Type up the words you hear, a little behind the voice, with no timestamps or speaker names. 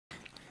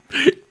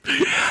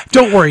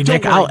Don't worry,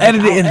 Nick. I'll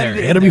edit it in there.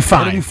 It'll be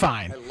fine.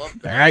 I love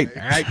that.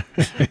 All right.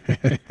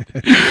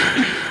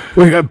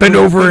 We got bend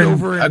over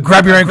and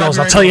grab your ankles.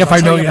 I'll tell you if I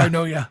know you.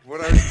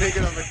 When I was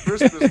taking on the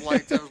Christmas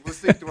lights, I was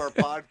listening to our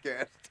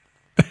podcast.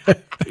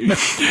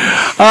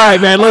 All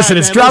right, man. Listen,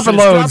 it's dropping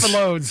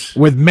loads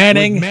with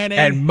Manning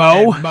and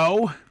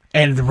Mo.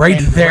 And right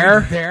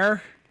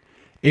there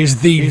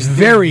is the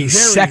very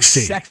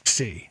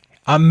sexy,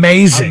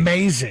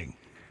 amazing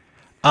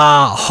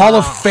Hall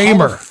of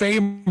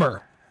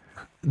Famer,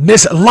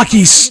 Miss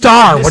Lucky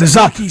Starr. What is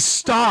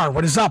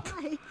up?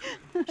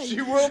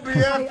 She will be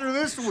after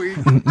this week.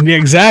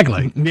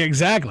 Exactly.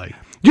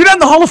 You're not in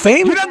the Hall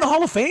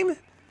of Fame?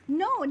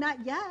 No,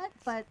 not yet,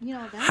 but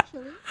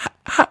eventually.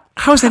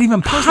 How is that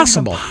even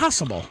possible?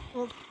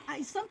 Well,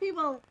 some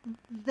people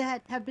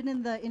that have been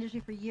in the industry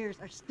for years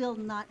are still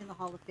not in the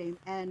Hall of Fame,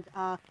 and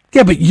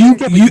yeah, but you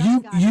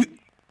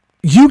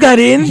got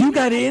in,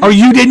 or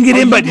you didn't get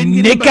in, but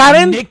Nick got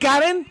in.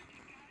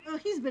 Oh,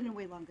 he's been in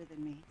way longer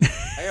than me.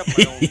 I have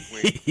my own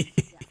weight.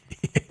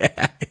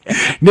 Yeah.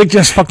 Nick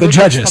just fucked the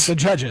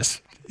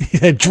judges.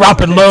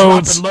 Dropping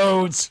loads.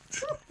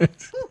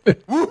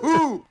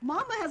 Woohoo!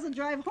 Mama has a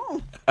drive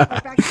home.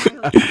 Back to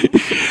my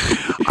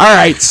hotel. All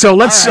right, so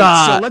let's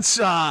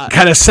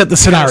kind of set the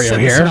scenario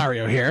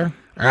here.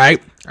 All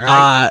right.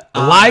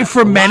 Live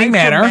from Manning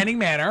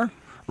Manor.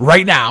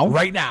 Right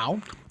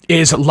now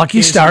is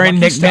Lucky Starr and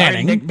Nick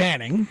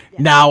Manning.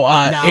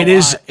 Now it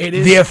is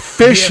the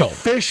official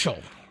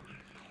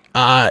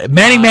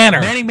Manning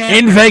Manor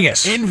in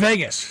Vegas.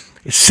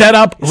 It's set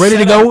up, ready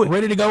to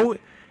go.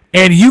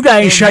 And you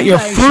guys shot your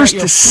first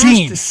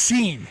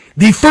scene.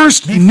 The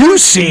first new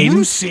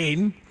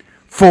scene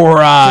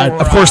for,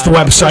 of course, the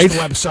website,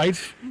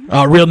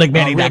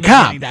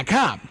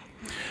 realnickmanning.com.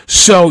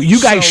 So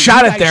you guys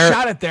shot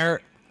it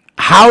there.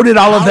 How did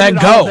all of that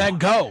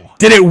go?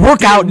 Did it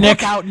work out,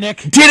 Nick?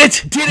 Did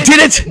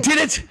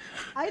it?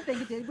 I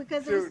think it did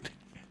because Dude,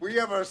 we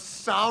have a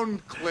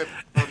sound clip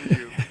for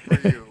you.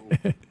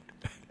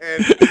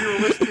 And we were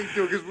listening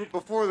to it because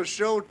before the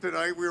show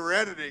tonight we were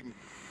editing,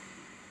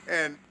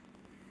 and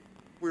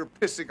we were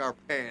pissing our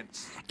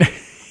pants.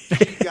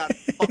 She got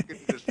fucking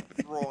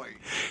destroyed.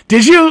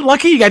 Did you,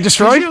 Lucky? You got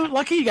destroyed?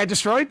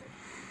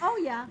 Oh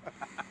yeah.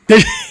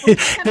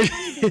 It's kind of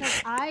funny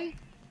because I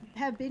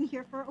have been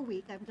here for a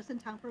week. I'm just in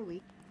town for a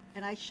week,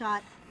 and I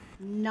shot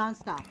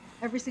nonstop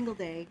every single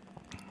day,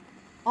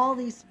 all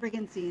these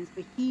friggin' scenes.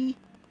 But he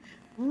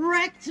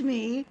wrecked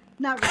me,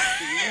 not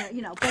wrecked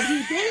me, but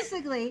he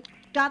basically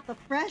got the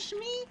fresh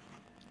me,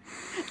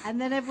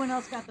 and then everyone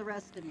else got the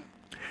rest of me.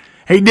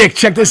 Hey Nick,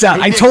 check this out.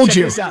 I told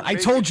you.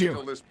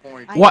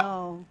 What?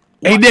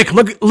 Hey Nick,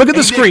 look at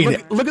the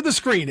screen. Look at the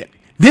screen.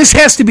 This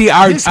has to be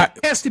our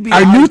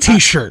new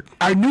T-shirt.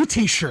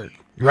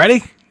 You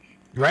ready?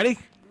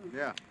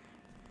 Yeah.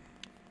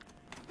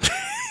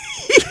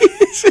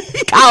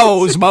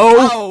 Cows,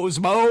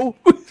 Mo.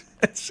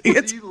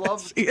 He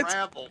loves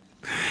travel.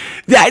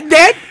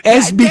 That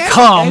has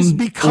become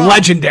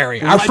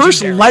legendary. Our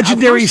first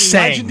legendary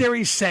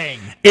saying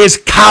is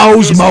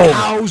cows,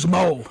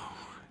 Mo.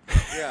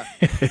 Yeah.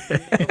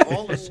 Of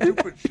all the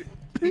stupid shit.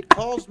 He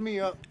calls me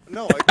up.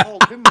 No, I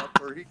called him up,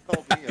 or he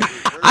called me up.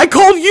 I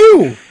called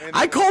you.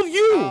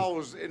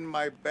 Cows in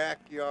my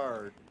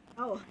backyard.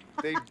 Oh.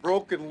 They'd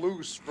broken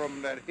loose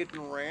from that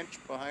hidden ranch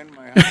behind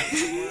my house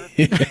somewhere.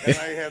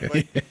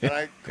 And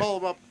I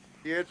called him up.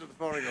 He answered the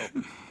phone and I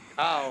go,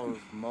 cows,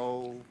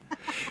 Mo.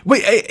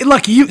 Wait,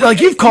 Lucky,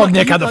 you've called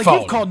Nick on the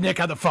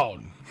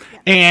phone.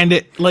 And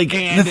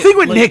the thing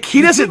with Nick,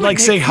 he doesn't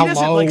say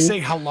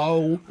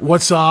hello,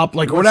 what's up,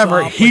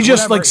 whatever. He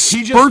just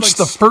spurts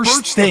the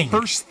first thing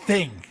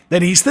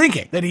that he's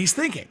thinking.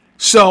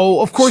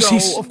 So of course he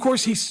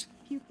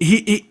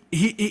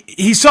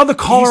saw the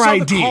caller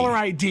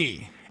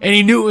ID and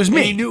he knew it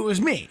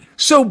was me.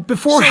 So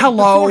before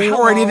hello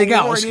or anything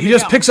else, he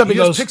just picks up and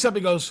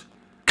goes,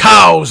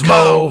 cows,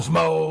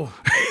 Mo.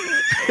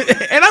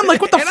 And I'm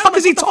like, what the fuck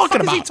is he talking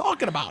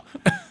about?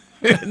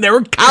 And there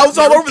were cows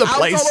all over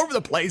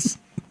the place.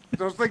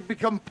 Those things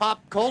become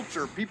pop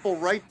culture. People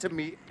write to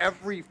me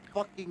every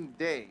fucking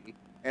day,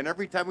 and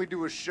every time we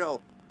do a show,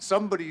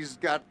 somebody's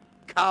got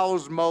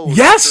cows mowed.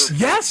 Yes.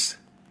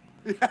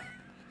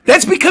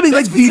 That's becoming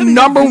the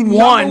number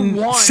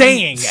one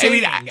saying. I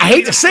mean, I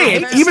hate to say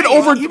it, even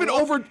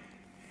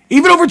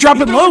over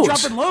dropping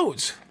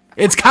loads.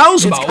 It's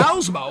cows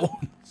Mo.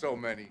 So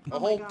many.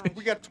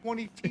 We got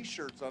 20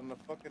 T-shirts on the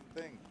fucking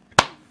thing.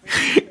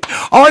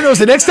 All I know is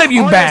the next time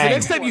you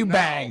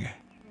bang,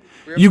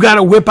 you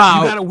gotta whip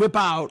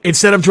out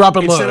instead of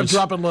dropping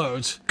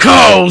loads.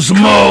 Cows,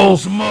 Mo,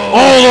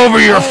 all over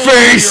your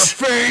face.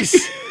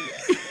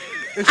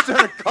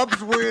 Instead of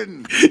Cubs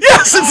win.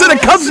 Yes, instead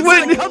of Cubs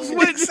win.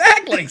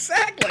 Exactly.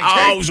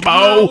 Cows,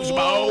 Mo.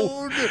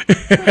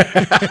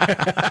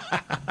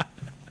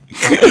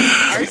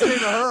 I say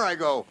to her, I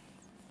go,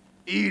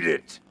 eat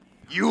it.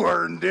 You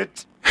earned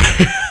it.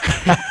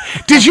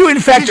 Did you in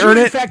fact earn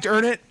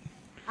it?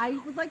 I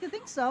would like to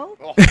think so.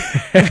 Oh.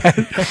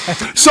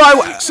 So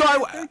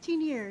I 13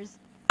 years.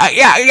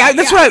 Yeah.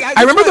 That's what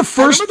I remember. The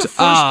first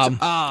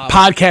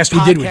podcast we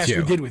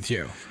did with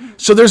you.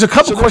 So there's a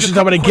couple questions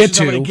I'm going to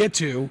get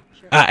to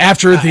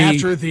after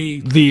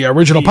the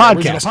original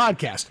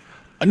podcast.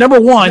 Number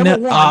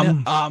one,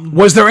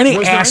 was there any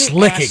ass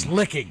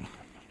licking?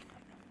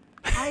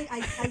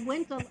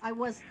 I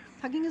was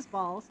tugging his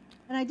balls,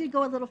 and I did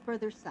go a little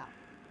further south.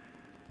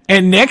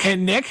 And Nick?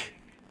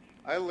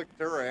 I licked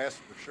her ass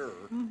for sure.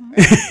 Mm-hmm. I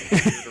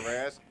licked her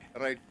ass,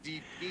 and I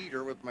deep-beat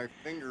her with my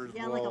fingers.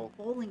 Yeah, like a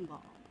bowling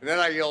ball. And then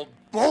I yelled,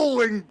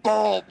 "Bowling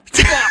ball!"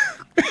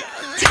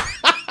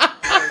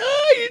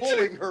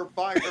 Pulling her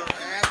by her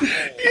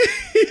asshole.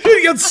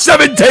 You got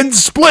 7-10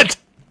 split.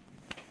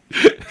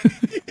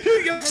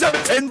 You got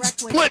 7-10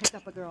 split.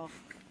 Up a girl.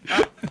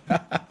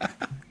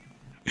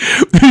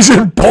 He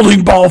said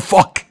bowling ball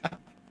fuck.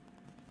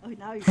 Oh,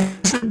 now you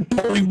said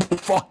bowling ball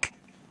fuck.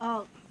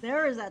 Oh,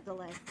 there is that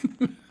delay.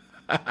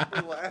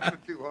 You're laughing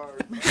too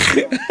hard.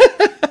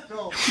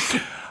 All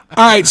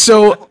right,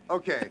 so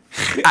okay.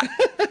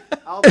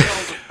 I'll tell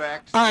the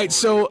backstory. All right,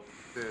 so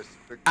this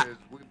because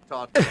we've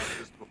talked about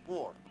this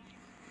before.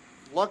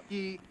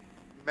 Lucky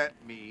met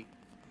me,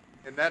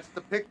 and that's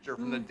the picture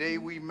from the day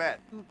we met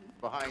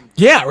behind.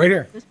 Yeah, right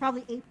here. It was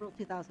probably April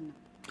 2009.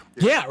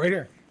 Yeah, right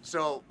here.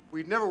 So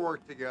we never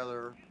worked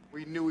together.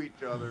 We knew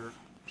each other.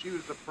 She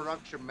was the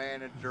production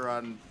manager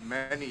on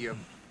many of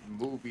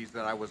the movies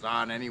that I was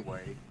on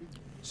anyway.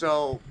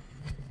 So,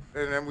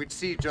 and then we'd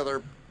see each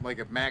other like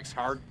at Max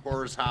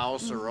Hardcore's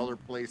house or other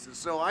places.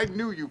 So I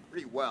knew you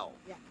pretty well.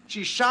 Yeah.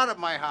 She shot at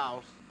my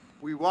house.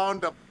 We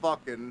wound up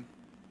fucking.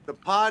 The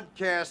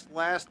podcast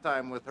last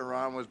time with her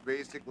on was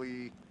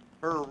basically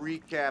her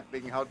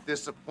recapping how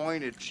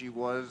disappointed she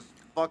was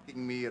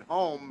fucking me at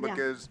home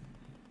because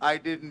I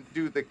didn't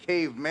do the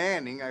cave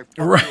Manning. I fucked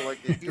her like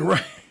a human.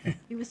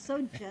 He was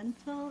so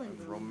gentle and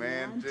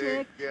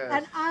romantic. Yes.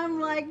 And I'm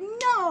like,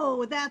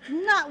 no, that's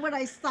not what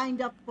I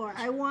signed up for.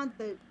 I want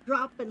the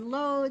dropping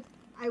loads.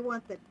 I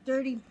want the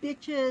dirty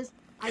bitches.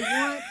 I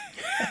want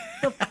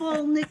the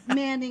full Nick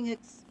Manning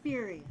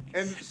experience.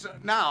 And so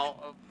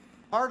now,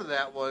 part of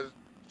that was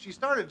she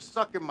started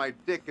sucking my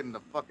dick in the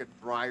fucking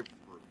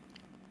drive-thru.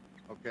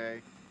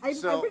 Okay?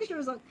 I'm pretty sure it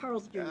was on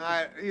Carl's Jr.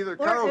 Either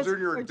Carl's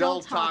Jr. or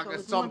Del Taco,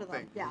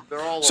 something. Yeah.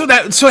 They're all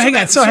hang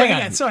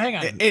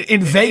on.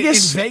 In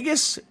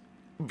Vegas,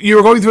 you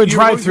were going through a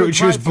drive-thru and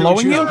she was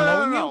blowing you?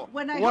 No.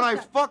 When I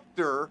fucked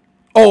her.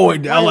 Oh,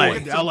 in L.A.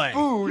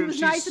 Food, and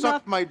she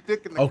sucked my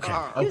dick in the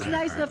car. He was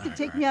nice enough to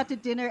take me out to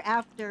dinner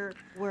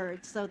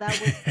afterwards, so that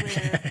was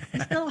where he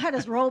still had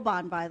his robe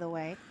on, by the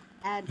way.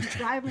 And he's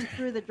driving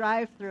through the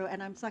drive-thru,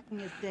 and I'm sucking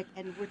his dick,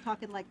 and we're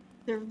talking like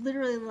they're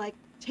literally like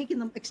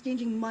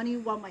exchanging money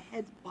while my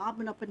head's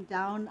bobbing up and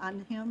down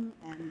on him,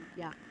 and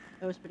yeah,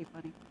 it was pretty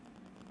funny.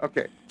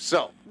 Okay,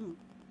 so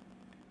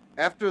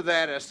after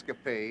that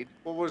escapade,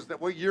 what was that?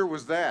 What year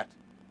was that?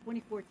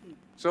 2014.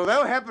 So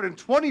that happened in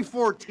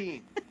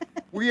 2014.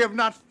 We have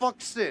not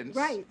fucked since.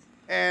 Right.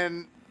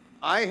 And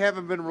I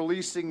haven't been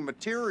releasing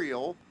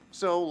material,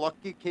 so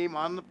Lucky came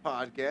on the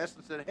podcast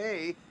and said,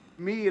 "Hey,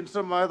 me and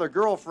some of my other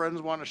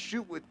girlfriends want to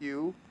shoot with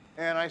you."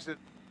 And I said,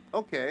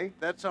 "Okay,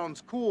 that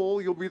sounds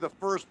cool. You'll be the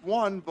first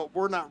one, but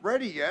we're not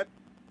ready yet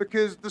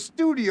because the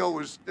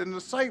studio and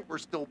the site were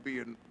still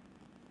being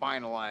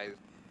finalized."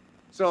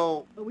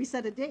 So, but we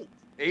set a date.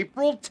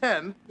 April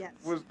 10th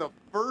was the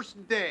first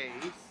day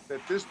that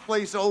this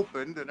place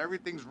opened and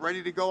everything's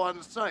ready to go on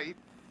the site.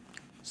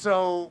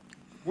 So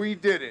we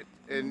did it,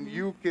 and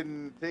you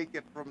can take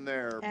it from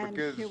there and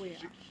because here we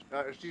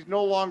are. She's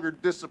no longer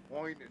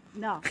disappointed.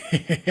 No.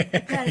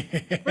 Because,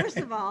 first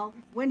of all,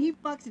 when he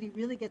fucks and he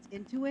really gets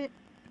into it,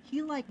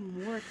 he like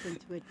morphs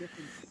into a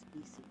different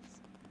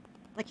species.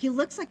 Like he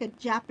looks like a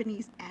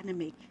Japanese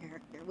anime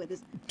character with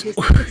his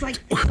it's like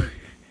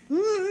and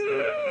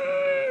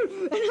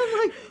I'm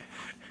like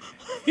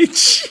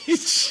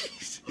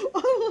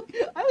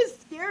I was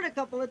scared a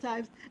couple of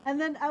times,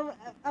 and then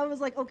I was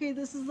like, okay,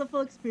 this is the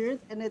full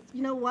experience, and it's,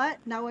 you know what?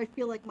 Now I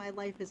feel like my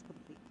life is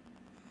complete.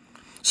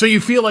 So you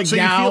feel like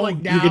now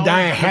you could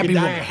die a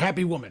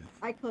happy woman.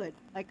 I could.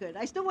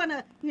 I still want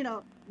to,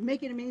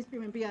 make it a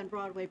mainstream and be on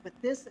Broadway, but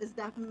this is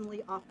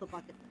definitely off the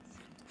bucket list.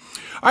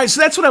 All right,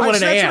 so that's what I wanted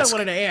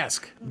to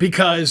ask.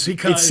 Because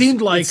it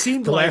seemed like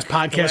the last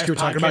podcast you were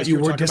talking about, you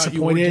were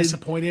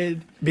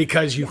disappointed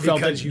because you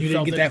felt that you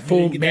didn't get that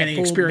full Manning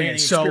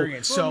experience. So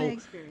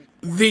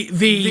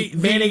the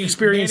Manning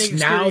experience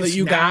now that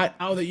you got,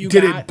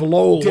 did it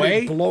blow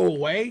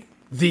away?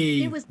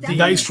 The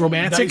nice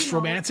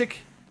romantic?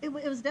 It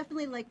was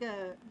definitely like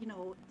to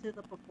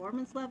the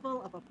performance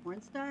level of a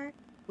porn star,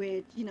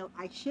 which,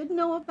 I should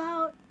know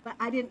about, but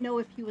I didn't know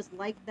if he was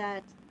like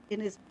that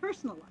in his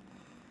personal life.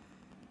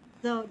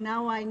 So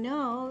now I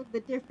know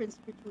the difference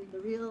between the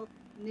real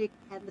Nick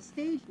and the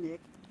stage Nick,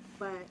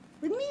 but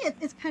with me,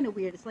 it's kind of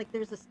weird. It's like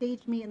there's a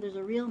stage me and there's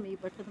a real me,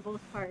 but for the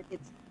most part,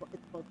 it's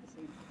both the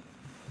same.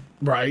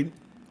 Right.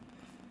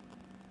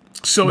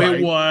 So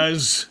it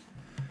was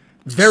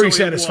very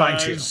satisfying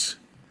to you.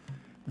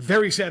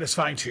 Very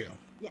satisfying to you.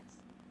 Yes.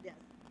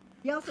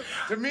 He also,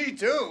 to me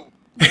too.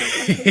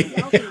 He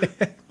also was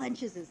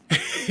clenches his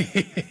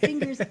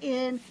fingers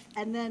in,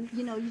 and then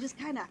you just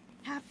kind of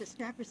have to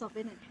strap yourself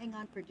in and hang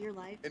on for dear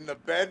life. And the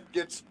bed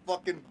gets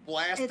fucking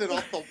blasted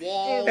off the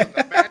wall, and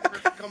the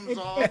mattress comes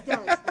off. It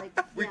does.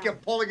 We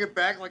kept pulling it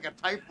back like a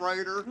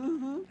typewriter.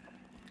 Mm-hmm.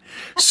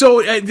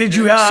 So did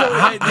you?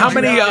 How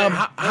many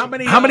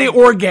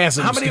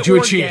orgasms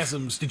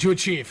did you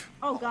achieve?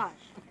 Oh gosh.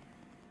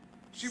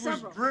 She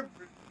Several. was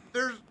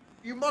dripping.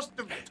 You must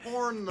have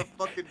torn the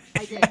fucking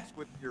sheets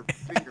with your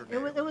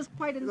fingernails. It was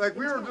quite like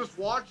we were just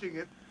watching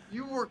it.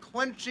 You were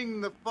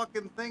clenching the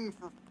fucking thing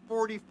for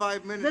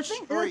 45 minutes the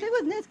thing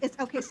with this, it's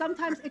okay.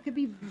 Sometimes it could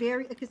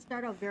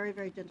start out very,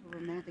 very gentle,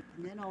 romantic,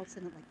 and then all of a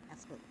sudden it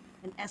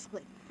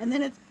escalate, and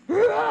then it's,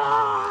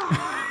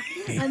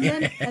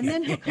 and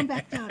then he'll come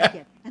back down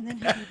again, and then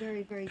he'll be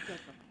very, very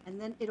gentle, and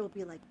then it'll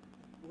be like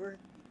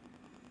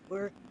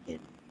working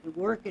it,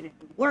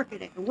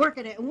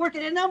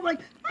 and I'm like,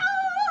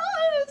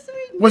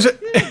 sweet. Was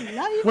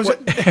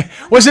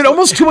it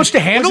almost too much to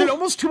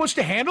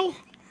handle?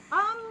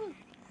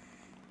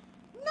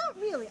 Not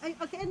really. And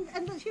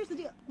here's the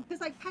deal,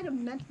 because I kind of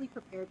mentally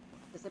prepared for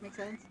it. Does that make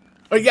sense?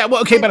 Oh, yeah,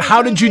 well, okay, but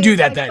how did you do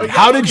that then?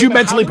 How did you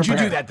mentally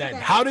prepare?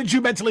 How did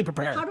you mentally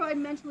prepare? How do I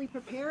mentally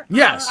prepare?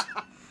 Yes.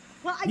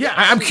 Well,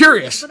 I'm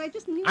curious. But I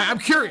just knew I'm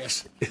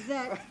curious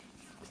that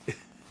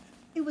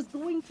it was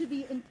going to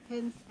be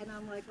intense, and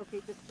I'm like, okay,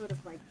 just sort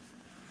of like,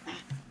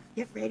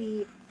 get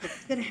ready.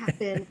 It's gonna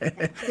happen.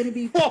 It's gonna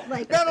be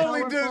like not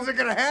powerful. only is it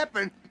gonna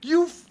happen,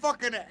 you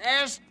fucking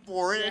asked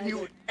for it and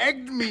you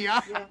egged me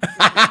out. Yeah.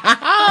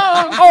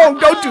 Oh,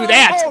 don't do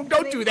that!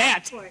 Don't do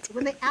that!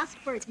 When they ask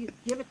for it, you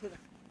give it to them.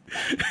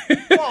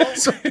 Well,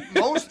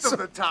 most of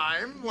the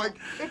time, like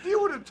if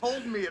you would have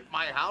told me at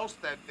my house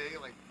that day,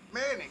 like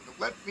Manning,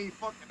 let me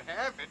fucking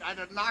have it, I'd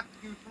have knocked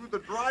you through the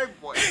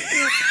driveway.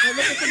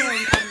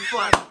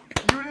 But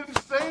you didn't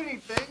say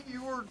anything.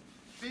 You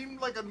seemed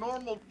like a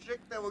normal chick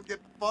that would get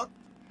fucked.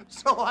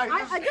 So I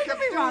just I don't get kept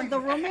me wrong.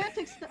 doing The it.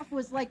 romantic stuff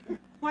was like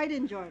quite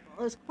enjoyable.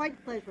 It was quite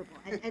pleasurable,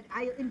 and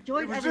I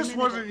enjoyed It every just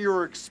minute wasn't of it. you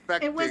were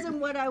expecting. It wasn't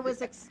what I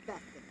was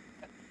expecting.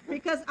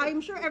 Because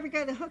I'm sure every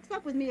guy that hooks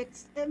up with me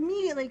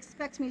immediately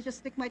expects me to just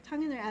stick my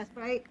tongue in their ass,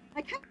 but I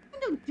kind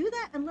of don't do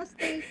that unless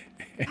they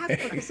have to.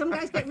 Because some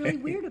guys get really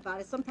weird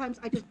about it. Sometimes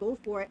I just go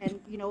for it, and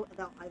they'll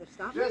either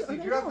stop me Jess, or did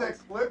they you have don't. that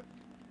clip?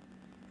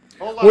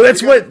 Hold on, Well,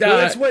 that's what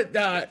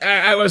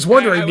I was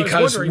wondering,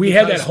 because we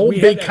had that whole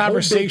big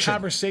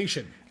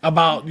conversation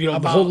about the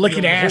whole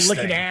licking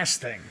ass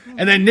thing,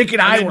 and then Nick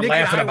and I were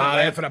laughing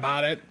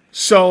about it.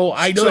 So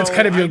I know that's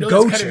kind of your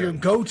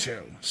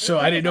go-to. So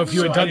I didn't know if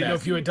you had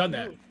done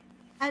that.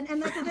 And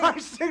that's the thing. My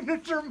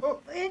signature move.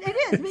 It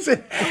is.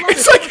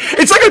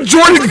 It's like a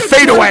Jordan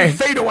fadeaway.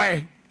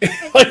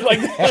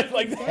 like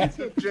that.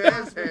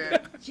 Jazz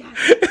hand.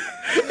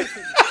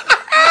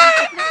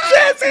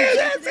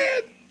 Jazz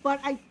hand. But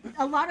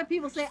a lot of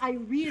people say I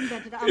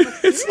reinvented it. I'm like,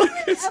 seriously?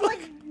 I'm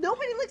like,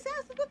 nobody licks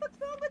ass. What the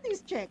fuck's wrong with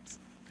these chicks?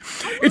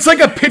 It's like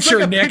a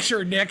pitcher,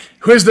 Nick,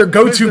 who has their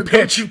go-to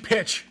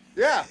pitch.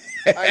 Yeah,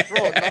 I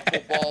throw a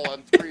knuckleball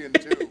on 3 and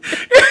 2.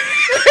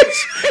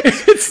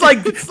 It's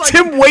like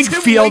Tim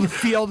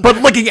Wakefield, but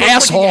licking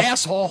asshole.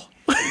 That's what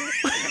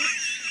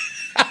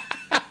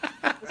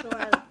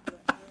I like.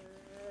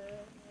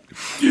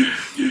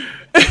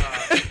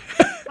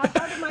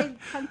 How did my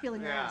tongue feel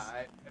in your ass?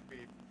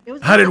 It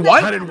was How did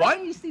what? How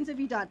many scenes have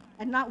you done?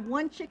 And not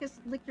one chick has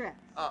licked your ass.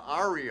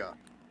 Aria.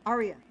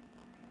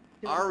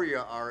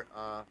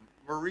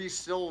 Marie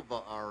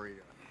Silva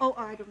Aria. Oh,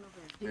 I don't know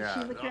her. Did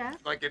she lick your ass?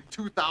 Like in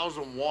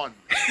 2001.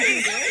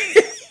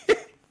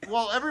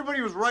 Well,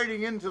 everybody was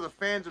writing into the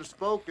fans have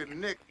spoken.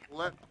 Nick,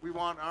 we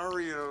want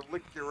Aria to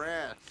lick your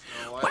ass.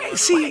 So I let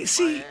her lick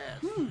my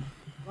ass.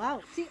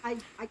 Wow. See, I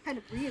kind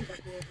of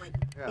reinvented it like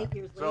 8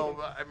 years later.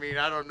 So, I mean,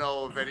 I don't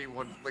know if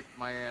anyone's licked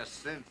my ass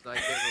since. I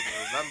can't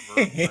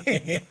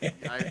remember.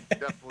 But I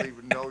definitely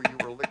know you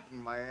were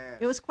licking my ass.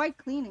 It was quite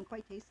clean and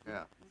quite tasty.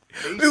 Yeah.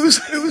 It was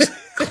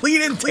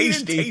clean and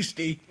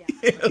tasty.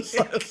 Yeah. That's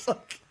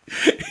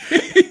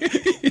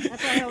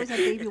why I always have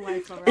baby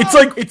wipes around.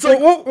 It's like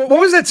what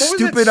was that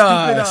stupid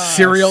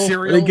cereal?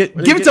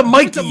 Give it to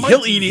Mikey.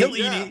 He'll eat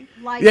it.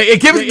 Yeah,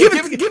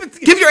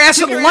 give your ass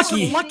to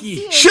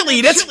Lucky. She'll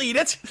eat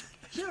it.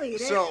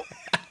 So,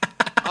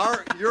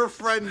 your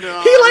friend and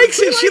I, he likes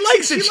it.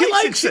 She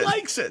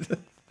likes it.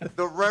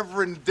 The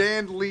Reverend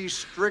Dan Lee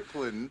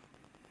Strickland,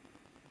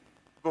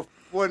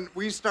 when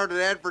we started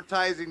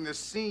advertising the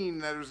scene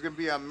that it was going to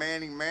be on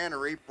Manning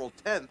Manor April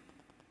 10th,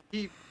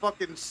 he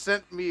fucking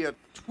sent me a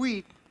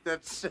tweet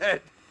that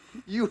said,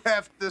 "You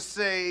have to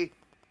say,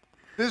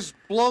 this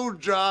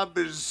blowjob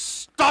is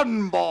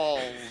stun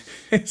balls."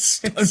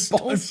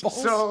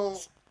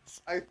 So,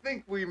 I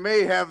think we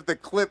may have the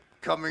clip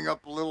coming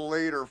up a little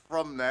later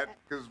from that,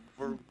 because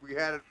we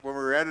had it when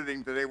we were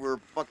editing today. We were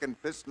fucking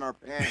pissing our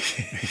pants.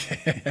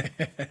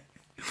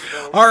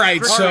 So, all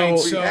right, so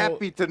be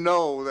happy to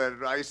know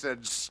that I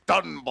said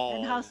stun balls.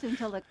 And how soon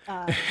till the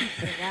rat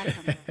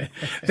comes out?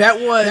 That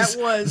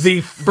was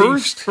the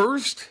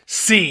first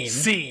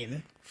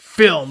scene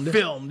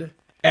filmed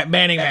at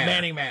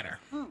Manning Manor.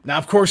 Now,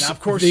 of course, the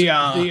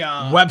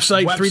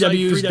website,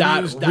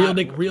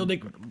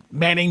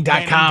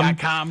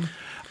 3Ws.realdickmanning.com.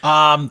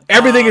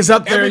 Everything is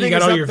up there. You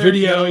got all your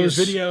videos,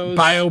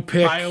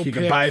 biopic. You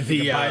can buy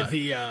the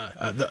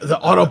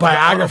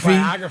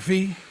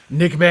autobiography.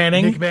 Nick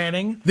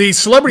Manning. The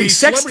celebrity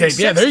sex tape.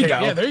 Yeah,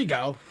 there you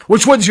go.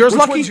 Which one's yours,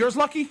 Lucky?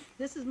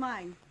 This is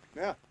mine.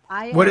 Yeah.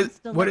 It's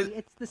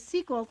the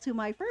sequel to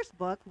my first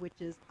book,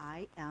 which is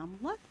I Am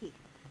Lucky.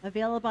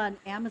 Available on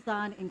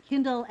Amazon in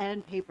Kindle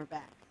and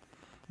paperback.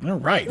 All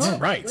right.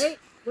 Wait,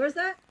 where's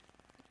that?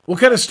 What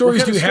kind of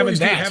stories do you have in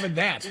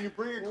that? Can you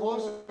bring it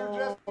closer,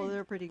 Jeff? Oh,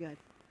 they're pretty good.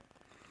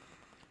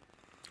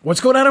 What's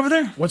going on over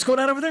there? We're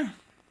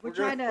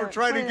trying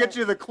to get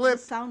you the clip.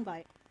 The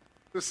soundbite.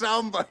 The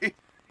soundbite.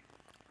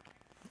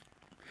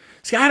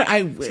 See,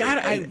 I don't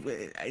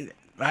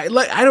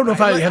know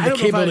if I have the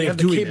capability of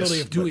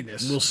doing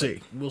this. We'll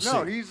see.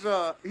 No, he's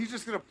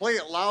just gonna play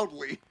it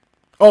loudly.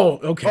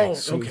 Oh, okay.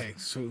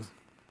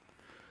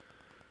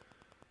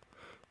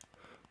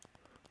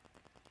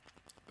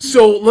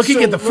 So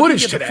looking at the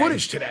footage today,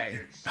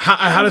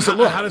 how does it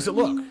look?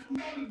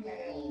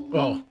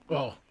 Oh.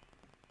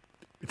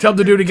 Tell him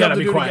to do it again.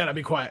 Be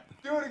quiet.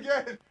 Do it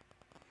again.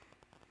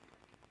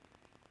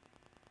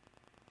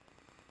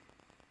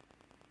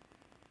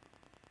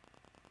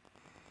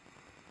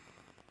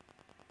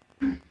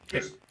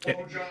 This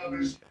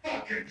blowjob is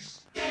fucking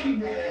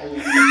stonewall.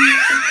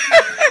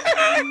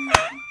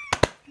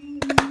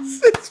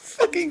 It's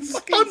fucking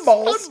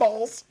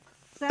funballs.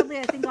 Sadly,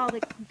 I think all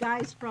the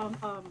guys from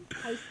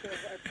high school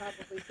are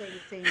probably saying the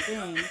same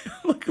thing.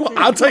 Well,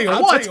 I'll tell you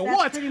what.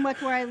 That's pretty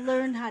much where I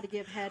learned how to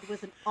give head,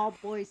 was an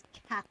all-boys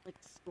Catholic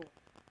school.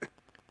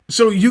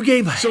 So you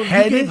gave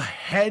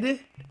head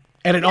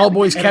at an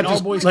all-boys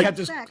Catholic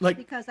like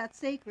because that's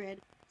sacred.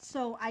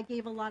 So I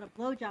gave a lot of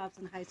blowjobs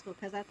in high school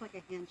because that's like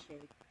a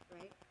handshake,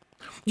 right?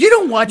 You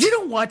know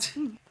what?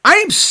 I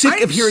am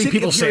sick of hearing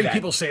people say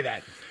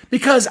that.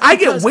 Because I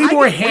get way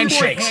more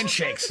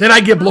handshakes than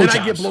I get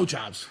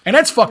blowjobs. And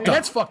that's fucked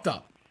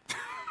up.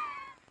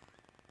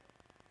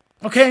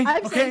 Okay?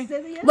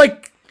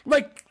 Like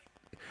when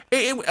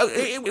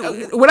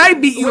I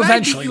meet you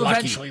eventually,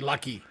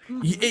 Lucky,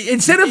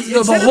 instead of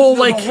the whole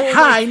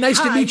hi, nice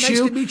to meet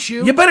you,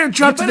 you better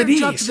drop to the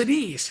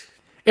knees.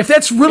 If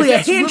that's really a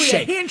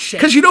handshake.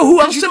 Because you know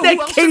who else did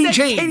that? Katie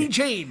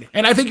Jane.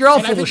 And I think you're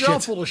all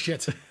full of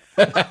shit.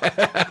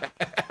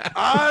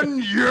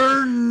 On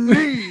your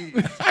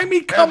knees. I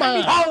mean, come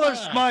on.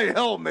 Polish my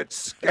helmet,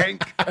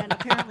 skank. And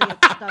apparently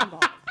it's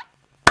Stunball.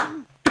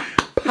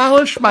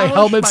 Polish my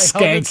helmet,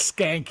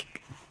 skank.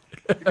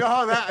 You know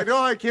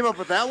how I came up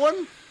with that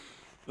one?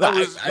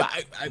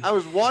 I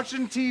was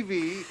watching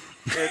TV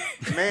at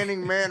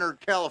Manning Manor,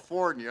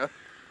 California,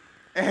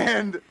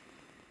 and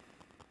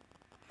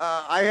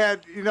I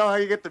had, you know how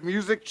you get the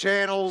music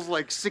channels,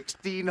 like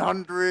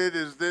 1600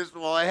 is this?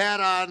 Well, I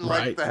had on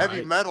the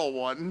heavy metal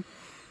one,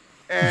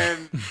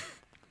 and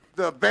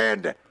the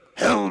band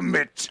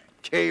Helmet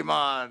came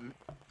on.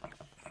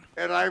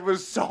 And I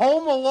was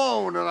home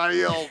alone, and I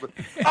yelled,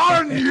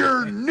 on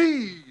your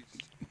knees,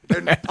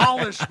 and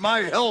polish my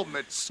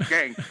helmet,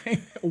 skank.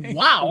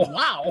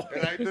 Wow.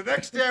 And the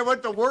next day I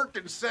went to work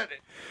and said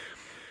it.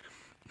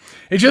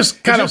 It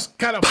just kind of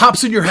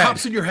pops in your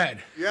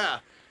head. Yeah.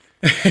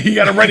 You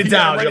got to write it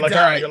down. You're like,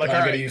 all right, I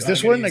got to use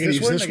this one. I got to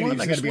use this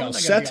one. I got to be all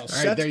set. All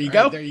right, there you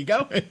go.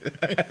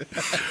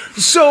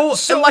 So,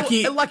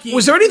 Lucky,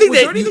 was there anything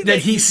that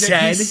he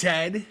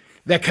said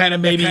that kind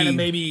of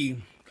maybe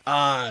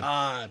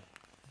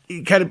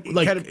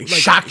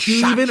shocked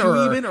you even,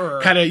 or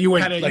kind of you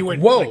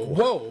went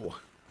whoa?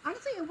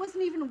 Honestly, it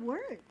wasn't even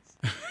words.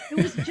 It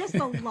was just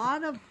a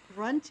lot of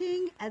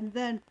grunting and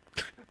then.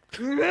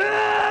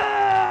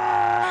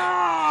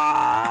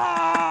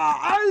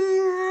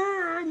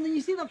 And then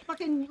you see the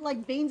fucking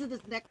veins of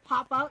his neck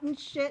pop out and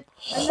shit.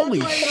 And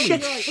holy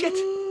shit!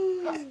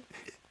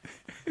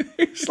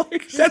 It's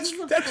like that's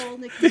full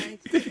Nick Manning.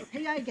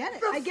 Hey, I get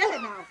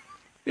it now.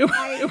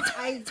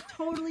 I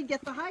totally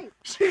get the hype.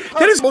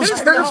 That is the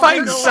most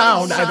terrifying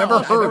sound I've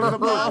ever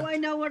heard. Now I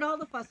know what all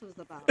the fuss was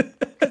about.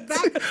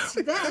 Back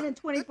then in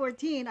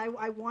 2014,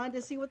 I wanted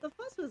to see what the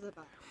fuss was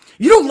about.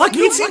 You know, Lucky,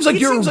 it seems like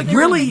you're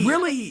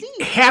really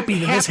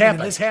happy that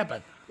this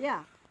happened.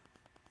 Yeah.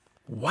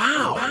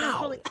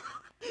 Wow.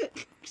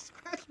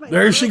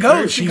 There she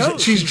goes.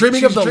 She's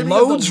dreaming of the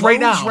loads right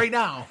now.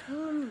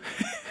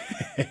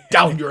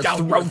 Down your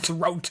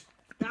throat.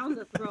 Down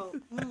the throat.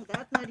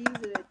 That's not easy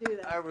to do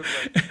that. I was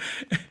like,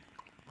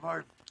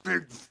 my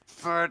big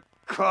fat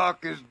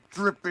cock is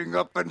dripping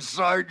up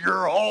inside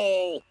your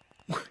hole.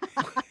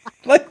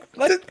 Like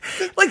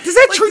does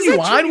that turn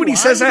you on when he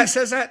says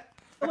that?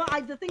 Well,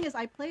 the thing is,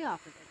 I play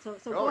off of it.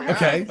 So go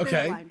ahead.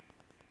 Okay.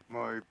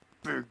 My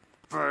big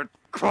fat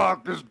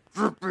cock is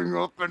dripping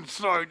up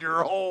inside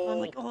your hole. I'm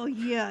like, oh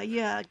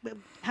yeah,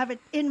 have it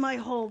in my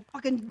hole,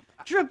 fucking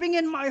dripping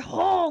in my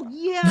hole,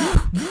 yeah,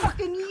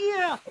 fucking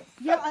yeah.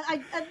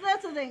 I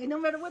that's the thing. No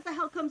matter what the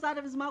hell comes out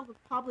of his mouth, will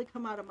probably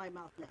come out of my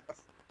mouth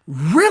next.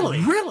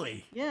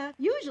 Really? Yeah,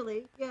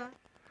 usually, yeah.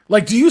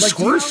 Like, do you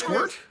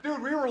squirt?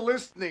 Dude, we were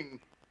listening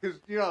because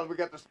we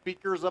got the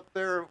speakers up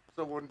there.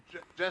 So when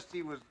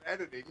Jesse was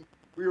editing,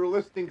 we were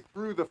listening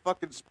through the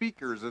fucking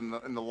speakers in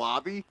the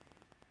lobby,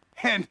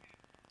 and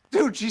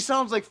dude, she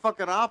sounds like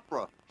fucking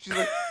opera. She's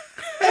like,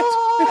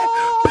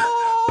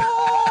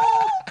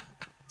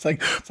 it's like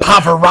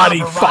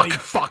Pavarotti,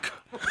 fuck.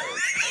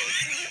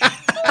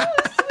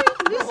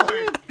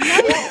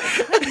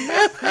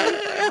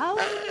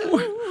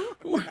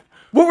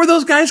 What were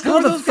those guys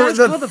called?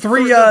 The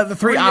three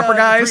opera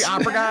guys.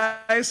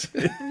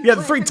 Yeah,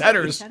 the three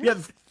tenors. Yeah,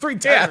 the three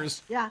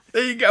tenors. Yeah.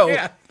 There you go.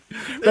 Yeah.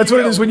 That's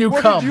what it is when you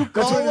come.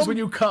 That's what it is when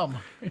you come.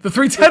 The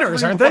three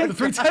tenors, aren't they? The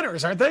three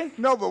tenors, aren't they?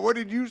 No, but what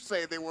did you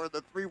say they were?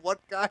 The three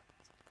what guys?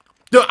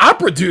 The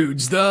opera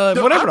dudes. The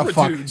whatever the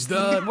fuck. Dudes,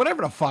 the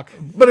whatever the fuck.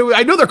 But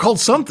I know they're called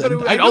something.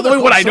 The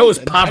only one I know is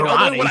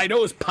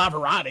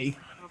Pavarotti.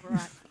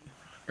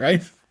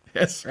 Right?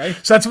 Yes, right.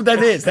 So that's what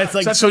that is. That's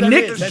like so.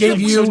 Nick gave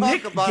you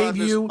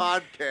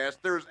podcast.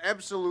 There's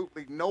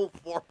absolutely no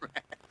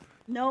format.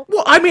 Nope.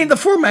 Well, I mean, the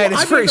format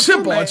is very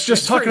simple. It's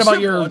just talking about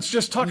your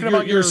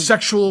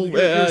sexual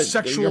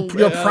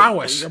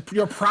prowess.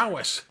 Your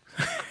prowess.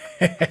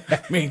 I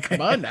mean,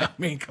 come on now.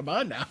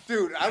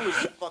 Dude, I was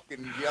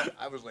fucking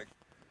I was like,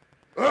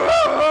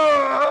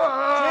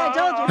 I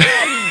told you.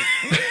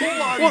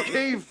 full on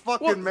cave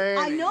fucking man.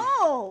 I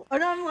know.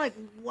 And I'm like,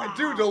 wow. And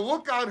dude, the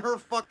look on her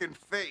fucking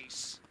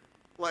face,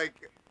 like,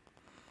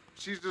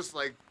 she's just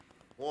like,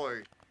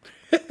 boy,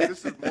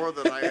 this is more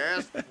than I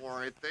asked for,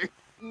 I think.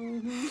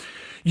 Mm-hmm.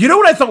 You know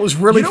what I thought was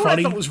really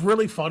funny?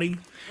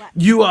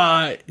 You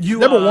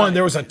number one,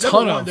 there was a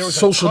ton of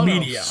social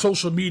media,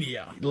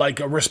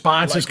 like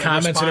responses,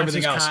 comments, and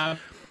everything else.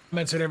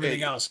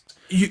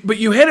 But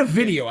you had a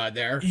video out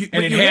there,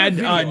 and it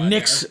had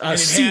Nick's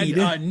seed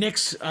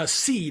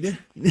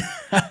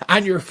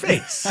on your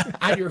face.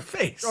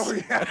 Oh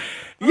yeah.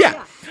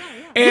 Yeah.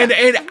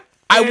 And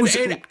I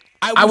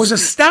was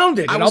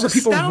astounded at all the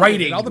people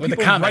writing with the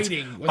comments.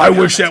 I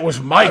wish that was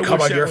my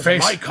cum on your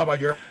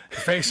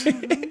face.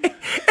 And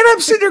I'm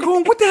sitting there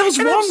going, what the hell's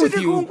wrong with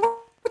you?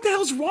 What the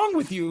hell's wrong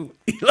with you?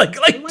 Like,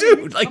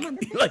 dude,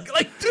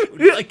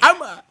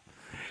 I'm a...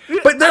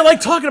 But they're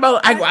like talking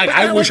about,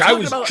 I wish I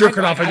was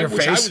jerking off on your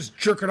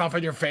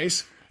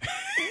face.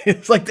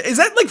 It's like, is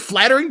that like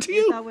flattering to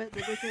you?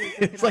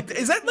 It's like,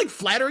 is that like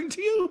flattering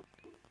to you?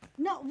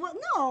 No, well,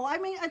 no. I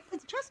mean,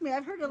 trust me,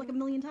 I've heard it like a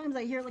million times.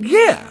 I hear it like a Yeah.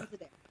 million times a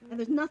day. And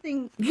there's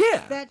nothing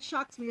Yeah. that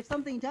shocks me. If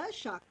something does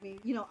shock me,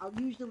 I'll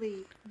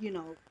usually,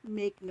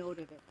 make note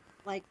of it.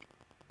 Like,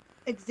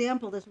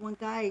 example, this one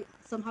guy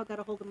somehow got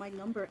a hold of my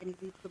number and he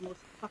leaves the most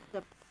fucked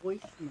up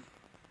voicemail.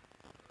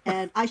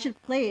 And I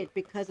should play it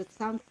because it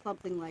sounds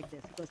something like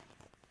this. It goes,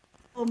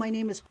 "Oh, my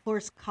name is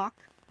Horse Cock,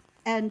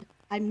 and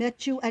I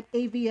met you at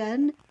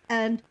AVN,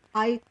 and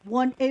I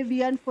won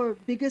AVN for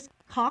biggest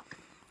cock,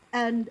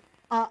 and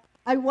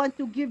I want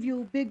to give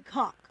you big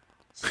cock.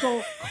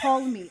 So call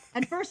me."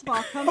 And first of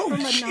all, it comes from a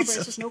number.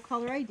 It's just no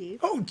caller ID.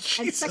 Oh, Jesus.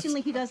 And secondly,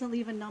 he doesn't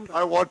leave a number.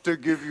 I want to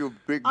give you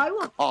big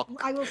cock.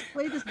 I will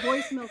play this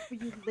voicemail for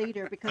you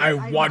later because I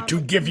want to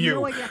give no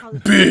you idea how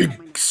this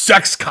big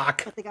sex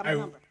cock. But they got my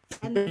number.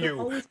 And they're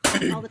always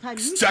calling all the time.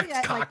 Usually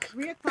at like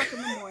 3 o'clock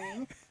in the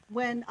morning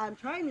when I'm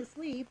trying to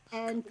sleep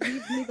and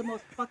leave me the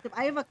most fucked up.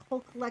 I have a whole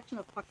collection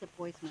of fucked up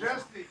voicemails.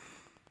 Jesse.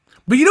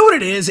 But you know what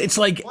it is? It's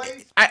like,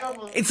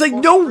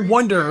 no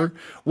wonder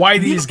why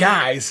these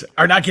guys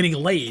are not getting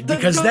laid,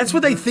 because that's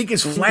what they think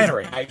is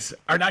flattering. I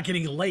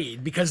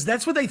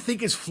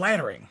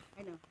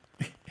know.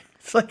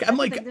 It's like, I'm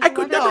like, I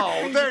could never.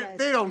 No,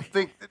 they don't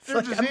think that.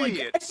 They're just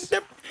idiots.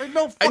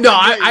 No,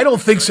 I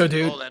don't think so,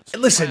 dude.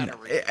 Listen,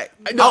 I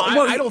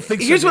don't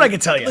think so. Here's what I can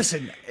tell you.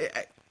 Listen,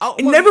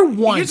 never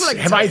once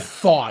have I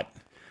thought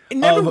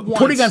of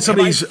putting on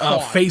somebody's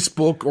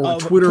Facebook or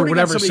Twitter or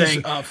whatever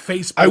saying,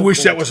 I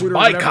wish that was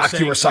my cock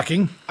you were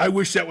sucking. I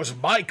wish that was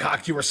my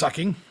cock you were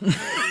sucking.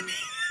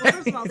 Well,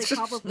 first of all, they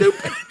probably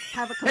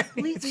have a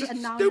completely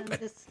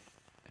anonymous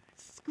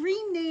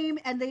screen name,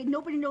 and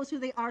nobody knows who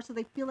they are, so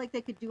they feel like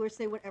they could do or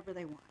say whatever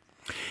they want.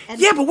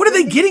 And yeah, but what are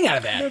they getting out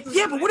of that?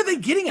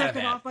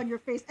 Off on your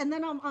face, and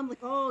then I'm like,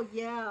 oh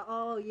yeah,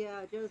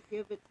 just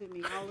give it to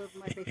me all over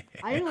my face.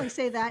 I only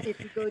say that if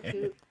you go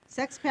to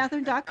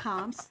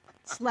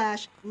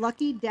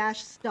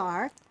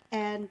sexpattern.com/lucky-star,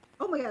 and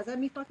oh my God, is that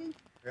me fucking?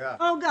 Yeah.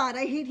 Oh God,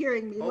 I hate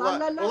hearing me. Hold on.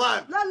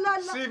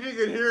 See if you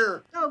can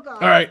hear. Oh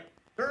God. All right.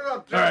 Turn it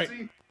up, Jesse.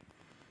 Right.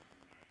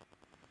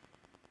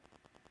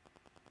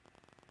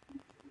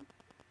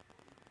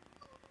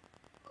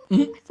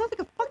 It sounds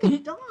like a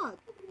fucking dog.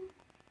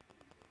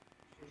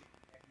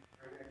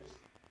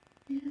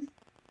 Turn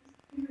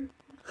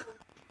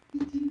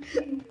it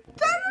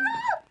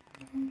up!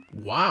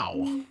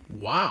 Wow.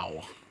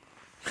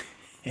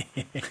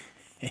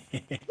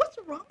 What's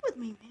wrong with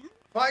me, man?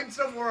 Find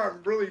somewhere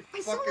I'm really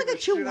I fucking sound like a the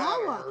shit out of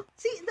chihuahua. her.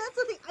 See, that's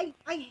the thing.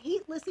 I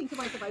hate listening to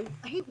myself.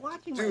 I hate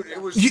watching Dude, myself.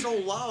 it was so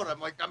loud.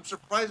 I'm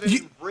surprised I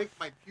didn't break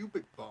my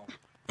pubic bone.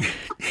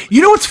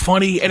 You know what's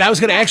funny? And I was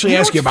going to actually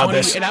ask you about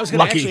this.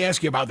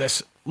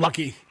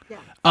 Lucky. Yeah.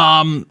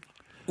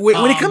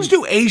 when it comes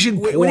to Asian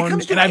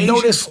porn, and I've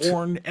noticed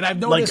like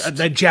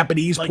the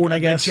Japanese porn, I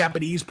guess.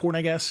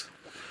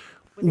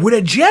 When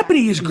a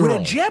Japanese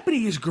girl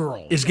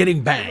is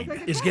getting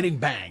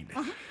banged,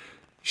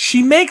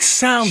 she makes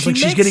sounds like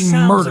she's getting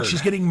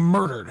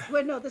murdered.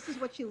 Wait, no, this is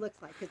what she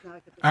looks like. Now I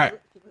can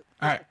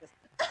All right.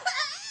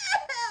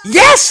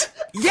 Yes.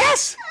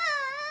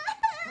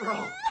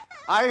 Bro,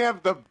 I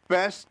have the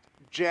best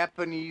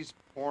Japanese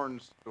porn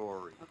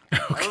story. I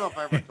don't know if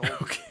I ever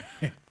told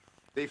you.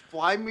 They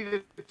fly me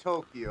to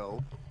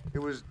Tokyo. It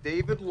was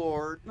David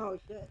Lord,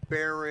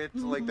 Barrett,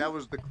 like that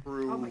was the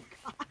crew. Oh my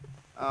God.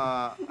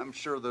 I'm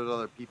sure there's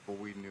other people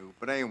we knew.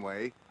 But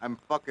anyway, I'm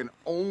fucking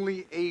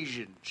only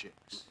Asian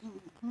chicks.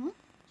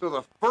 So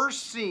the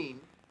first scene,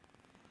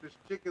 this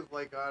chick is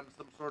like on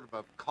some sort of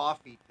a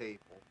coffee table.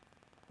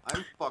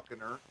 I'm fucking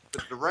her.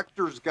 The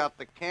director's got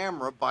the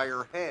camera by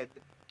her head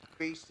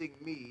facing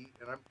me,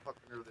 and I'm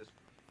fucking her this way.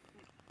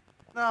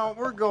 Now,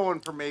 we're going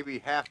for maybe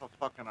half a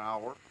fucking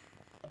hour,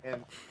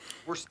 and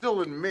we're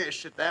still in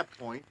Mish at that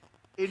point,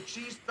 and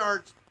she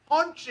starts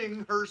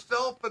punching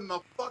herself in the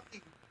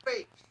fucking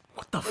face.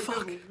 What the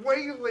fuck? Just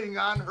wailing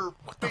on her face.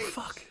 What the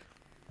fuck?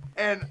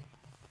 And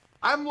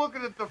I'm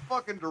looking at the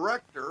fucking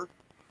director.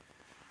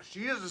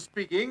 She doesn't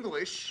speak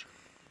English.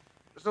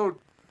 So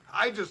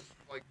I just,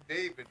 like,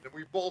 David, and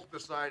we both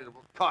decided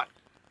we'll cut.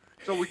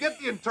 So we get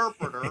the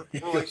interpreter.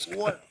 We're like,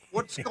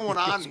 what's going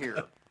on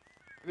here?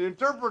 And the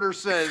interpreter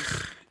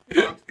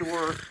talks to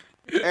her,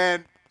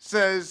 and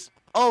says,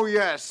 oh,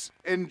 yes,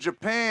 in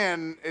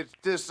Japan, it's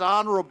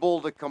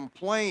dishonorable to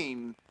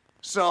complain.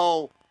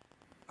 So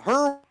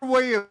her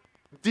way of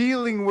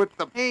dealing with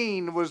the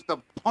pain was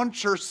to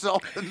punch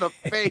herself in the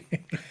face.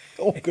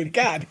 Oh, good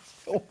God.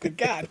 You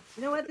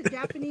know what? The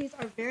Japanese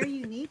are very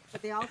unique,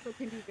 but they also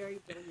can be very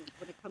brilliant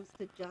when it comes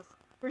to just,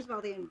 first of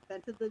all, they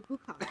invented the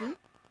bukkake.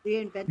 They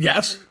invented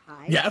hentai.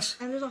 Yes.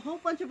 And there's a whole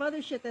bunch of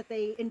other shit that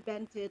they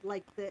invented,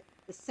 like the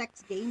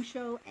sex game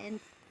show, and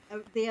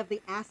they have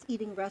the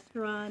ass-eating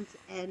restaurant,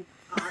 and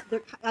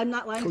I'm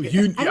not lying to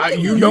you.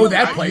 You know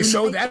that place.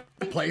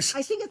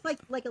 I think it's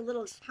like a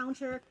little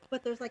counter,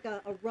 but there's like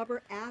a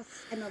rubber ass,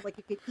 and then like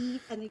you could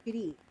eat, and then you could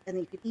eat, and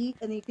then you could eat,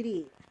 and then you could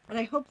eat. And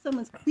I hope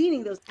someone's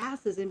cleaning those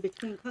asses in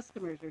between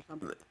customers or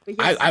something. But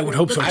yes, I would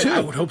hope so too.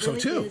 Really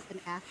is an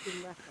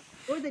ass-eating restaurant.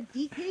 Or the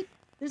D cake.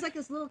 There's like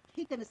this little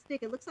cake on a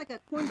stick. It looks like a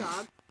corn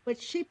dog, but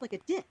it's shaped like a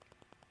dick.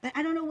 But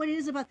I don't know what it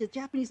is about the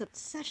Japanese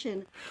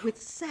obsession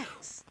with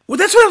sex. Well,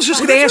 that's what I was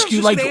just going to ask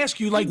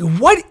you. Like,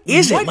 what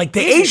is it? Like,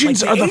 the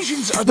Asians are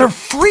they're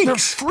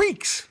freaks.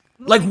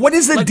 Like, what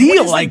is the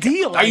deal? Like,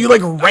 are you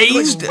like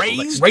raised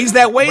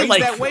that way?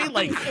 Like,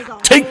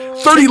 take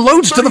 30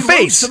 loads to the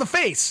face.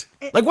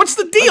 Like, what's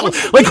the deal?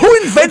 Like, who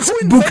invents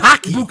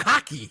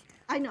bukkake?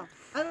 I know.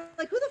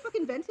 Like, who the fuck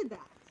invented that?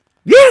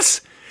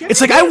 Yes. It's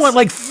like I want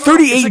like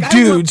 38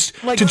 dudes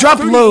to drop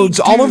loads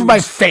all over my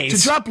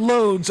face. And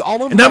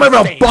then I'm gonna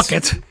have a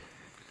bucket.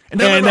 And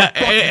then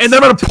I'm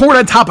gonna pour it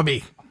on top of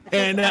me.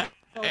 And then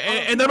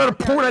I'm gonna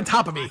pour it on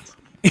top of me.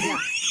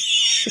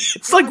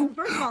 It's like,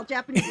 first of all,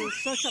 Japanese is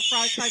such a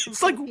far cry from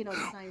Filipinos.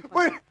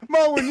 Wait,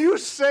 Mo, when you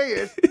say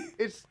it,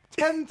 it's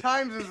 10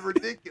 times as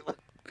ridiculous.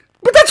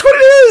 But that's what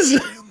it is.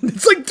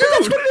 It's like, dude,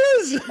 that's what it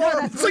is.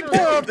 It's like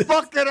pour a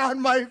bucket on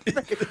my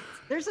face.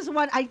 There's this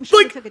one, I'm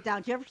sure they took it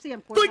down. Did you ever see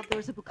on Pornhub, there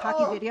was a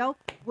bukkake video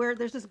where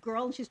there's this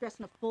girl and she's dressed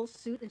in a full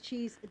suit and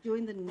she's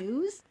doing the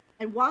news.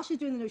 And while she's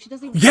doing the news, she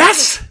doesn't even...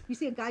 Yes! You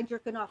see a guy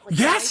jerking off like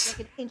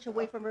an inch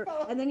away from her.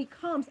 And then he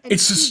comes and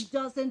she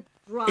doesn't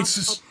drop a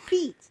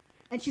beat.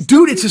 And she's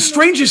it's the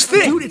strangest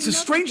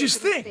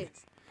thing.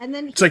 And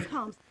then he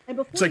comes. And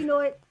before you know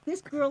it,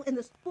 this girl in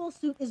this full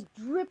suit is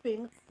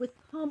dripping with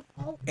cum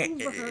all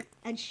over her.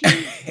 And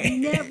she's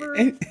never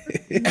missed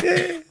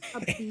a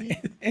beat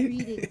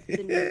reading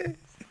the news.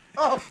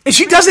 Oh, and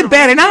she doesn't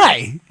bat an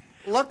eye.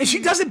 Lucky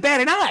did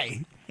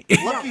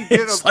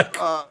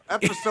an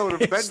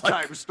episode of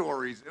Bedtime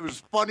Stories. It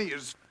was funny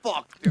as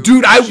fuck, dude.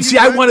 Dude, I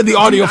wanted the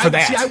audio for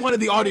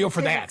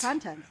that.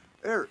 Content.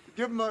 There,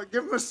 give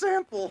him a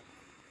sample.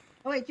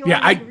 Oh, wait,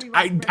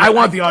 I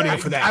want the audio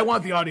for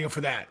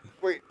that.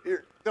 Wait,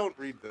 here, don't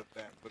read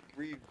that, but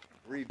read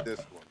this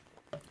one.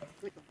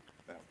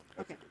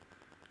 Okay.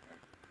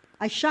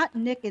 I shot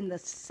Nick in the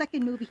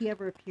second movie he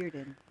ever appeared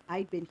in.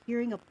 I'd been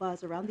hearing a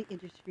buzz around the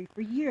industry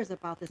for years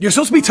about this. You're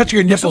supposed to be touching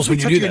your nipples when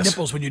you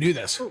do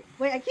this. Oh,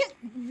 wait, I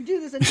can't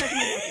do this in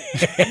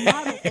second.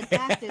 Model and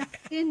acted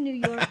in New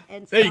York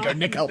and there you go,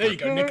 Nick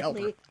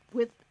Helper.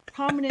 With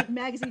prominent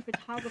magazine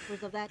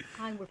photographers of that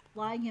time were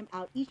flying him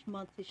out each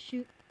month to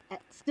shoot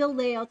at still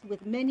layouts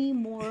with many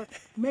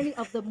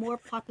of the more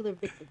popular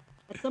victims.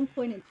 At some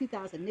point in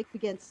 2000, Nick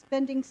began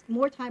spending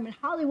more time in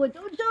Hollywood.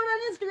 Don't show it on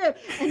Instagram.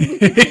 And we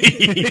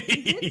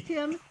convinced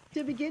him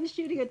to begin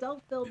shooting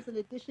adult films in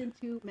addition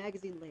to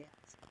magazine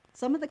layouts.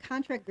 Some of the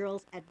contract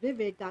girls at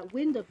Vivid got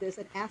wind of this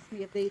and asked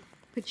me if they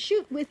could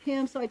shoot with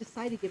him, so I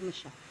decided to give him a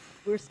shot.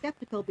 We were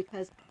skeptical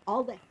because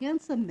all the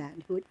handsome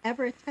men who had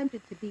ever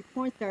attempted to be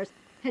porn stars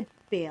had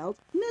failed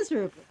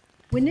miserably.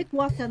 When Nick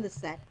walked on the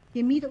set, he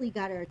immediately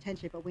got our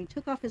attention. But when he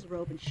took off his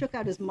robe and shook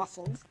out his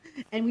muscles,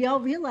 and we all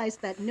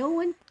realized that no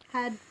one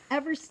had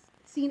ever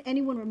seen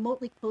anyone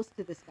remotely close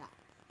to this guy.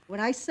 When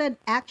I said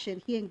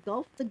action, he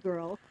engulfed the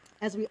girl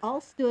as we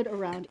all stood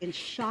around in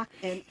shock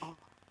and awe.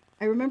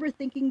 I remember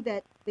thinking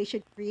that they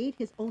should create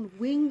his own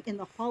wing in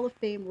the Hall of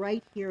Fame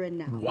right here and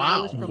now. Wow,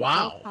 That was from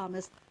Paul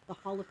Thomas, the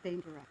Hall of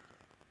Fame director.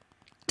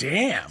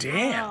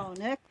 Damn. Wow,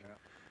 Nick.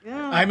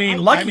 Yeah. I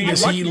mean, Lucky,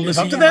 does he live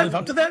up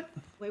to that?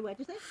 Wait, what'd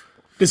you say?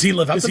 Does he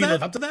live up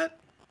to that?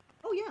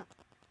 Oh, yeah.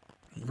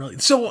 Really?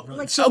 So,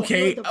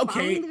 okay.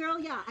 Devouring the girl,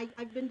 yeah,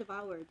 I've been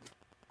devoured.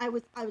 I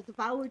was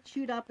devoured,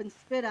 chewed up, and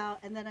spit out,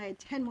 and then I had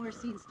 10 more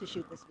scenes to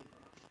shoot this week.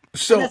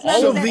 So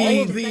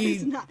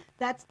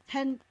that's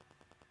 10.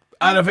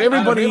 Out of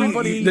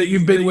everybody that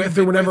you've been with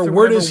or whatever,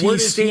 where does he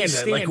stand?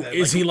 Like,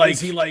 is he like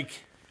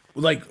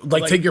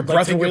take your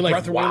breath away?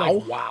 Like,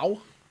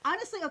 wow.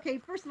 Honestly, okay.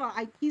 First of all,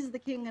 he's the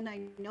king, and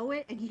I know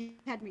it, and he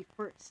had me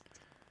first.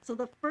 So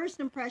the first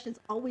impression's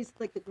always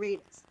like the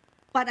greatest.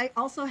 But I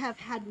also have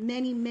had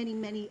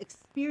many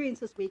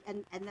experiences this week,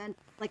 and then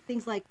like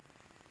things like,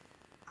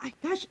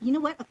 gosh, you know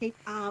what? Okay,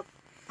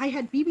 I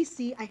had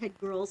BBC, I had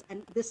girls,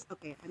 and this.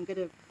 Okay, I'm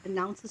gonna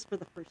announce this for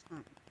the first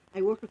time.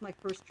 I worked with my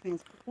first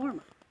trans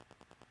performer.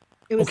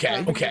 It was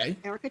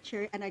Erica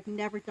Cherry, and I'd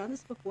never done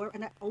this before,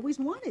 and I always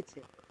wanted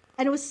to.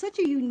 And it was such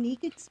a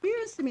unique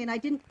experience to me, and I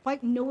didn't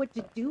quite know what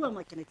to do. I'm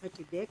like, can I touch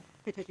your dick?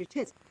 Can I touch your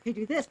tits? Can I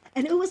do this?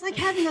 And it was like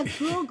having a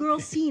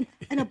girl scene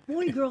and a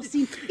boy-girl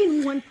scene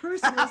in one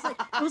person.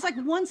 It was like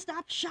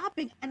one-stop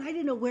shopping, and I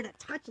didn't know where to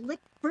touch, lick,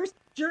 first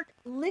jerk,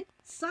 lick,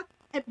 suck.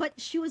 But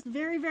she was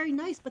very, very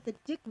nice, but the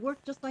dick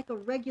worked just like a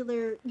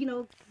regular,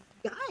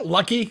 guy.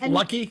 Lucky.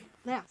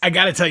 Yes. I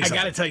gotta tell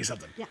you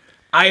something. Yeah.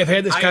 I have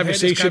had this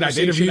conversation. I've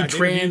interviewed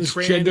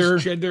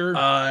transgender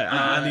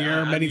on the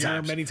air many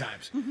times.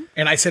 Mm-hmm.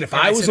 And I said, if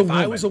I was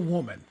a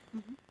woman,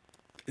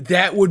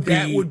 that would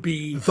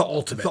be the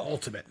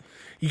ultimate.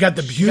 You got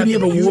the beauty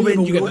of a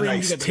woman, you got the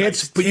nice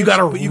tits, but you got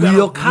a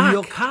real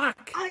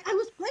cock. I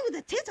was playing with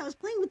the tits, I was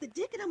playing with the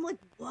dick, and I'm like,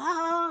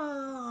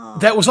 wow.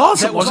 That was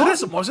awesome,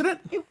 wasn't it?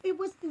 It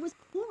was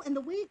cool, and the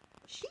way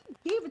she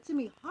gave it to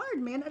me hard,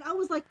 man, and I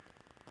was like,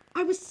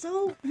 I was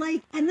so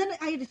like, and then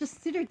I had to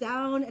just sit her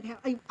down and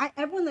have,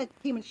 everyone that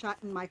came and shot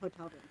in my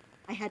hotel room,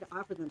 I had to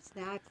offer them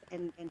snacks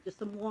and just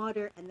some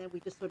water, and then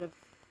we just sort of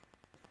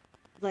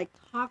like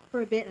talked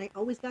for a bit, and I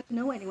always got to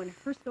know anyone.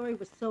 Her story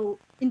was so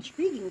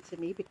intriguing to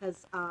me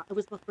because it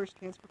was the first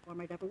trans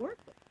performer I'd ever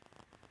worked with.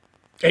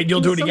 And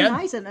you'll do it again?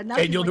 Nice, and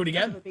you'll do it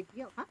again? A big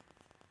deal, huh?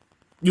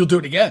 You'll do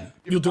it again.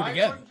 You'll do it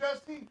again.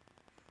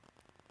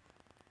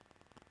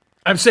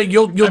 I'm saying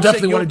you'll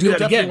definitely want to do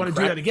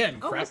that again.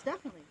 Oh, most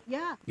definitely.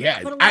 Yeah.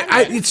 Yeah.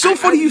 It's so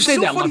funny you say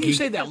that,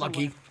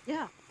 Lucky.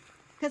 Yeah.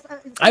 Because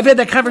I've had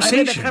that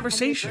conversation.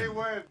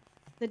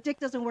 The dick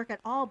doesn't work at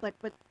all, but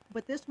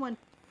this one,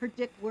 her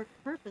dick worked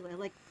perfectly.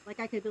 Like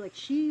I could be like,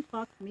 she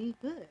fucked me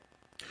good.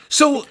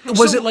 So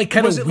was it like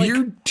kind of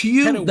weird to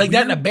you, like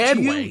that in a bad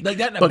way,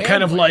 but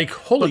kind of like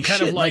holy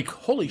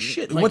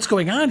shit, what's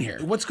going on here?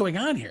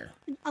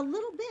 A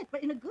little bit,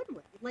 but in a good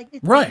way. Like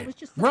it was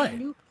just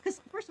new. Because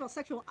first of all,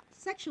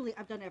 sexually,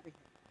 I've done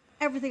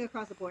everything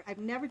across the board. I've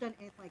never done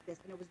anything like this,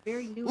 and it was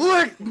very new.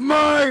 Lick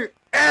my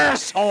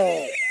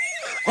asshole,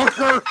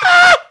 hooker.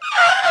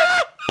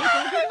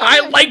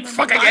 I like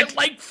fucking it. I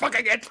like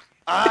fucking it.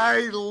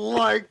 I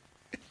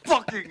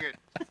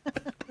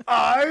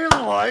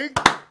like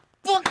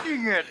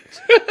fucking it.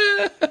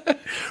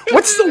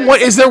 What's the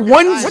one? Is there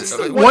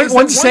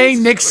one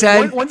saying Nick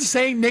said? One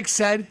saying Nick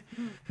said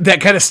that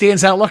kind of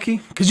stands out, Lucky?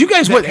 Because you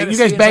guys you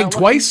guys banged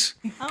twice?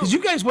 Because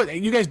you guys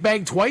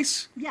banged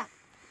twice? Yeah.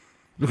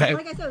 Okay.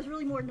 Like I said, it was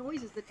really more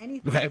noises than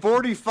anything. Okay.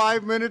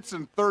 45 minutes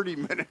and 30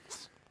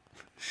 minutes.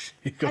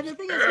 And the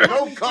thing is,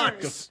 no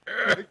cuts.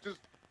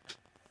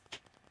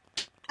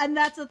 And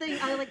that's the thing.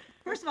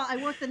 First of all, I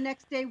worked the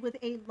next day with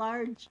a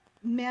large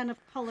man of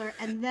color,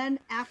 and then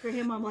after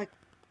him, I'm like,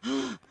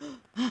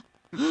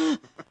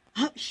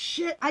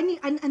 shit.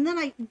 And then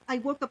I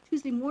woke up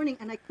Tuesday morning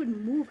and I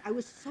couldn't move. I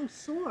was so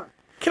sore.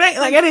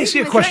 I gotta ask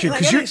you a question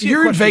because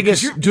you're in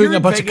Vegas doing a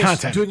bunch of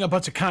content.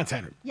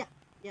 Yeah.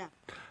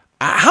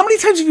 How many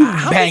times have you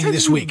banged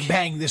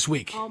this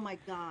week? Oh my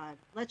God!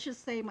 Let's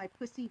just say my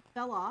pussy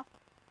fell off.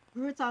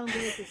 Grew its own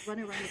legs. It's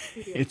running around the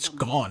studio. It's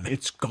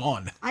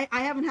gone. I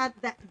haven't had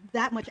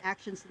that much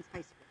action since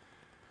high school.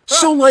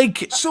 So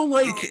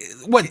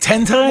what?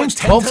 10 times?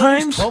 12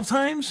 times? 12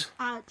 times?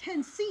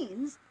 10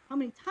 scenes. How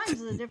many times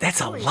is a different That's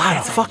story. a lot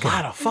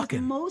of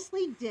fucking.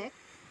 Mostly dick,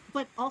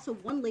 but also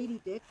one lady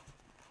dick,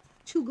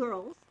 2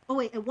 girls. Oh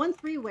wait, and 1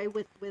 3-way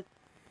with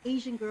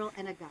Asian girl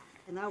and a guy,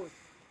 and that was.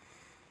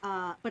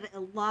 But a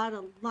lot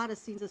of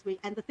scenes this week.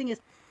 And the thing is,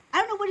 I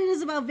don't know what it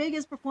is about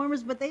Vegas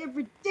performers, but they have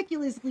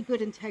ridiculously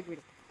good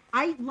integrity.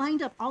 I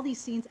lined up all these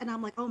scenes, and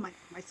I'm like, oh, my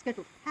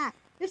schedule's packed.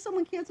 If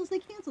someone cancels, they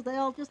cancel. They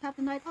all just have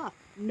the night off.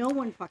 No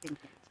one fucking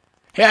cancels.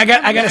 Hey, I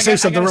got to say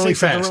something really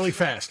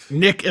fast.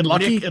 Nick and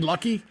Lucky,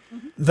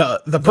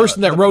 the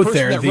person that wrote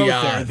there,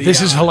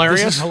 this is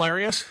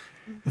hilarious.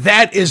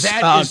 That is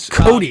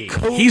Cody.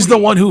 He's the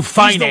one who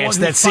financed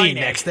that scene,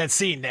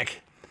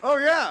 Nick. Oh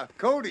yeah,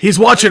 Cody. He's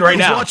watching right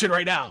now.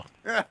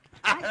 Yeah.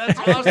 That's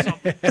awesome.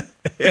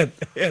 Yeah.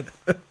 Hey,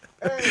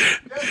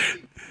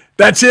 Jesse.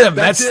 That's him.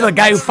 That's the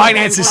guy who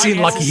financed the scene,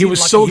 Lucky. He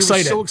was so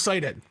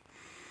excited.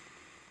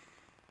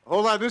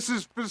 Hold on, this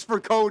is for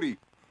Cody.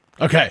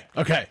 Okay.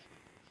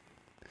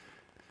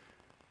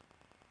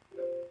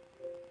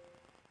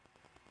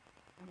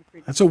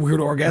 That's a weird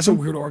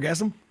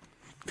orgasm.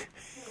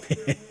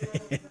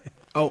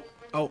 Oh.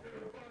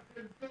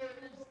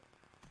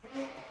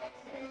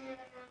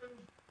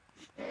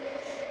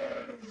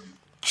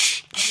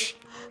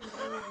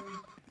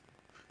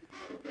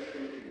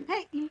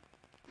 Hey,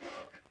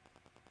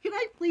 can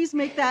I please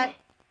make that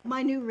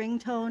my new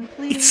ringtone,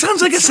 please? It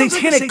sounds like a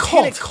satanic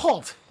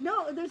cult.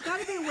 No, there's got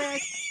to be a way I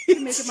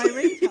can make it my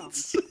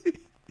ringtone.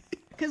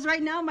 Because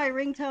right now my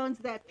ringtone's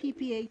that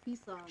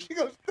PPAP song. She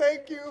goes,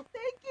 thank you.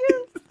 Thank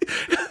you.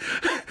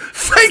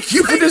 Thank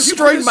you for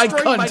destroying my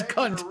cunt.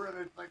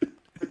 It's like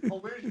the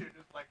collision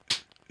is like.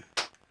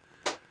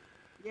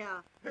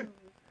 Yeah. You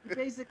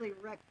basically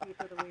wrecked me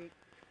for the week.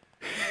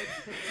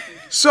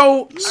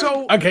 So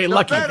okay, The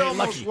Lucky. bed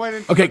almost went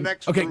into Okay, the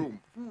next okay. room.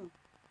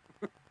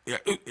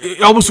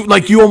 It almost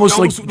like you almost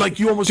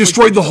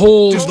destroyed the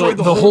whole set.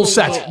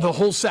 The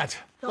whole set.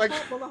 The Like-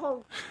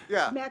 whole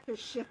Yeah. mattress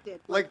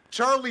shifted. Like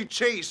Charlie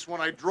Chase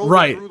when I drove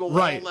Right, through the wall,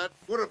 right. that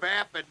would have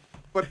happened,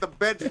 but the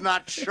bed's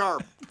not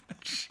sharp.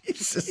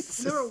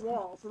 There were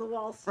walls, so the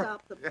walls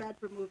stopped the bed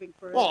from moving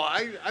further. Well,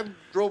 I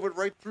drove it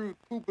right through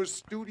Poopa's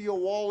studio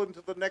wall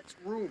into the next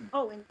room.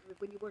 Oh, and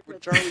when you worked With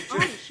with Charlie oh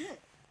Chase.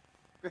 shit!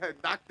 I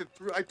knocked it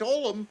through. I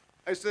told him,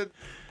 I said,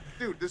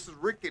 dude, this is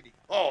rickety.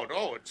 Oh,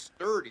 no, it's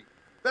sturdy.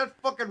 That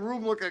fucking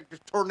room looked like a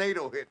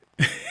tornado hit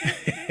it.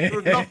 There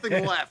was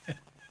nothing left.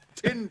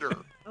 Tinder.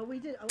 Oh, we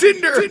did. Oh,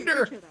 Tinder. we did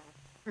picture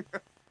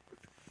that.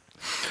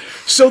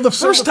 So the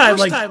first time,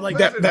 like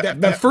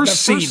that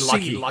first scene,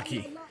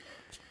 Lucky,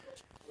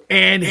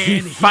 and he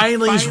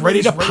finally is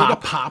ready to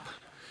pop,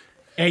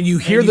 and you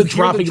hear the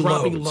dropping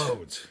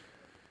loads.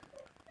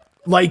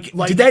 Like,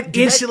 did that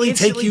instantly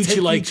take you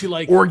to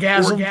like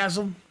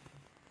orgasm?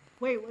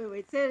 Wait.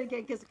 Say it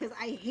again, because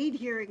I hate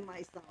hearing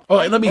myself. Oh,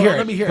 let me hear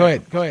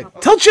it. Go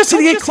ahead. Tell Jesse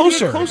to get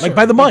closer, like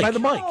by the mic.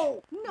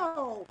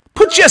 No.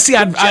 Put Jesse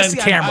on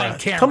camera.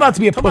 Tell him not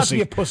to be a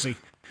pussy.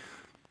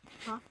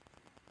 Huh?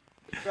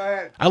 Go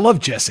ahead. I love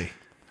Jesse.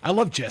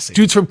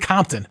 Dude's from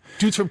Compton.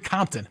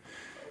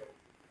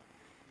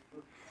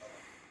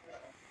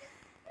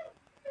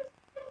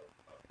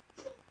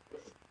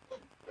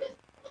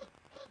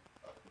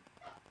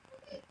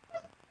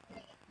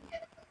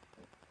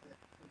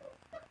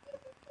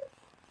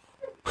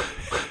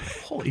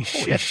 Holy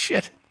shit.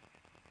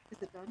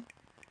 Is it done?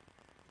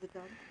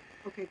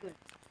 Okay, good.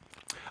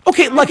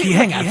 Okay, Lucky,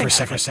 hang on for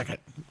a second.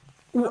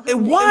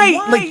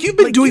 Why? Like, you've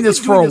been doing this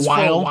for a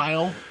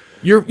while.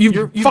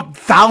 You've fucked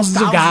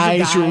thousands of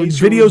guys. You're in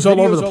videos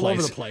all over the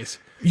place.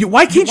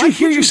 Why can't you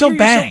hear yourself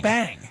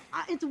bang?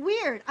 It's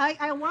weird.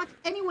 I watch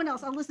anyone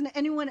else. I listen to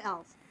anyone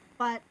else.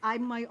 But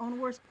I'm my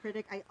own worst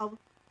critic. I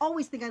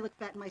always think I look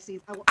fat in my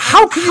scenes.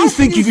 How can you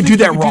think you can do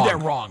that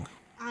wrong?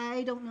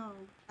 I don't know.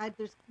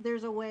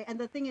 There's a way. And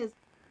the thing is,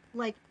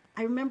 like,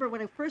 I remember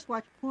when I first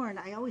watched porn,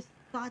 I always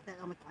thought that.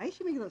 I'm like, why is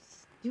she making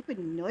those stupid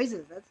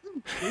noises? That's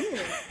so weird.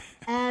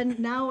 And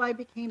now I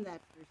became that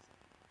person.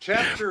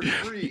 Chapter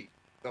 3,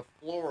 the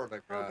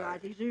Florida guy. Oh, God.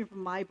 He's reading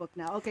from my book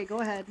now. Okay,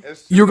 go ahead.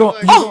 As soon You're going,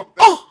 as I got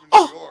back from New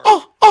York,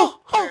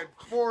 I had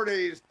 4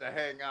 days to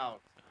hang out.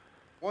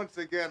 Once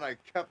again, I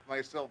kept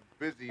myself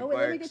busy by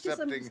let me get you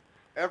accepting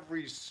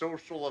every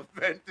social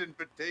event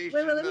invitation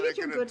Wait, let me that I get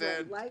you a could good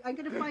attend. one. I'm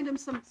going to find him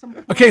some.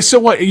 Okay, so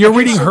what? You're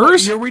reading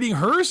hers?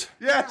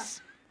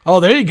 Yes. Oh,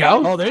 there you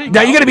go.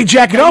 Now you got to be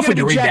jacking off when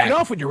you read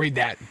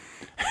that.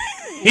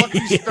 Lucky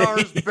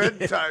Star's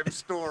bedtime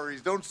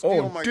stories. Don't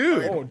steal my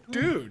title.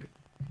 Dude.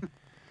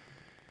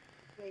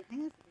 Wait,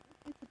 hang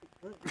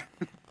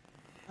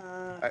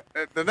on.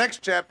 The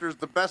next chapter is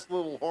the best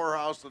little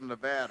whorehouse in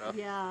Nevada.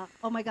 Yeah.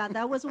 Oh my God,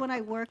 that was when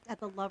I worked at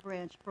the Love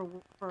Ranch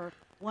for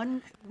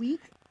 1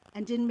 week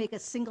and didn't make a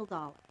single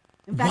dollar.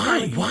 In fact,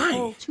 I was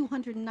owed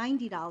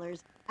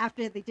 $290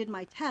 after they did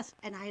my test,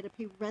 and I had to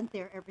pay rent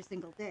there every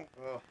single day.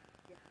 Ugh.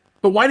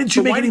 But why didn't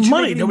you make any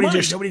money? Nobody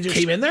just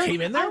came in there?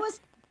 I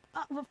was.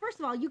 Well, first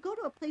of all, you go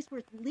to a place where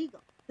it's legal.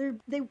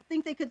 They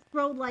think they could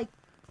throw like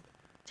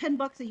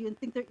 $10 at you and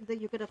think that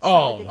you're gonna.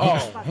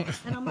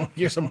 And I'm like,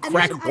 you're some and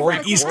crack then boy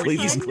I East said,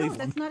 Cleveland. no,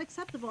 that's not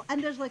acceptable.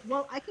 And there's like,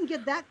 well, I can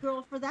get that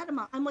girl for that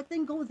amount. I'm like,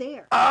 then go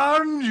there.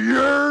 On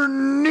your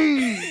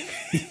knees.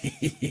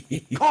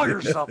 Call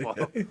yourself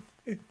a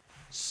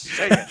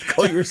Say it.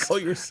 Call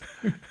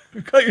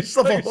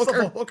yourself a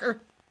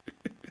hooker.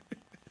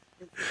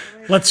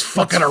 Let's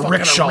fucking a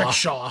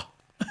rickshaw.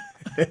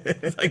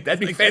 Like, that'd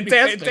be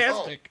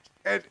fantastic.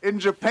 And in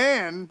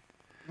Japan,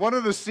 one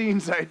of the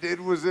scenes I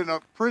did was in a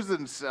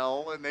prison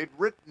cell, and they'd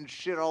written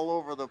shit all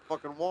over the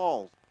fucking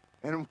walls.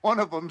 And one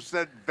of them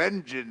said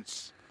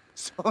vengeance.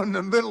 So in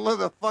the middle of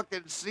the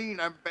fucking scene,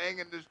 I'm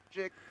banging this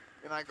chick,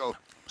 and I go,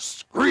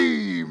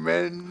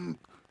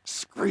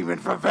 screaming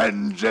for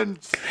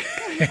vengeance.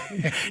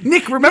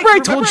 Nick, remember I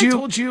told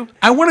you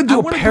I want to do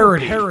a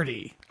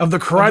parody of the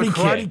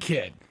Karate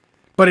Kid,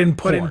 but in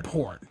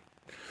porn.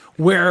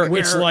 Where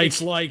it's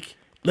like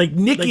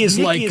Nicky is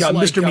like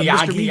Mr.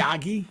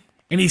 Miyagi,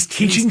 and he's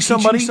teaching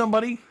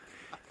somebody,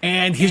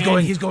 and he's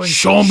going,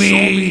 show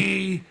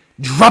me,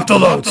 drop the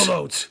loads.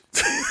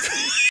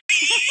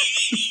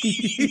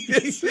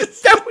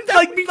 That would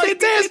like be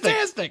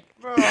fantastic.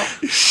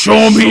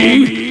 Show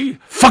me,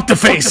 fuck the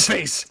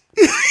face.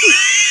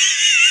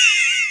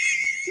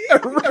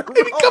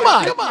 Come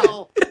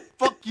on.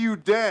 Fuck you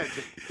dead.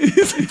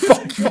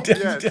 Fuck you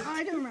dead. Yes.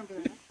 I don't remember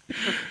that.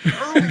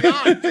 Early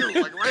on,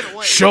 too, like right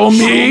away. Show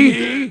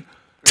me.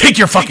 Take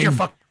your fucking.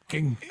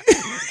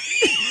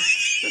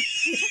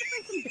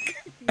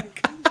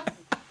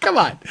 Come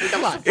on.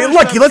 Hey,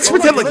 Lucky, let's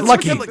pretend like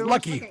Lucky.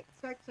 Okay,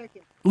 start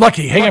again.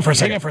 Lucky, hang on for a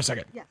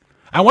second. Yeah.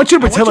 I want you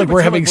to pretend like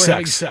we're having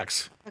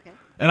sex. Okay.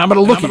 And I'm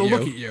gonna look at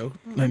you.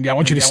 And I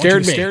want you to stare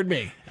at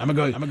me. I'm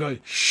gonna go.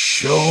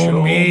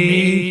 Show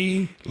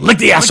me. Lick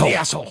the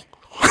asshole.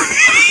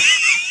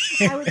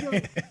 I would go,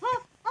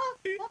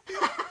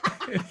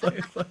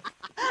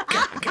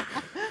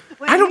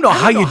 I don't know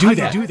how you do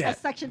that. A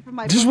section from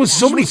my Just book with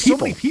so now.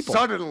 many people.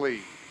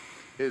 Suddenly,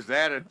 his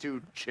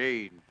attitude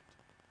changed.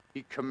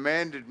 He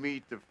commanded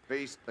me to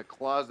face the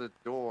closet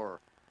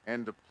door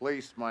and to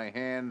place my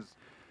hands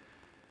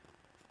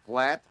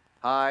flat,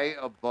 high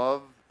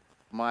above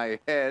my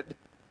head,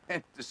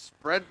 and to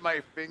spread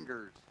my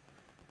fingers.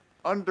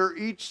 Under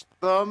each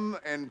thumb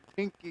and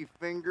pinky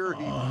finger,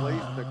 he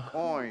placed a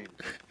coin,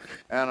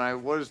 and I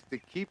was to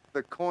keep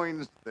the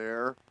coins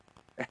there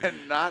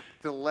and not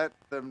to let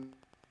them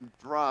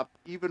drop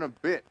even a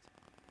bit.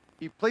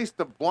 He placed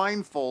a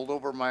blindfold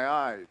over my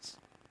eyes.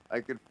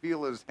 I could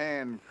feel his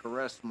hand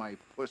caress my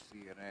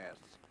pussy and ass.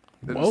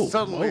 Then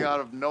suddenly, out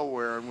of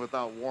nowhere and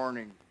without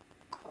warning,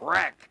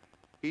 crack!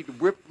 He'd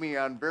whip me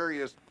on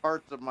various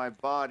parts of my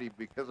body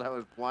because I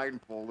was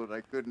blindfolded.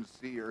 I couldn't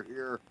see or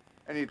hear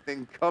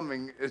anything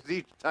coming, as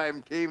each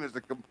time came as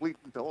a complete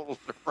and total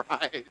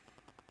surprise.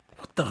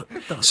 What the?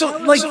 So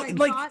I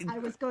thought I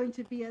was going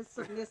to be as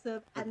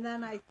submissive, and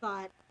then I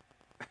thought,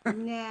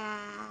 nah.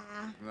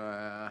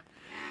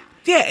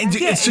 Yeah. And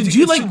so do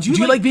you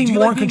like being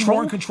more in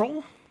control?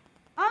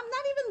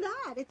 Not even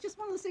that. It's just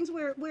one of those things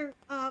where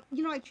I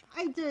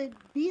tried to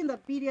be in the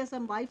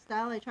BDSM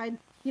lifestyle. I tried,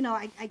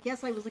 I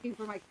guess I was looking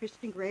for my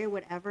Christian Grey or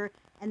whatever.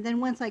 And then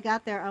once I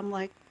got there, I'm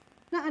like,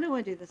 no, I don't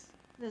want to do this.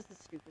 This is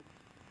stupid.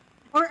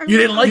 You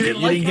didn't like it.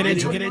 You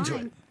didn't get into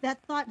it.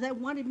 That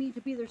wanted me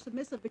to be their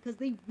submissive because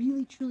they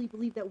really truly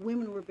believed that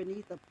women were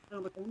beneath them. And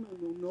I'm like, oh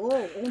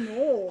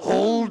no.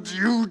 Hold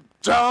you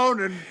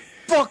down and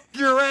fuck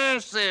your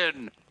ass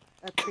in.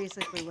 That's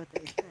basically what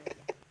they said.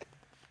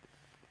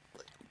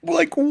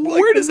 Like,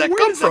 where does that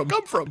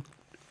come from?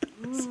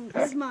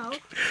 His mouth.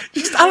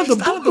 Just out of the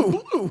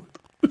blue.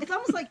 It's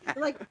almost like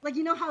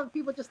how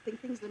people just think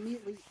things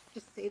immediately,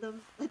 just say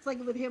them. It's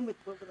like with him with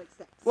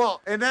sex. Well,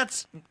 and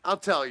I'll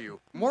tell you,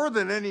 more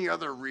than any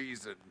other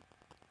reason,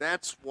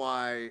 that's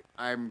why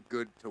I'm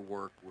good to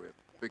work with,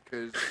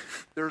 because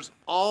there's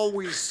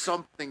always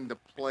something to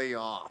play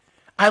off.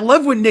 I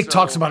love when Nick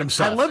talks about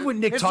himself.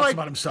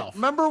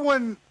 Remember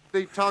when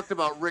they talked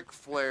about Ric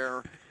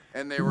Flair,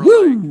 and they were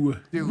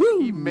like, dude,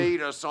 he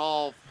made us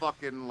all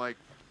fucking like,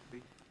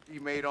 he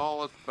made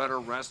all us better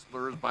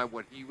wrestlers by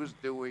what he was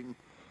doing.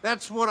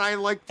 That's what I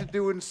like to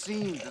do in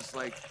scenes. It's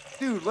like,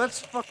 dude, let's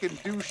fucking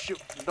do shit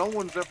no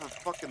one's ever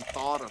fucking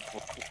thought of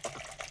before.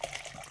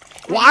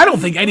 Well, I don't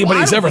think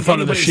anybody's ever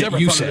thought of the shit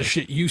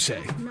you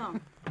say. No.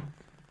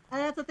 And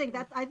that's the thing.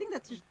 I think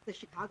that's just the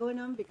Chicago in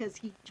him, because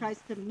he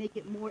tries to make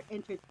it more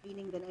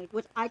entertaining than anything,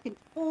 which I can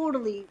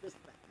totally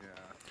respect. Yeah.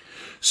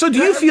 So do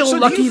you feel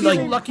lucky?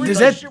 Does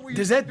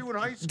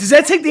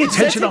that take the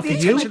attention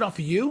off of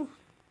you?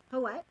 Oh,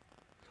 what?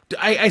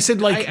 I said,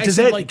 does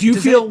that? Do you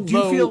feel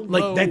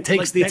like that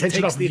takes the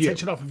attention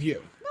off of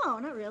you? No,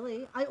 not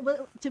really.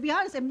 To be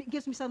honest, it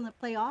gives me something to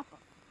play off of.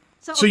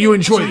 So you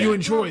enjoy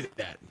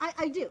that.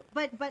 I do,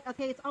 but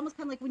okay, it's almost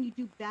kind of like when you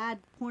do bad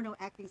porno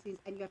acting scenes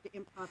and you have to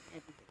improv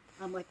everything.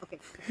 I'm like, okay,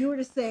 if you were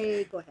to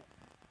say, go ahead.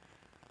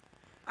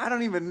 I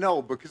don't even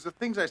know, because the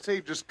things I say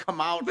just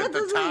come out at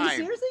the time.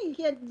 Seriously, you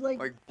can't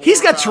like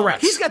He's got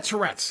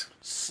Tourette's.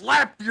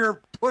 Slap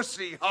your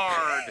pussy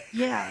hard.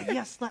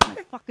 Yeah, slap my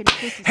fucking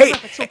pussy. Hey,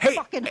 slap it so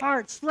fucking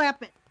hard.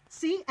 Slap it.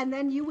 See, and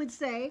then you would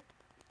say.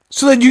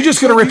 So then you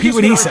just gonna repeat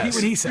what he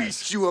says.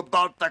 Beat you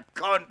about the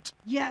cunt.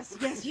 Yes.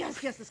 This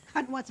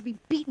cunt wants to be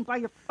beaten by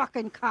your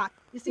fucking cock.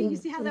 You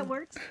see how that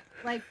works?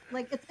 Like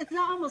it's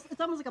almost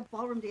like a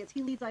ballroom dance.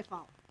 He leads, I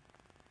follow.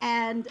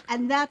 And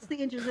that's the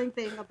interesting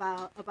thing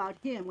about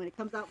him when it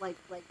comes out like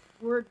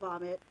word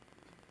vomit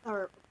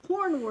or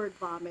porn word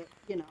vomit.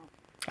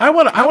 I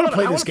want to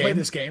play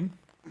this game.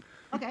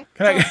 Okay.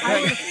 I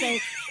want to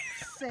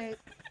say.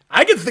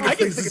 I can think of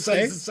things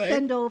to say.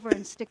 Bend over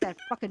and stick that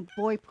fucking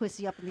boy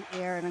pussy up in the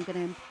air, and I'm gonna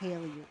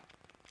impale you.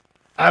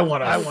 I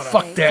want to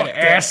fuck that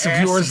ass of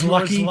yours,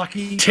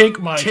 Lucky. Take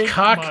my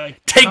cock.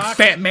 Take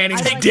Fat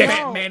Manning's dick.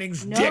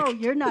 No,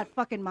 you're not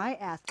fucking my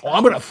ass. Oh,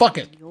 I'm going to fuck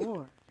it.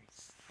 Yours.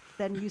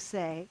 Then you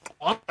say,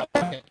 I'm gonna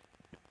fuck it.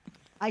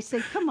 I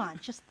say, come on,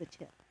 just the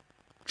tip.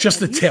 Just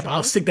the tip.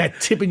 I'll stick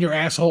that tip in your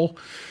asshole.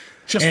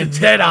 And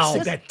then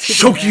I'll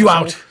choke you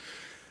out.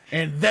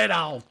 And then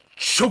I'll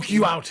choke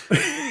you out.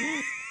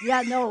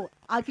 Yeah, no,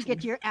 I could get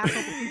to your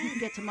asshole before you can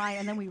get to mine,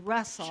 and then we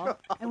wrestle,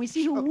 and we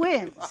see who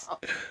wins.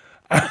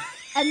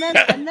 And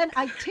then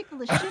I tickle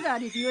the shit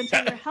out of you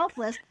until you're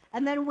helpless,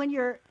 and then when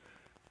you're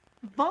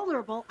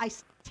vulnerable, I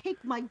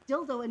take my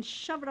dildo and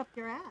shove it up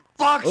your ass.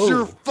 Box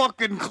your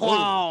fucking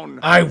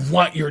clown. I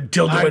want your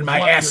dildo in my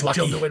ass,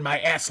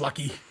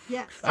 Lucky.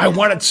 Yes. I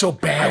want it so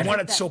bad. And I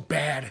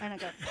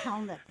gotta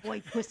pound that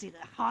boy pussy, the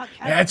hog.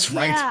 That's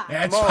right. Yeah.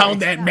 That's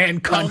pound that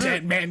man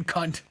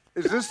cunt.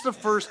 Is this the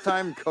first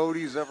time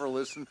Cody's ever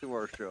listened to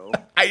our show?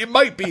 It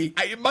might be.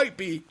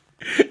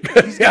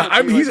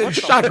 Yeah, he's in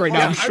shock right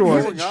now, I'm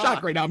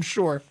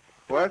sure.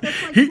 What?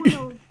 That's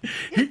like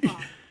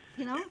hip-hop,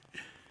 you know?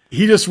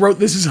 He just wrote,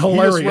 "This is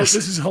hilarious."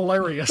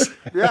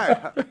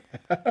 Yeah.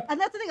 And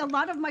that's the thing. A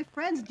lot of my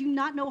friends do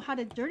not know how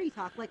to dirty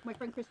talk, like my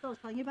friend Crystal was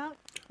telling you about.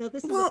 So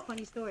this is a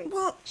funny story.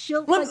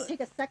 She'll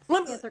take a sex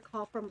answer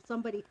call from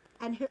somebody,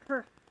 and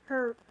her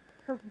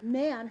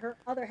man, her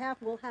other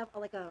half, will have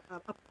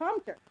a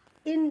prompter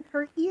in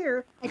her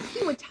ear, and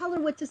he would tell her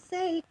what to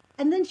say,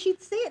 and then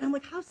she'd say it. And I'm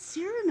like, how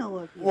Cyrano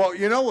of you. Well,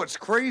 you know what's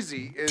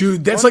crazy is,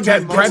 dude, that's like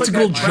that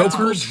practical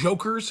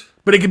jokers,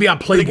 but it can be on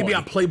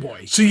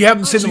Playboy. So you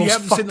haven't seen the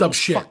most fucked up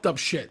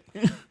shit.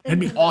 That'd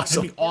be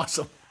awesome.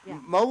 Yeah.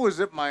 Mo was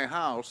at my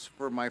house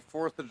for my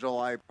 4th of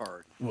July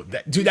party. Well,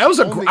 that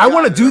was I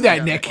want to do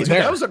that, Nick.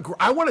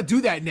 I want to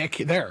do that, Nick.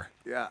 There.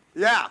 Yeah.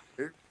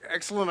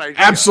 Excellent idea.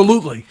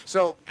 Absolutely.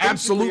 So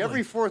absolutely,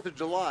 every 4th of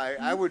July,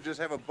 I would just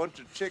have a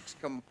bunch of chicks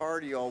come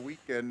party all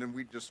weekend, and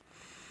we'd just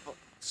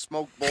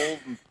smoke bowls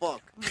and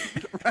fuck.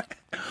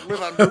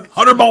 Live on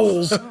 100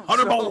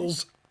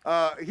 bowls.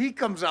 He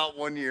comes out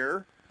one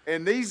year,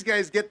 and these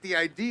guys get the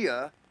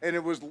idea, and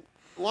it was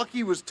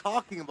Lucky was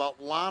talking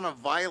about Lana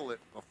Violet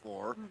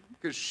before,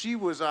 because she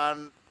was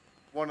on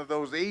one of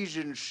those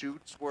Asian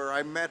shoots where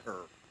I met her.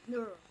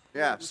 No.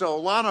 Yeah, so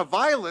Lana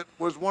Violet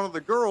was one of the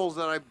girls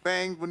that I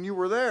banged when you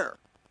were there.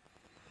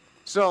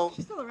 So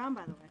She's still around,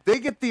 by the way. they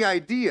get the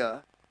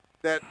idea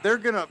that they're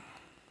going to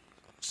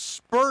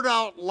spurt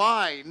out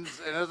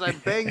lines, and as I'm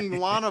banging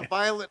Lana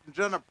Violet and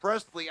Jenna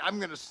Presley, I'm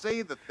going to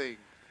say the thing.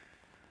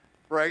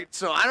 Right?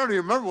 So I don't even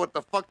remember what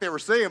the fuck they were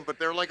saying, but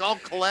they're like all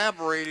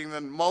collaborating,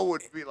 then Mo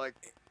would be like,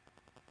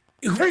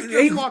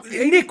 hey,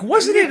 Nick,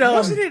 wasn't it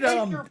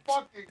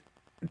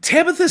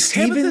Tabitha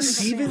Stevens?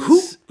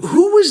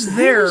 Who was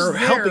there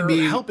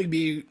helping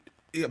me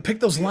pick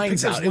those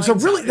lines out? It was a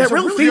really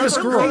famous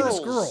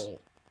girl.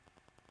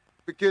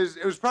 Because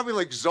it was probably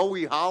like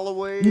Zoe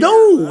Holloway.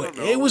 No,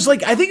 it was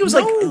like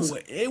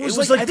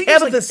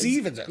Tabitha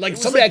Stevens. Like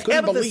somebody I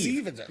couldn't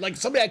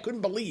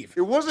believe.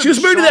 It wasn't. She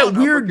was married to that Shauna,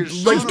 weird,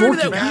 because like Shauna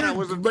dorky man, guy. I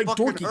wasn't Like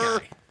fucking dorky her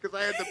guy. because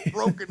I had the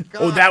broken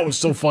cock. Oh, that was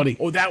so funny.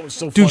 Dude,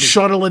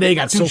 Shauna Lene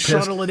got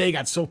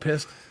so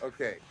pissed.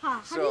 Okay.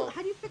 How So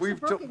do you fix a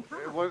broken cock?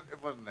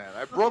 it wasn't that.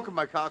 I've broken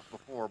my cock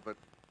before, but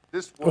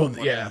this wasn't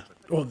what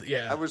happened.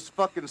 I was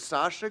fucking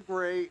Sasha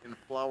Grey and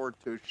Flower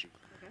Tushy.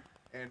 Okay.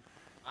 And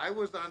I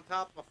was on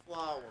top of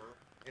Flower,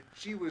 and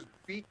she was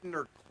beating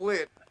her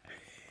clit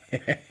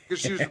because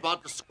she was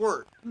about to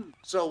squirt.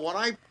 So when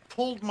I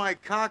pulled my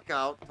cock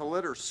out to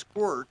let her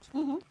squirt,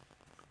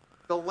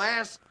 the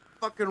last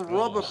fucking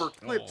rub of her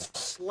clit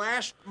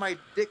slashed my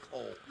dick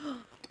hole.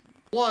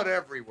 Blood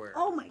everywhere.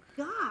 Oh my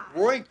god.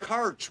 Roy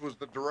Karch was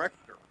the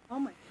director. Oh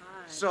my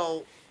god.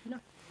 So,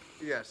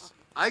 yes,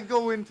 I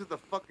go into the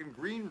fucking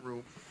green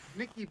room.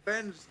 Nikki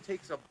Benz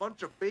takes a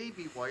bunch of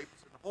baby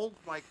wipes and holds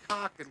my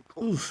cock and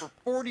for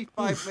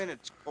 45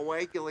 minutes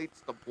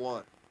coagulates the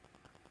blood.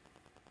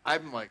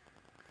 I'm like,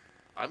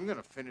 I'm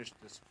gonna finish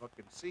this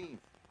fucking scene.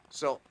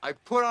 So I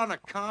put on a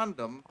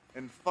condom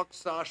and fucked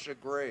Sasha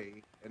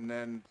Grey, and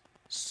then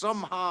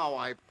somehow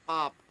I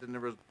popped and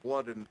there was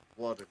blood and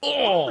blood.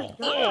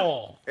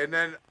 And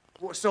then,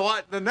 so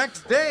the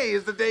next day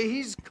is the day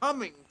he's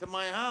coming to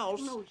my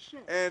house. No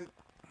shit. And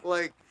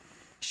like,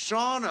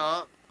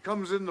 Shauna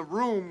comes in the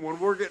room when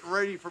we're getting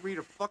ready for me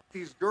to fuck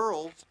these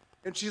girls,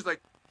 and she's like,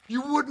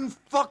 "You wouldn't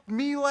fuck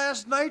me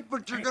last night,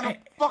 but you're gonna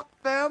fuck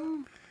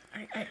them."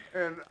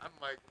 And I'm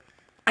like,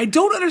 I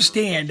don't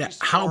understand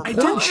how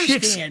porn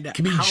chicks can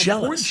be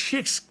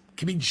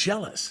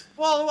jealous.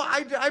 well,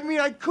 I mean,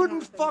 I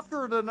couldn't fuck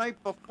her the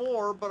night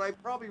before, but I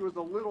probably was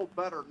a little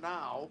better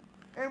now,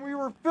 and we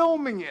were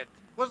filming it.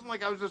 It wasn't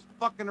like I was just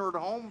fucking her at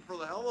home for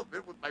the hell of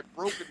it with my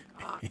broken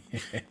cock.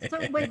 So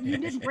wait, you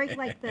didn't break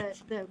like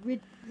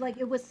like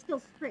it was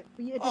still straight,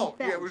 but you didn't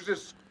bend. Yeah, it was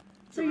just.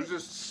 So It was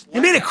just. He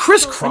made a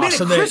crisscross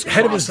on the head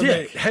slapped. of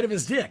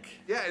his dick.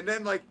 Yeah, and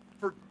then like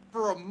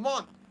for a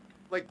month,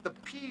 like the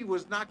pee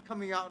was not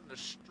coming out in the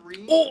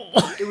stream.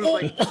 It was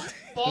like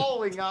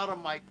falling out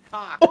of my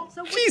cock.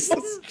 So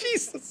what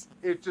Jesus.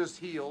 It just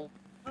healed.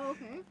 Oh,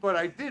 okay. But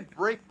I did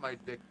break my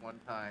dick one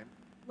time.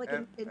 Like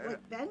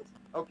like bent?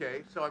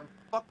 Okay, so I'm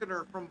fucking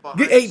her from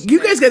behind. Hey,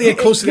 you guys got to get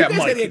close to that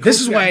mic.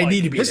 This is why I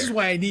need to be there. This is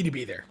why I need to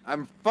be there.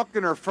 I'm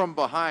fucking her from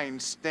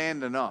behind,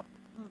 standing up.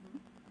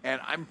 And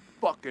I'm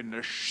fucking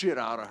the shit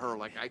out of her.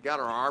 Like, I got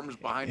her arms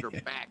behind her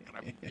back, and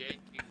I'm yanking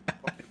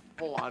fucking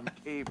full-on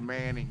Cave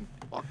Manning,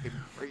 fucking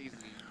crazy.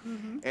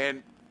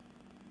 And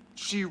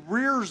she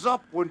rears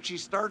up when she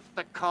starts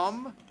to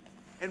come,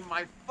 and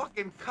my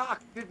fucking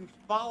cock didn't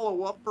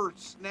follow up her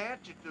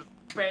snatch. It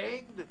just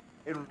banged,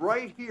 and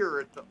right here,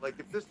 at the, like,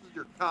 if this is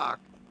your cock,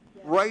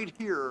 right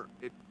here,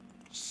 it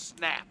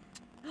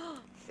snapped.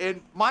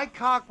 And my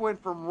cock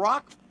went from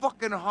rock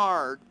fucking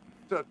hard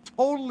to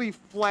totally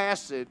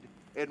flaccid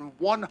in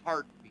one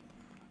heartbeat.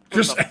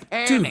 Just the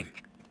panic.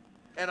 Dude.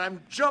 And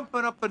I'm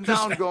jumping up and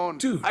down going,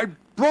 dude. I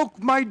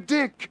broke my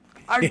dick.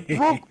 I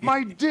broke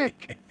my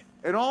dick.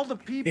 And all the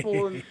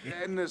people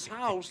in this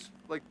house,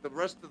 like the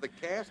rest of the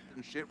cast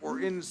and shit,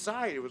 were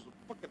inside. It was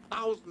fucking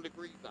 1,000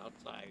 degrees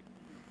outside.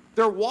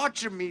 They're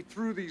watching me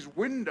through these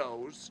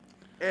windows,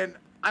 and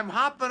I'm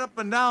hopping up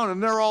and down,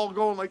 and they're all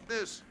going like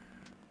this.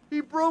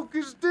 He broke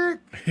his dick.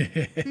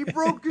 He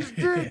broke his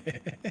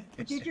dick.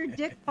 Did your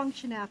dick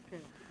function after?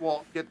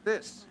 Well, get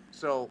this.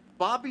 So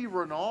Bobby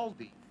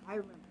Rinaldi, I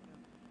remember him.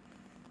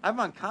 I'm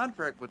on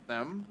contract with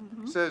them,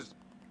 says,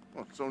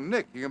 well, so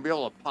Nick, you gonna be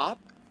able to pop?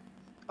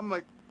 I'm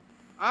like,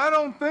 I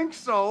don't think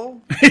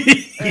so.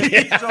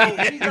 And so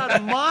he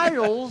got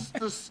Miles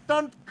to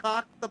stunt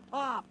cock the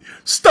pop.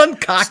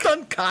 Stunt cock.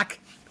 Stunt cock.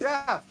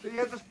 Yeah, he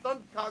had to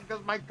stunt cock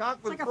because my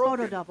cock was It's like broken. a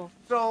photo double.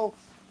 So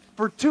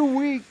for 2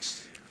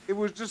 weeks, it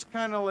was just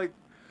kind of like,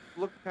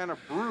 looked kind of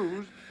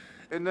bruised.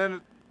 And then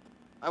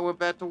I went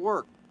back to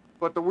work.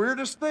 But the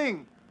weirdest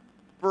thing,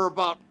 for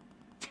about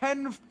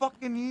 10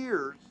 fucking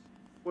years,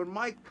 when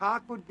my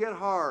cock would get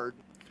hard,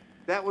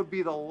 that would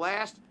be the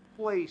last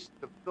place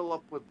to fill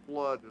up with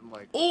blood and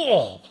like.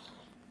 Oh.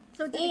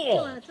 So did it feel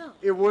on its own?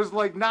 It was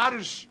like not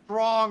as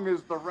strong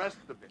as the rest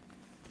of it.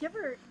 Did you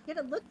ever get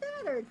it looked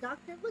at, or a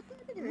doctor looked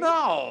at it? Or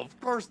No,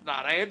 of course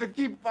not. I had to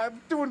keep. I'm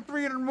doing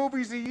 300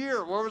 movies a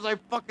year. Where was I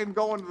fucking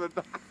going to the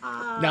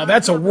doctor? Now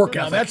that's a work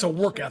ethic. That's a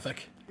work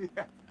ethic.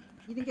 Yeah.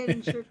 You didn't get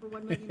insured for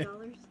 $1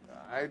 million?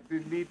 I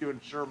didn't need to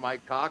insure my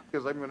cock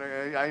because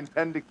I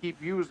intend to keep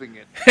using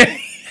it.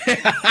 Yes,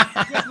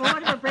 but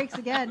what if it breaks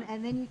again,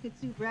 and then you could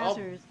sue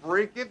Brazzers? I'll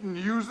break it and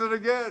use it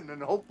again,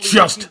 and hopefully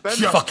Just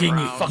Ricky Bendix fucking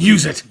around.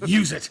 use it.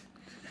 Use it.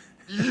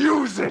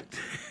 Use it.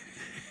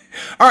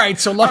 All right,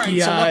 so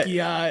Lucky,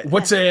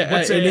 what's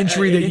an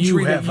injury that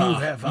you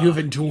have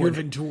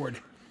endured?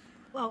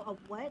 Well, a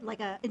what? Like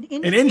an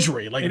injury? An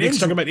injury. Like Nick's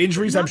talking about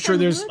injuries. I'm Knock sure on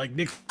there's wood. like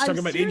Nick's I'm talking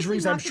about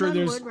injuries. I'm seriously sure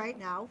knocking on there's. wood right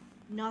now,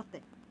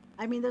 nothing.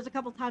 I mean, there's a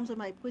couple times when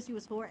my pussy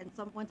was sore, and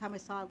one time I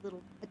saw a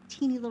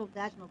teeny little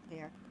vaginal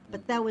tear,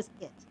 but that was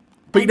it.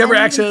 But you never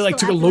And actually even like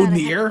took a still load after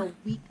in that, the I had air. like a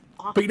week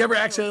off But you never the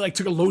actually show. like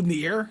took a load in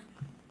the air.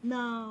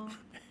 No.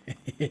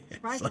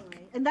 Surprisingly,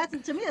 and that's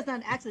to me that's not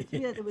an accident. To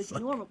me that it was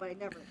normal, but I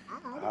never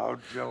had. How'd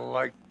you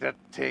like to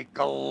take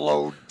a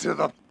load to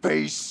the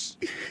face?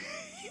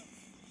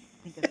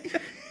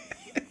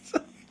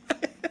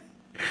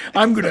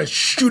 I'm gonna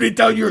shoot it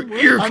down your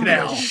ear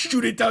canal.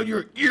 Shoot it down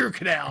your ear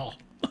canal.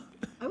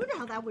 I wonder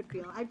how that would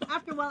feel.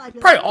 After a while, I'd be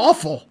Probably like,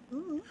 awful.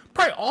 Probably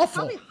Probably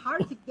awful.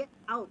 hard to get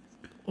out.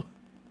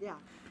 Yeah.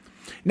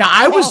 Now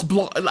I was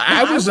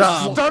I was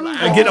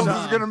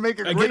Stunballs is gonna make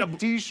a great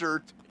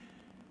T-shirt.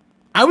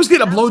 I was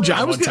getting a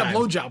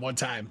blowjob one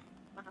time.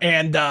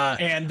 And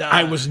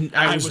I was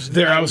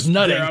there. I was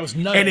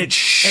nutting, and it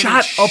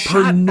shot up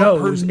her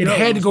nose. It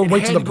had to go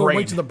right to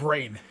the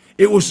brain.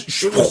 It was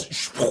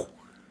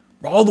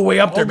all the way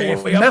up there, man.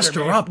 It messed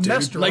her up,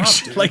 dude. Like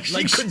she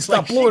couldn't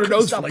stop blowing her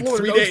nose for like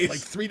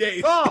 3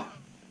 days. Oh,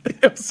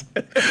 It was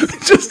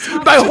just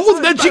my whole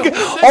then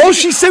all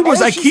she said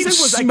was, "I keep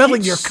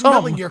smelling your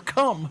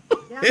cum."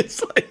 Yeah.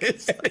 It's like,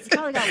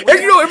 Probably got and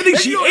worse. you know everything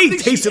she ate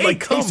tasted like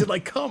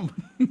cum.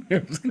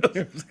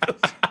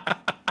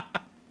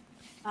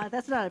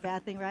 That's not a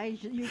bad thing,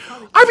 right? You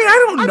probably I mean,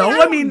 I don't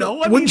know. I mean,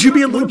 wouldn't you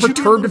be a little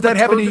perturbed if that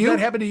happened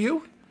to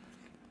you?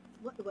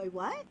 Wait,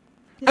 what?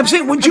 I'm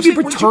saying, wouldn't you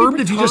be perturbed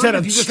if you just had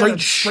a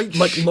straight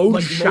like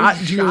load shot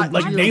into your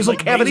like nasal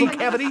cavity? I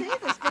say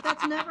this, but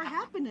that's never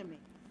happened to me.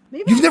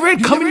 Maybe You've never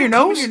had cum in your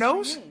nose?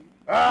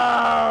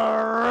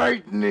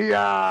 right in the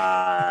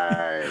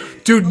eye.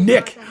 Dude,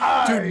 Nick.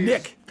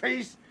 Eyes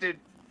pasted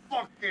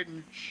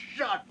fucking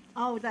shut.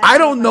 Oh, I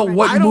don't know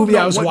what movie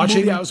I was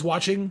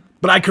watching,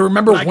 but I can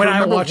remember when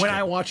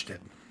I watched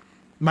it.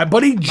 My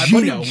buddy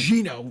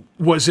Gino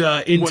was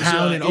in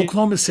town in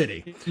Oklahoma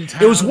City.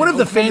 It was one of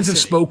the fans have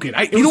spoken.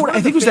 You know what?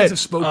 I think it was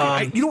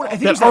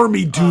that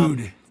army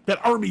dude.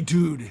 That army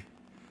dude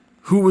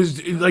who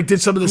was like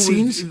did some of the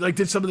scenes.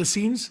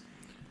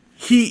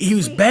 He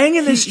was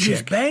banging this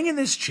chick,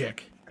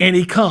 and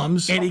he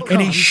comes and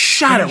he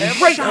shot it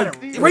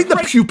right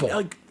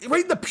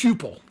in the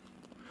pupil.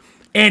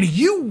 And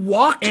you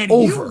walked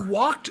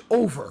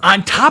over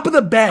on top of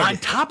the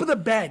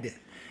bed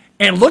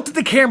and looked at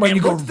the camera and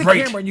you go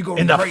right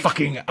in the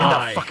fucking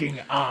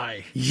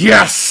eye.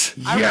 Yes.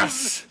 Wait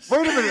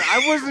a minute,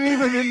 I wasn't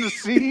even in the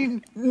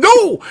scene.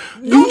 No,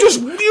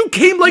 you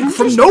came like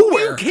from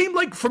nowhere.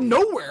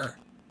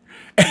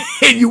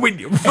 And you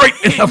went right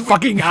in the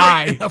fucking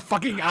eye.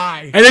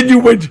 And then you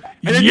went,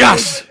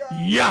 yes.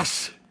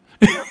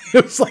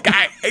 It was like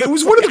it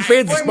was one of the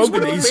fans that spoke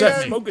that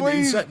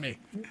he sent me.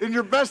 In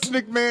your best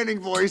Nick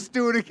Manning voice,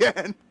 do it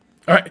again.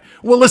 All right.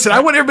 Well, listen, I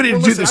want everybody to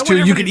do this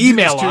too. You can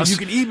email us.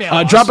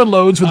 Dropping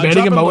loads with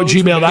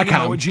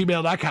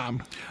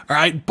manningandmo@gmail.com. All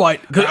right, but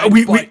I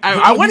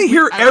want to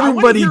hear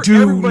everybody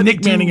do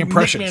Nick Manning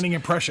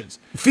impressions.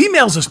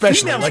 Females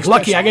especially. Like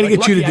Lucky, I got to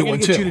get you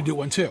to do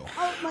one too.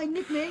 Oh, my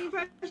Nick Manning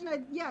impression? I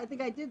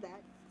think I did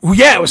that. Well,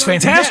 yeah, it was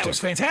fantastic.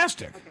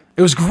 Okay.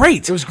 It was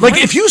great. Like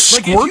if you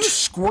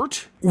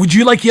squirt, would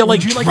you like yell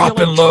like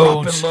dropping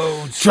loads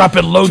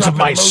of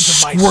my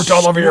squirt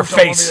all over your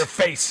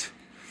face?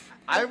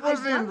 I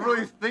wasn't even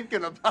really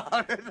thinking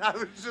about it. I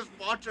was just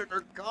watching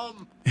her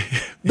come.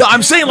 No,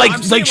 I'm saying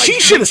like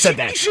she should have said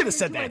that.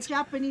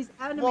 Japanese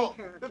anime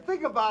character. The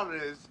thing about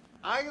it is,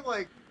 I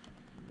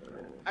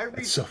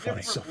reach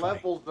different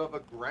levels of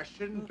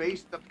aggression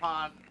based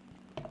upon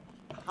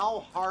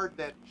how hard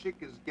that chick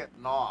is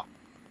getting off.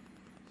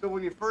 So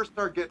when you first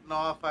start getting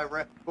off,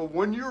 but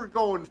when you're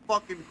going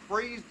fucking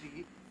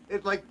crazy,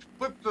 it like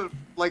flipped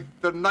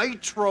the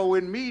nitro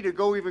in me to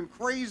go even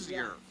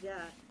crazier.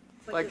 Yeah.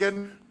 Like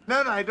and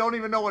then I don't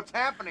even know what's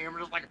happening. I'm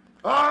just like,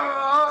 See?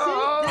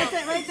 That's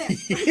it right there.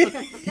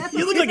 That's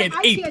You look like an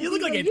ape. You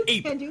look like an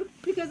ape. Can do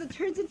because it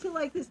turns into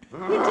like this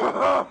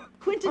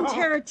Quentin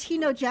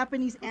Tarantino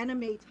Japanese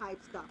anime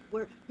type stuff.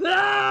 Where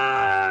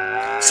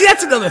see,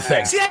 that's another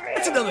thing.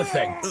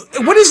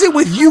 What is it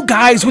with you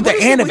guys with the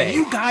anime?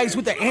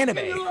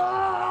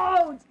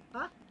 Loads!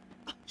 Huh?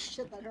 Oh,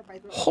 shit, that hurt my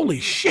throat. Holy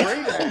shit!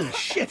 Holy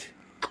shit!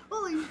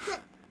 Well,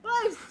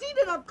 I've seen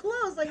it up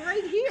close, like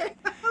right here.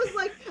 I was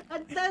like,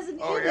 there's an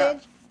image, yeah.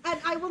 and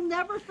I will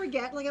never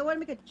forget. Like, I want to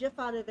make a gif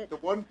out of it. The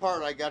one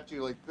part I got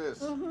you like this.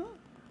 Mm-hmm.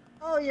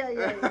 Oh yeah.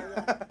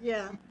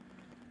 Yeah.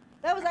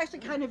 That was actually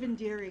kind of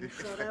endearing.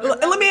 So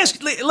let me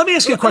ask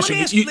you a question.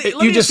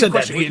 You just said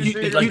that.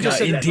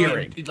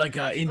 Endearing.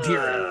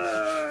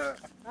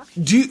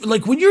 Do you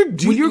like when you're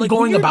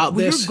going about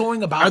this?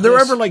 Are there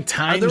ever like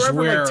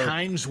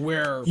times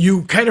where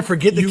you kind of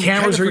forget the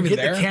cameras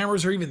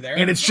are even there,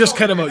 and it's just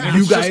kind of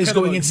you guys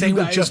going insane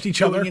with just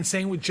each other?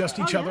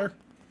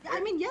 I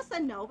mean, yes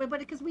and no, but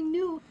because we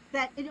knew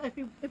that if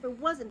it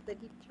wasn't, that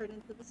he'd turn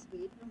into the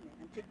sweet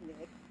romantic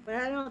Nick. But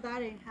I know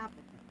that ain't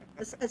happening.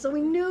 And so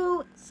we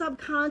knew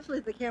subconsciously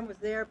the camera was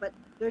there, but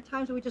there are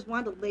times when we just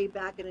wanted to lay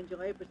back and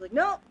enjoy it. But it's like,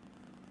 no,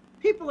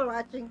 people are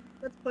watching.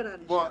 Let's put on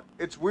a show.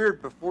 It's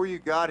weird. Before you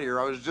got here,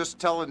 I was just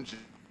telling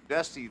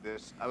Jesse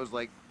this. I was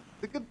like,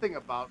 the good thing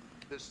about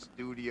this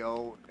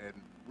studio and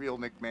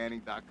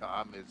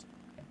realnickmanning.com is,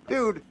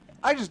 dude,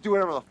 I just do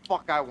whatever the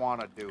fuck I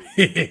want to do.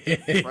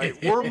 Right?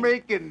 We're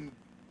making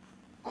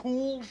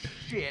cool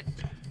shit.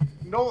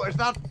 No, it's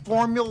not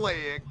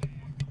formulaic.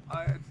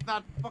 It's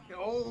not fucking,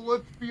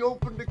 let's be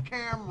open to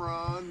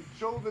camera and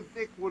show the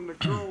dick when the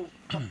girl's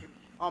fucking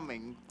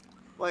coming.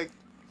 Like,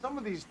 some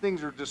of these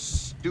things are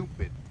just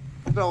stupid.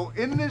 So,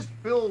 in this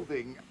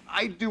building,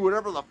 I do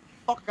whatever the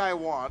fuck I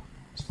want,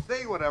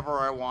 say whatever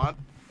I want,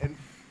 and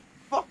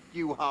fuck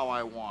you how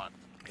I want.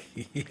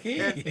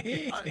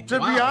 And, to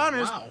be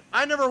honest,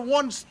 I never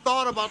once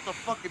thought about the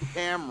fucking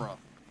camera.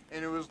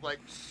 And it was, like,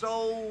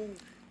 so,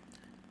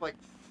 like,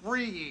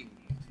 freeing.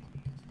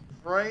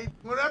 Right?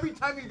 When every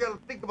time you gotta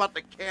think about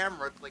the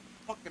camera, it's like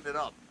fucking it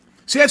up.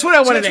 See, that's what I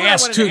wanted to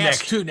ask too,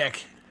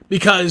 Nick.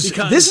 Because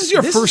this is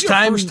your first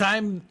time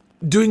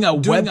doing a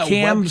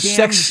webcam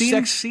sex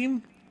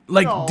scene.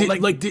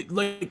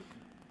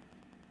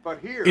 But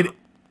here.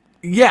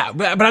 Yeah,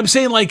 but I'm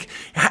saying, like,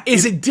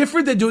 is it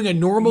different than doing a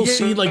normal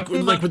scene, like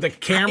with the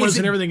cameras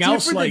and everything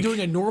else? Like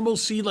doing a normal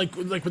scene, like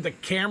with the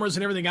cameras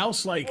and everything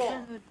else, like.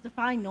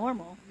 Define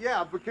normal.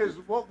 Yeah, because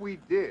what we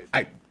did.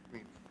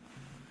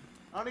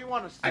 I don't even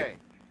want to say.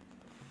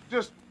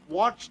 Just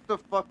watch the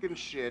fucking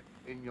shit,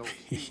 and you'll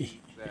see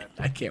that.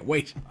 I can't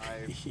wait.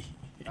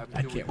 I'm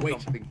doing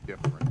something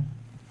different.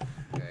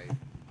 Okay,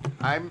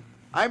 I'm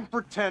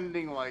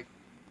pretending like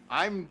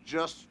I'm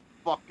just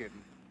fucking,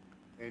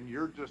 and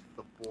you're just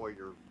the boy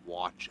you're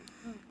watching.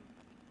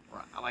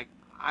 Like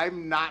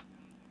I'm not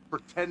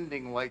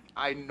pretending like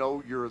I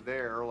know you're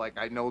there, like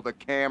I know the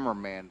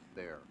cameraman's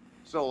there.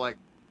 So like,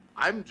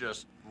 I'm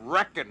just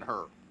wrecking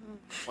her.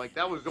 Like,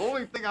 that was the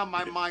only thing on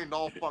my mind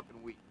all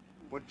fucking week.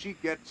 When she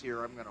gets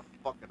here, I'm gonna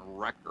fucking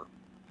wreck her.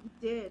 You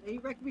did. And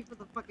you wrecked me for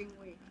the fucking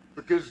week.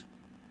 Because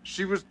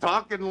she was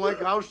talking like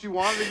how she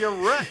wanted to get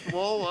wrecked.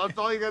 Well, that's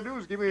all you gotta do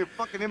is give me a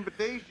fucking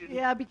invitation.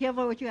 Yeah, be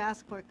careful what you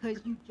ask for,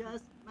 because you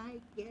just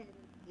might get it.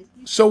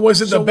 So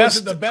was it the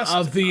best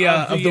of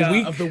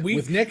the week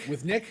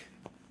with Nick?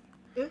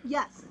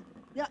 Yes.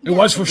 Yeah, it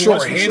was for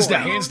sure. Hands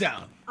down.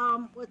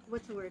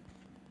 What's the word?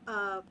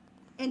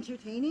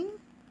 Entertaining?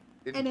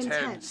 Intense. And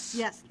intense.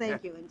 Yes,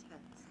 thank you, intense.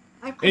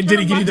 And did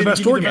he give you the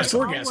best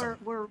orgasm?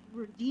 We're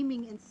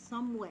redeeming in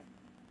some way,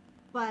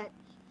 but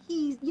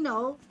he's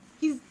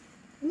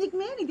Nick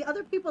Manning. The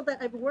other people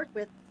that I've worked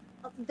with,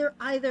 they're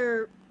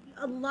either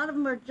a lot of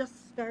them are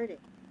just starting,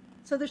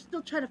 so they're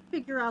still trying to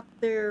figure out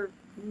their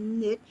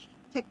niche,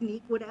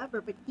 technique,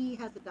 whatever. But he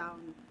has it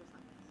down.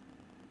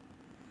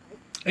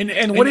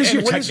 And what is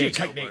your technique?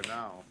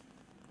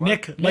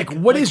 Nick, like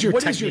what is your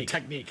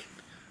technique?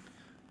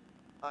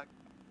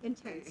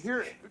 Intense.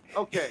 Here,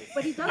 okay.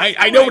 But he does.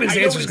 I know what his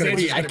answer is going to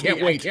be. I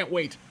can't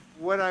wait.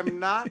 When I'm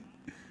not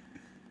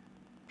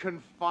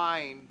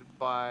confined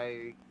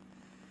by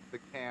the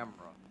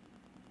camera,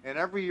 and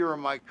every year of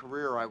my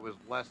career I was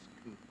less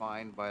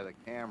confined by the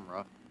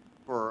camera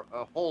for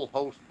a whole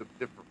host of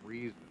different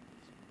reasons.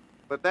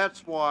 But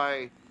that's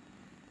why,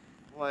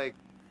 like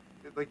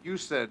you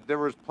said, there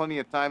was plenty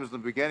of times in the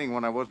beginning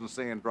when I wasn't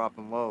saying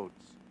dropping loads,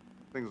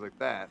 things like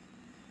that.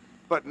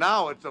 But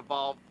now it's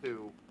evolved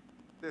to,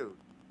 dude,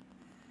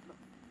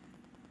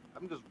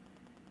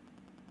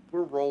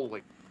 we're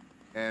rolling,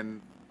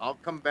 and I'll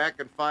come back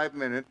in 5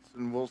 minutes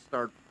and we'll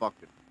start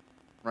fucking,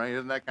 right?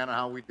 Isn't that kind of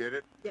how we did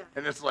it? Yeah.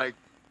 And it's like,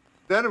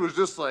 then it was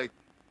just like,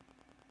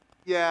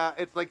 yeah,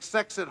 it's like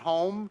sex at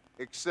home,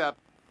 except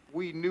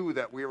we knew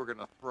that we were going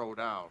to throw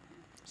down.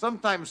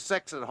 Sometimes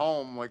sex at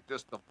home, like,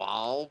 just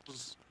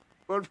evolves,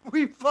 but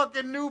we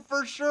fucking knew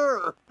for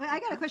sure. I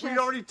got a question. We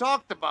already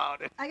talked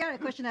about it. I got a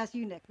question to ask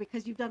you, Nick,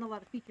 because you've done a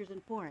lot of features in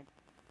porn.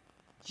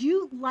 Do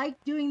you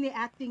like doing the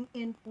acting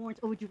in porn,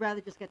 or would you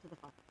rather just get to the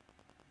fucking?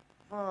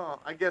 Oh,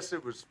 I guess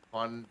it was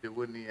fun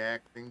doing the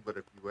acting, but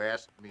if you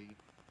asked me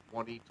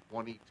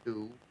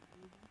 2022,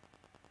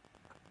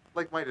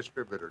 like my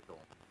distributor told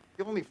me,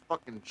 the only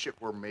fucking shit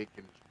we're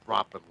making is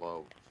dropping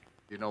loads.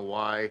 You know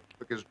why?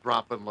 Because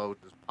dropping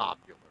loads is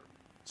popular.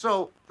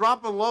 So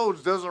dropping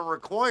loads doesn't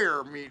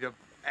require me to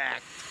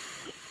act.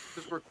 It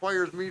just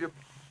requires me to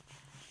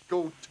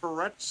go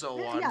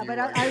Tourette-so on you. Yeah, but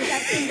I was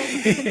asking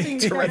that you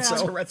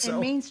Tourette-so. in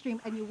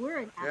mainstream, and you were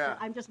an actor. Yeah.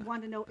 I just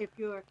want to know if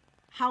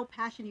how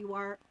passionate you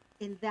are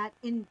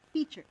in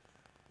features.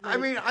 Like, I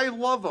mean, I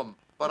love them,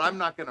 but I'm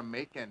not going to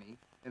make any.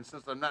 And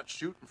since I'm not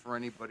shooting for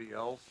anybody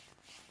else,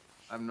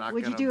 I'm not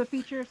going to... Would you do a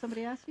feature if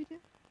somebody asked you to?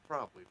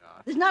 Probably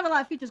not. There's not a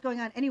lot of features going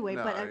on anyway,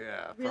 No, but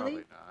yeah, really? probably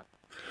not.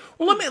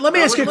 Well, let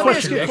me ask you a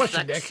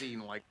question, Nick.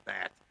 Scene like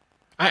that.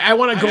 I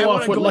want to go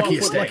off what Lucky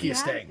is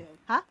saying.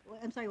 Huh?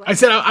 I'm sorry. What? I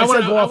said I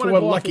want to go off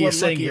what Lucky is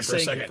saying here for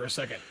a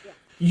second.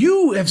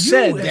 You have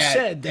said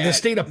that the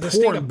state of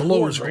porn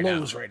blows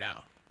right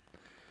now.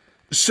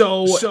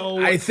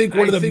 So I think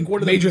one of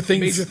the major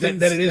things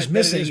that it is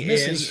missing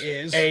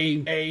is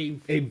a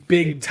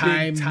big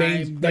time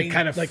like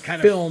kind of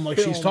film like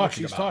she's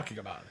talking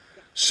about.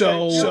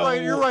 So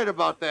you're right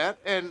about that,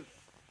 and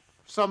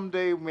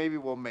someday maybe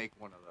we'll make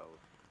one of those.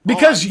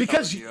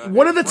 Because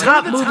one of the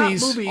top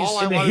movies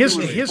in the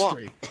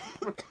history.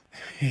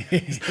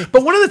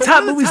 But one of the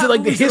top movies in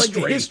like the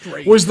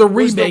history was the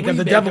remake of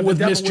The Devil with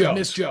Miss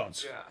Jones.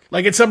 Yeah.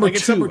 Like it's number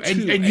two,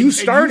 and you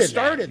started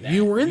that.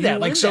 You were in that.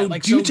 Like so,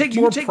 do you take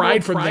more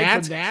pride from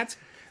that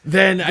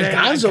than a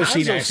Gonzo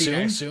scene? I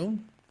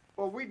assume.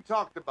 Well, we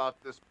talked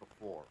about this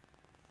before.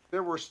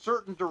 There were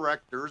certain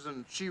directors,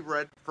 and she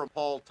read from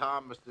Paul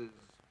Thomas's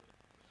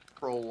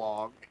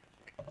prologue.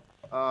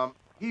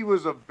 He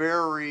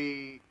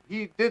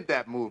did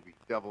that movie,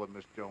 Devil and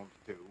Miss Jones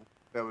 2.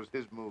 That was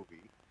his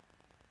movie.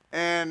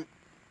 And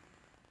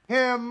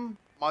him,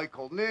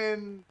 Michael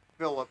Nin,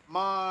 Philip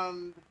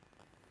Mond,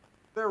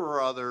 there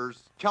were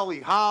others, Kelly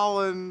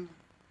Holland.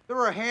 There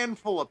were a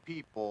handful of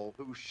people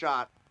who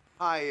shot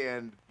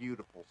high-end,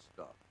 beautiful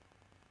stuff.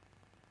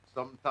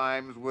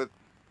 Sometimes with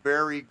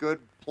very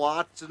good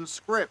plots and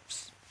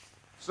scripts.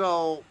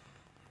 So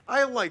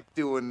I like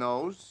doing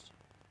those.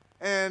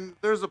 And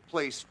there's a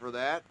place for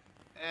that.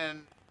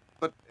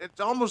 But it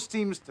almost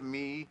seems to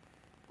me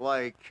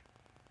like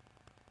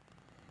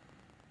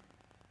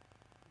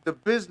the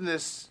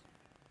business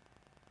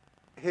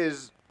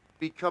has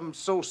become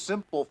so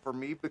simple for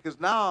me because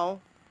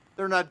now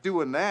they're not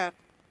doing that.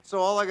 So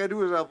all I gotta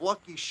do is have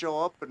Lucky show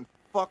up and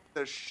fuck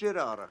the shit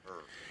out of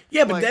her.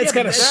 Yeah, but that's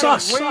gotta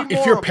suck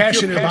if you're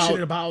passionate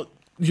about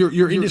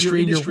your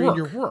industry and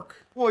your work.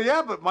 Well,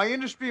 yeah, but my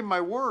industry and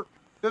my work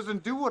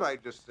doesn't do what I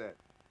just said.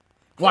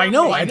 Well, I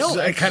know.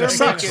 It kind of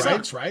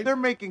sucks, right? They're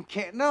making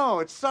no,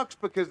 it sucks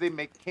because they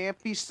make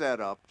campy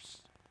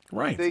setups.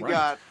 Right. They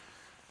got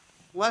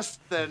less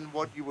than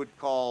what you would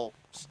call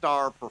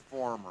star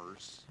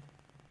performers.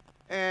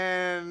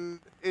 And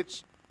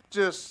it's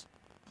just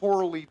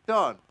poorly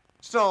done.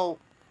 So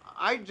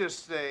I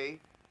just say,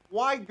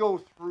 why go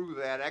through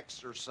that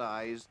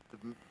exercise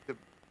to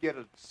get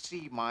a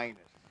C-?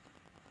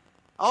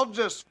 I'll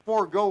just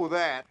forego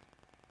that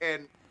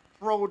and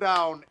throw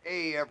down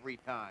A every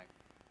time.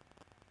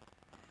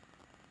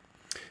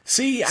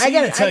 See, I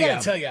gotta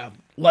tell you,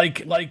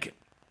 like,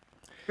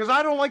 because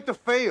I don't like to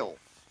fail.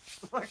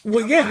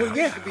 Well,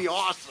 yeah, to be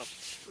awesome.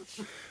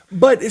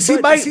 But see,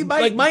 my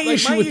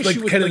issue with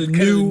like kind of the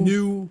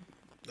new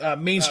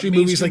mainstream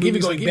movies, like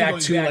even going back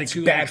to like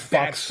Bad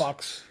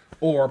Fucks,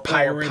 or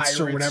Pirates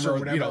or whatever,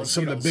 you know,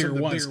 some of the bigger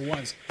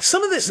ones.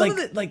 Some of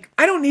it, like,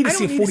 I don't need to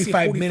see a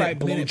 45-minute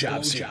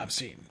blowjob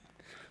scene.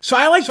 So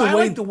I like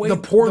the way the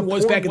porn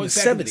was back in the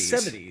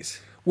 70s,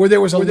 where there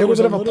was a little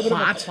bit of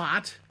a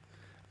plot,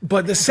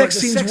 but the sex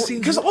scenes were,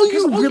 because all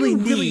you really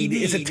need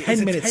is a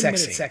 10-minute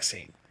sex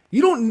scene.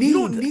 You don't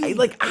need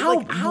like how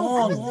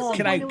long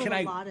can I?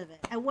 A lot of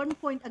it. At one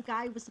point, a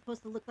guy was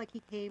supposed to look like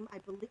he came. I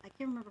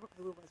can't remember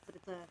who it was, but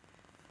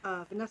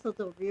it's Vanessa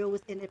Del Rio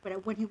was in it.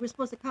 But when he was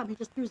supposed to come, he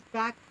just threw his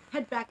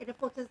head back, and it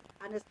floats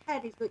on his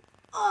head. He's going,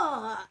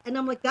 oh, and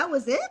I'm like, that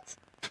was it.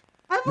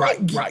 I'm like,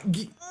 what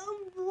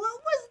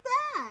was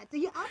that?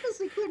 He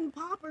obviously couldn't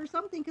pop or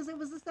something because it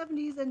was the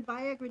 70s and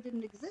Viagra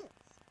didn't exist.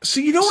 So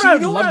you know what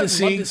I'd love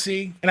to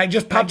see? And I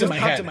just popped in my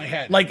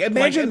head. Like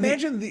imagine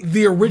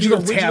the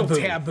original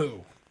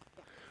taboo.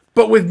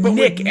 But with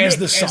Nick as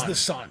the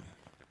son.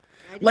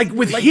 Like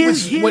with what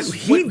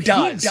he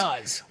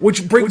does,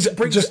 which brings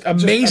just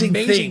amazing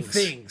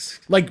things.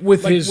 Like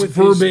with his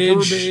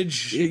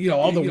verbiage, you know,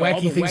 all the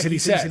wacky things that he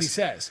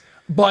says.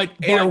 But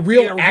in a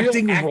real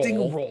acting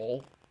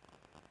role.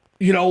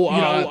 You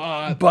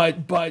know,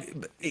 but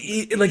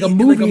like a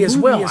movie as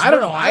well. I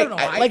don't know.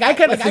 I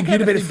kind of think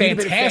you'd have been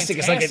fantastic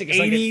as like an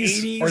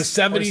 80s or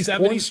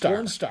 70s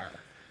porn star.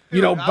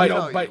 You know,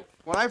 but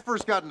when I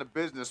first got into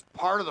business,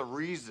 part of the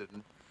reason,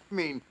 I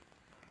mean,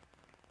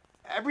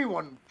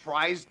 everyone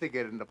tries to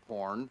get into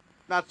porn.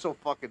 Not so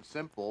fucking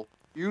simple.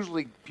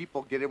 Usually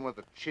people get in with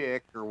a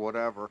chick or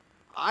whatever.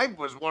 I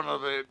was one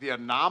of the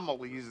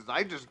anomalies.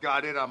 I just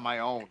got in on my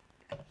own.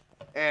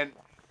 And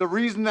the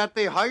reason that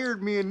they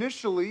hired me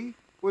initially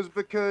was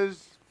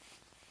because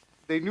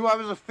they knew I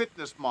was a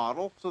fitness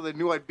model, so they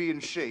knew I'd be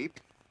in shape.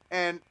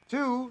 And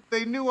 2,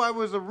 they knew I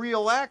was a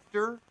real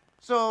actor,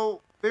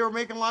 so they were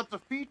making lots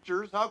of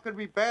features. How could it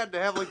be bad to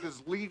have like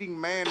this leading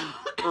man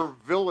or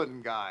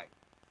villain guy?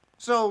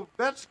 So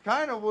that's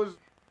kind of was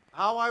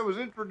how I was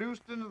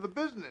introduced into the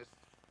business.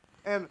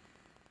 And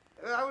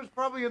I was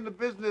probably in the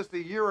business a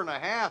year and a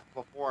half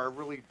before I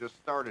really just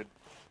started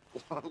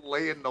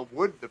laying the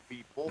wood to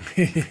people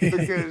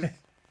because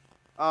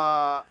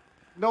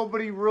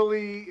nobody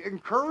really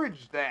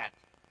encouraged that.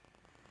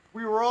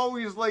 We were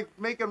always like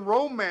making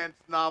romance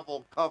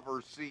novel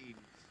cover scenes.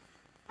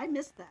 I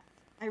miss that.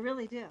 I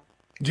really do.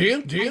 Do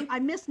you? I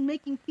miss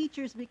making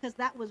features because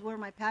that was where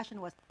my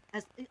passion was.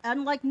 As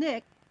unlike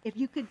Nick, if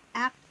you could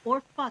act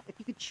or fuck, if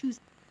you could choose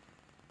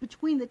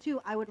between the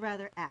two, I would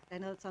rather act. I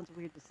know that sounds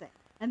weird to say.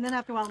 And then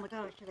after a while, I'm like,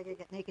 oh, shit, I gotta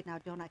get naked now,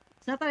 don't I?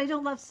 It's not that I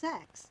don't love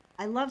sex.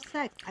 I love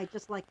sex. I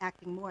just like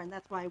acting more, and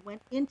that's why I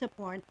went into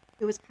porn.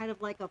 It was kind of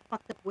like a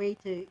fucked up way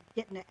to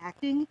get into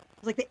acting. It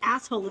was like the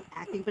asshole of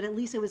acting, but at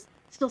least it was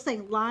still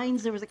saying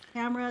lines. There was a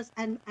cameras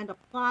and a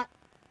plot,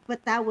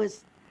 but that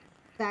was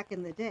back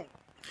in the day.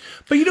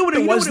 But you know what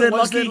it was then,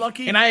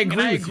 Lucky? And I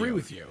agree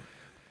with you.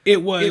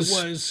 It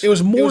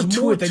was more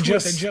to it than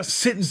just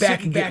sitting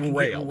back and getting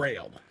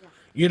railed.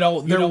 You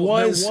know, there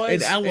was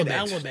an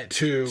element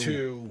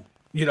to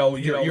you know,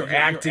 your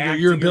acting, or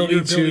your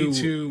ability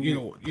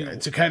to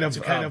to kind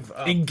of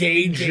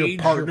engage your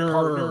partner,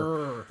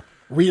 or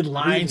read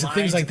lines and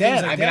things like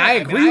that. I mean, I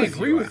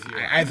agree with you.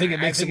 I think it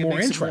makes it more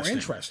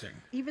interesting.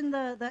 Even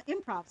the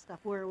improv stuff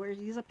where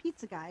he's a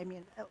pizza guy. I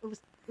mean,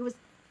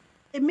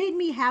 it made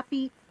me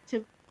happy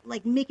to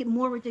like make it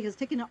more ridiculous,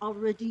 taking an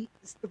already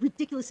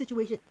ridiculous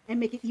situation and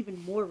make it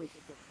even more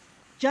ridiculous,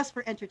 just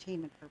for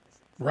entertainment purposes.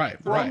 Right.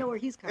 So I know where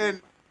he's coming from.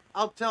 And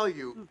I'll tell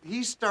you,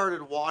 he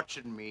started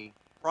watching me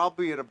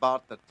probably at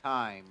about the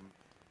time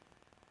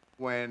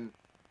when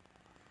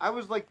I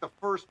was like the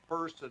first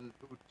person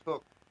who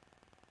took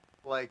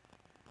like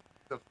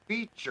the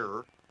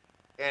feature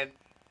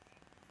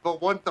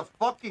but when the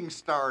fucking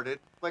started,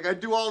 like I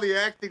do all the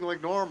acting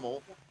like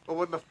normal, but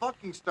when the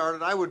fucking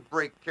started, I would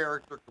break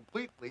character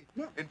completely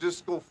and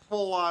just go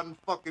full on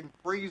fucking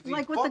crazy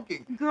like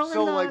fucking. The girl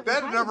so in the like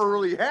that never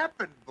really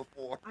happened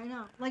before. I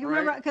know. Like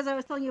remember, because I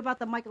was telling you about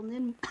the Michael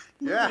Nin.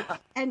 Yeah.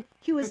 And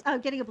he was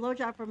getting a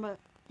blowjob from a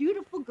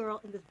beautiful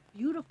girl in this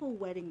beautiful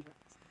wedding dress,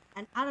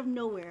 and out of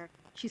nowhere,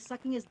 she's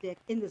sucking his dick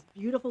in this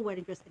beautiful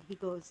wedding dress, and he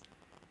goes,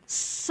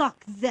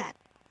 "Suck that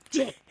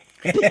dick,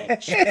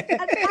 bitch."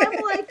 And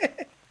I'm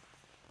like.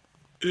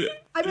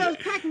 I mean, I was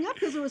cracking up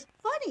because it was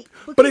funny.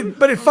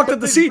 But it fucked up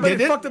the scene,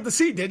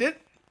 did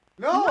it?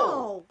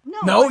 No.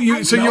 No, you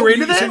were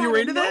into that? So you were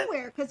into that?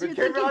 It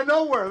came out of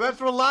nowhere. That's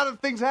where a lot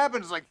of things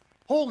happen. It's like,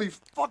 holy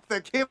fuck,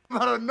 that came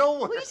out of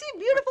nowhere. Well, you see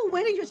beautiful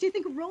wedding dress, you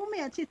think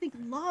romance, you think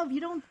love,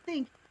 you don't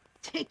think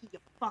taking you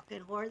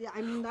fucking whore.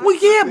 I mean,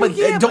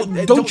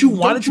 don't you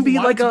want it to be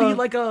like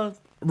a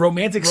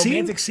romantic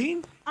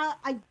scene?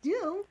 I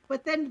do,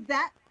 but then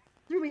that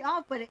threw me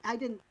off. But I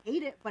didn't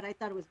hate it, but I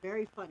thought it was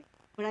very funny.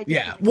 But I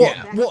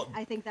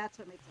I think that's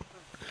what makes it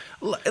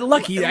fun.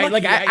 Lucky,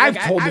 I've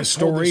told this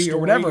story or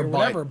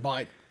whatever,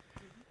 but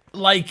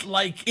like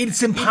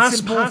it's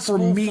impossible for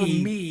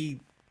me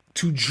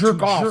to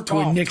jerk off to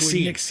a Nick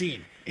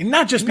scene. And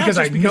not just because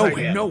I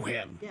know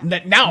him. Yeah.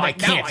 Now I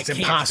can't. It's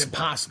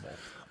impossible.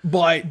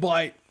 But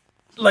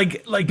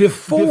like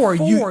before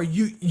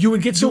you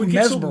would get so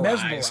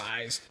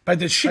mesmerized by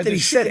the shit that he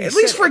said. At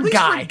least for a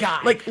guy.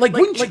 Like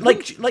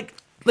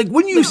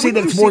when you say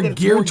that it's more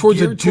geared towards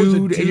a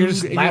dude and you're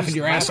just laughing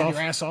your ass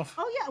off.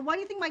 Oh yeah, why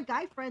do you think my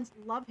guy friends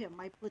love him?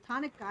 My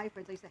platonic guy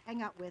friends I used to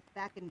hang out with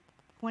back in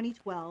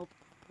 2012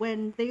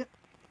 when they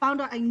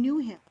found out I knew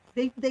him.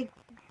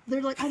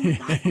 They're like, oh my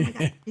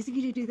god, is he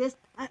gonna do this?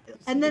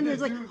 And then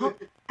there's like,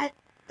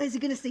 is he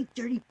gonna say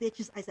dirty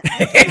bitches? I said, I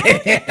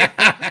don't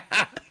know.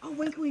 Oh,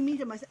 when can we meet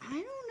him? I said, I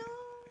don't know.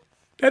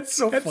 That's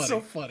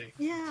so funny.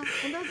 Yeah,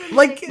 and those are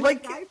like my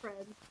guy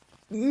friends.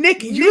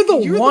 Nick, you're the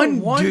one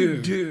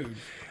dude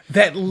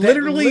that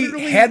literally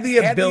had the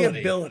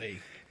ability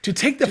to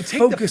take the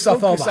focus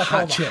off all the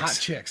hot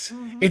chicks.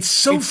 Mm-hmm. It's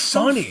so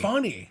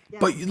funny. Yeah.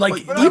 But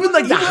even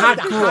the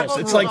hot girls,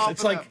 it's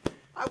like.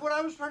 What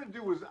I was trying to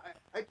do was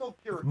I told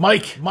Kira.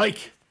 Mike.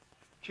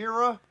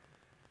 Kira,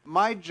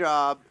 my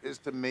job is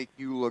to make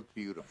you look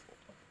beautiful,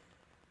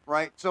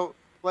 right? So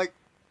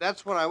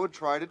that's what I would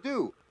try to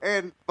do.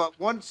 But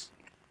once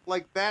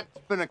that's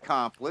been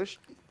accomplished,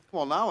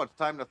 well, now it's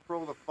time to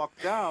throw the fuck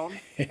down.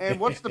 And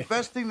what's the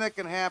best thing that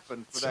can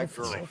happen for that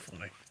girl? So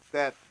funny.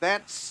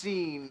 That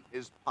scene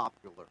is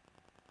popular.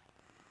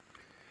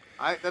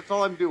 That's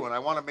all I'm doing. I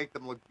want to make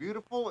them look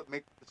beautiful and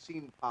make the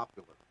scene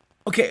popular.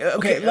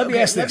 Okay. Let me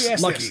ask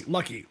this,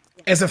 Lucky.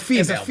 As a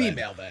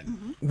female,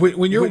 then,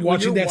 when you're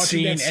watching that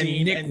scene and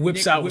Nick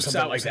whips out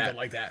something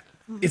like that,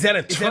 is that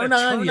a turn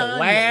on? You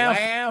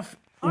laugh?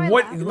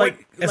 What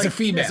as a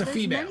female?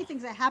 There's many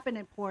things that happen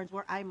in porns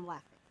where I'm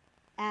laughing,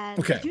 and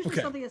it's usually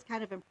something that's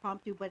kind of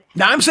impromptu. But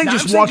now I'm saying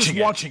just watching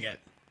it.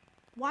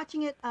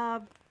 Watching it.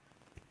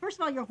 First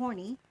of all, you're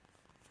horny,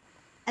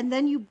 and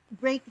then you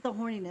break the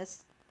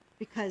horniness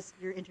because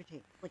you're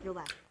entertained, like you're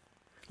laughing.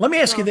 Let me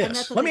ask you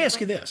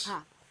this.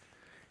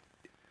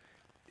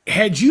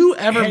 Had you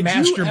ever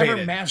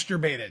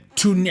masturbated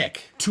to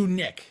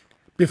Nick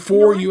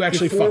before you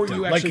actually fucked him?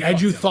 Like, had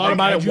you thought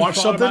about it, watched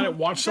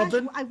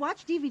something? I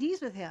watched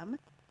DVDs with him.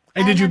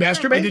 And did you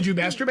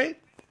masturbate?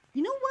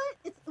 You know what?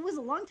 It was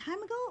a long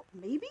time ago,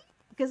 maybe.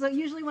 Because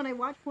usually when I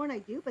watch porn, I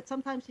do. But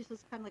sometimes she's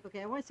just kind of like,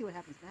 okay, I want to see what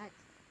happens next.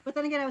 But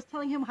then again, I was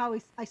telling him how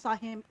I saw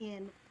him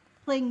in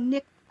playing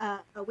Nick.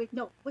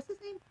 What's his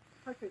name?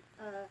 Partridge.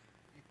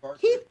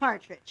 Keith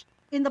Partridge.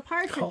 In the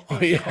Partridge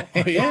Family.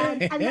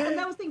 And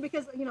that was the thing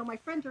because my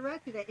friend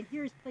directed it, and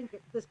here he's playing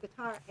this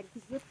guitar, and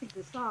he's lifting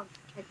this song,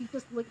 and he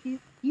just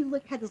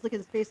had this look in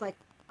his face like,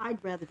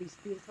 I'd rather be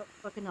doing something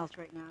fucking else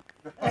right now.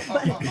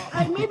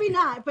 But maybe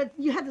not, but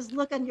you had this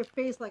look on your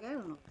face like, I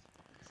don't know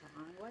this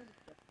song. Why is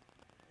it?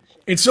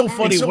 It's so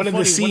funny. One of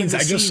the scenes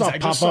I just saw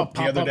pop up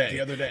the other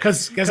day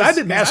because I've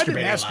been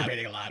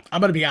masturbating a lot. I'm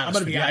gonna be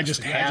honest.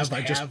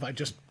 I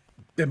just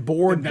been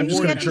bored and I'm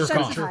just gonna jerk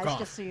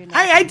off.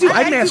 I do.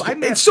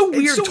 It's so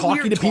weird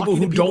talking to people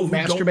who don't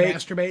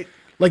masturbate.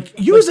 Like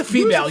you as a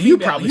female, you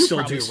probably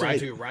still do,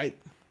 right?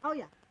 Oh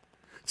yeah.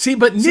 See,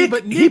 but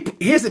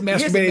Nick, he hasn't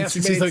masturbated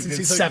since he's like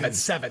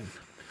 7.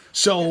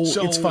 So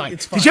it's fine.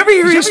 Did you ever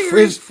hear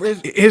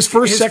his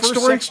first sex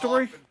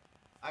story?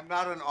 I'm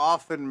not an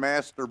often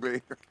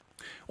masturbator.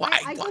 Well,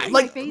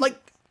 like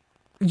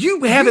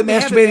you haven't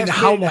masturbated in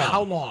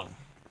how long?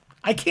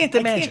 I can't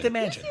imagine. Do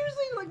you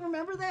seriously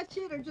remember that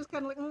shit, or just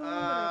kind of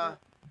whatever?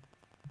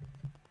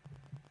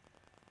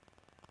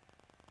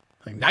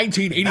 Like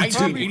 1982,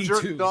 I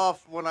jerked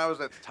off when I was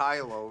at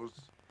Tylo's.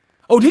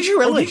 Oh, did you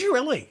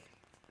really?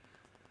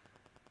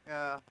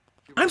 Yeah.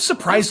 I'm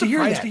surprised to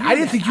hear that. I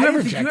didn't think you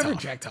ever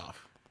jacked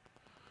off.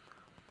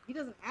 He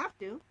doesn't have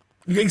to.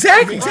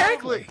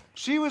 Exactly.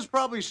 She was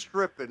probably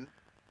stripping.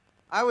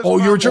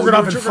 You were jerking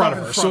off in front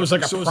of her, so it was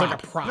like a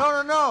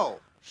prop. No.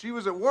 She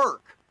was at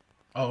work.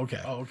 Oh,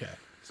 okay.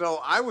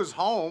 So I was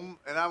home,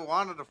 and I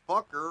wanted to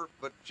fuck her,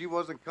 but she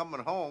wasn't coming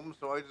home,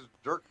 so I just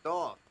jerked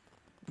off.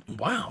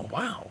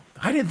 Wow.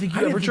 I didn't think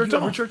you ever jerked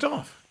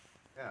off.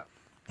 Yeah.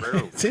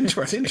 Rarely. It's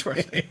interesting. I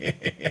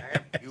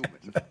am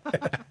human.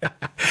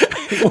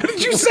 What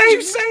did you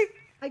say?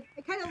 I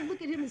kind of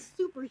look at him as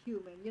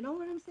superhuman. You know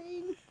what I'm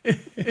saying?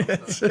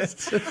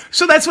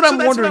 So that's what I'm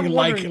wondering.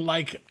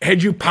 Like,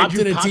 had you popped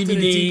in a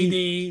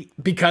DVD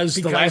because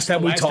the last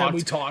time we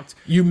talked,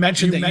 you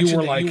mentioned that you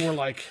were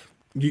like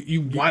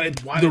you wanted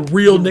the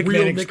real Nick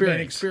Manning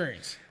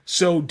experience.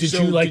 So did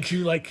you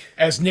like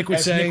as Nick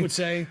would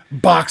say,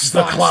 box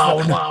the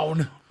clown to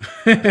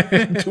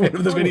one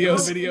of the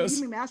videos?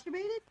 You mean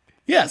masturbated?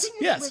 Yes.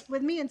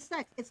 With me and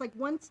sex, it's like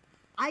once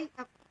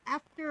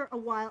after a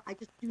while, I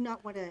just do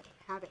not want to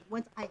have it.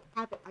 Once I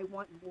have it, I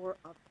want more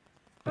of it.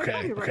 So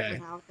I probably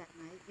out that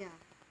night, yeah.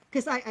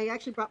 Because I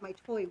actually brought my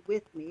toy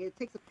with me. It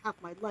takes up half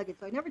my luggage,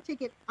 so I never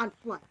take it on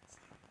flights.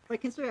 But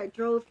considering I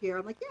drove here,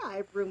 I'm like, yeah, I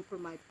have room for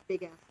my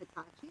big ass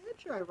Hitachi. I'm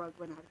sure I rubbed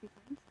one out a few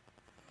times.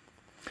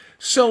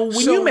 So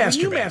when you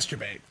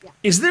masturbate,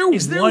 is there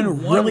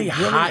one really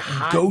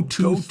hot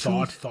go-to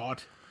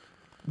thought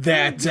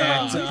that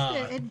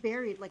it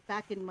varied? Like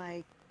back in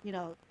my,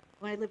 when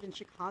I lived in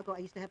Chicago, I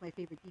used to have my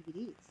favorite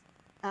DVDs.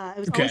 It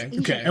was always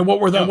Asian. And what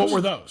were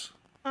those?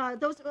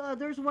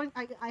 There's one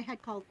I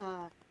had called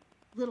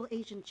Little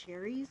Asian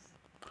Cherries.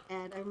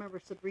 And I remember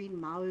Sabrine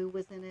Maui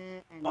was in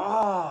it. And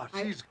Oh,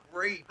 she's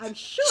great. I'm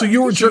sure. So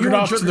you were jerking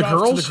off to the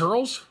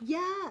girls?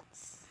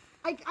 Yes.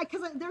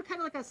 Because they're kind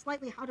of like a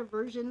slightly hotter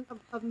version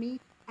of me.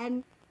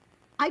 And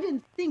I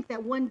didn't think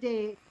that one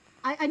day,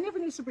 I never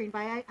knew Sabrine, but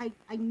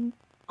I knew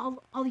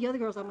all the other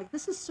girls. I'm like,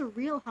 this is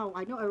surreal how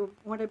I know her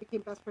when I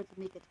became best friends with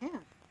Mika Tan.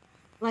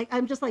 Like,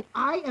 I'm just like,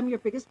 I am your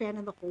biggest fan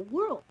in the whole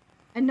world.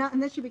 And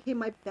then she became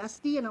my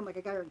bestie, and I'm like,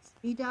 I got her in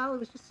speed dial. It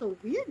was just so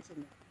weird to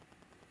me.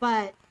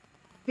 But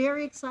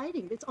very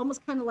exciting. It's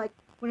almost kind of like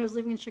when I was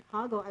living in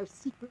Chicago, I was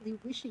secretly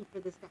wishing for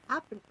this to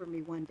happen for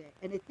me one day,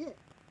 and it did.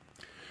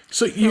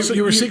 So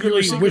you were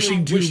secretly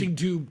wishing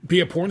to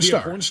be a porn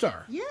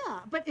star. Yeah,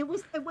 but it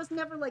was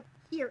never like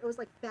here. It was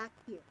like back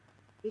here,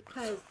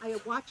 because I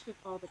watched it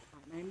all the time.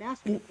 And I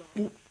mastered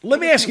it. Let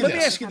me ask you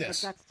this. The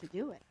guts to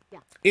do it. Yeah.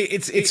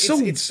 It's so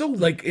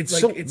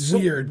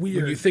weird when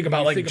you think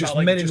about like just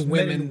men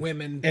and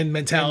women and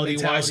mentality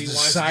wise,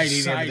 society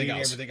and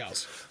everything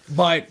else.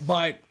 But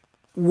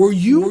were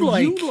you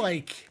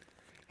like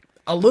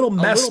a little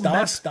messed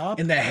up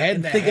in the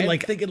head, thinking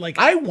like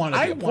I want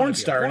to be a porn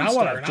star and I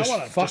want to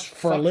just fuck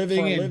for a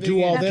living and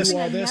do all this.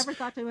 I never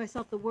thought to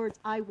myself the words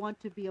 "I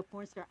want to be a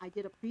porn star." I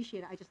did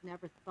appreciate it. I just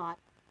never thought.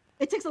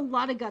 It takes a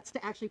lot of guts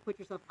to actually put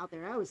yourself out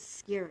there. I was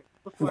scared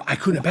before. Well, I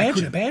couldn't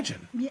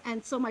imagine. Yeah,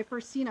 and so my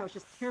first scene, I was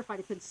just terrified.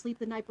 I couldn't sleep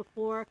the night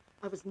before.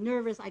 I was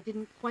nervous. I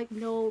didn't quite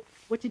know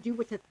what to do,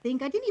 what to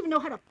think. I didn't even know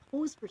how to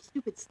pose for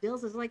stupid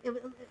stills. It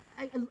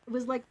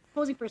was like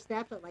posing for a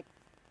Snapchat, like,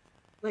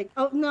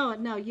 oh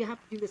no, you have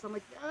to do this. I'm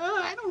like,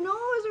 I don't know.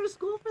 Is there a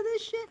school for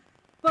this shit?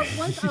 But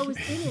once I was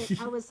in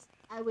it,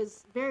 I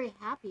was very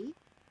happy.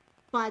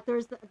 But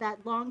there's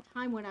that long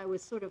time when I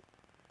was sort of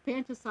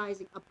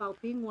fantasizing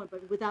about being one,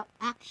 but without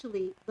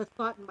actually the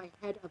thought in my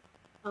head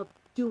of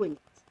doing it.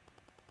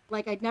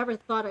 Like, I never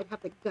thought I'd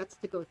have the guts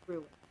to go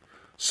through it.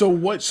 So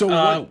what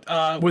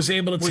was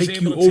able to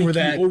take you over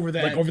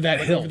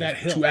that hill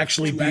to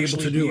actually be able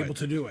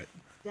to do it?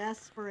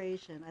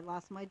 Desperation. I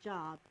lost my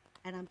job,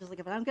 and I'm just like,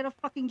 if I don't get a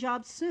fucking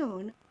job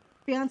soon,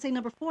 fiance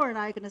number 4 and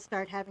I are going to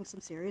start having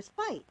some serious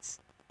fights.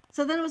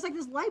 So then it was like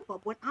this light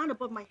bulb went on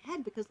above my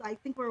head, because I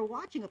think we were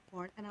watching a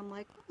porn, and I'm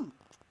like,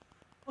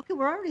 okay,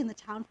 we're already in the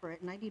town for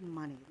it, and I need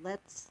money.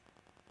 Let's.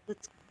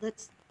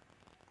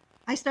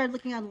 I started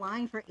looking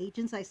online for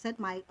agents. I sent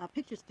my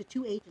pictures to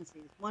 2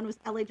 agencies. One was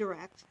LA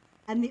Direct,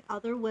 and the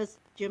other was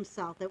Jim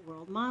South at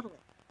World Modeling.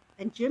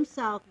 And Jim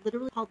South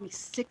literally called me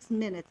 6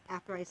 minutes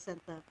after I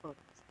sent the photos,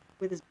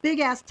 with his big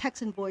ass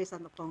Texan voice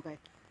on the phone going,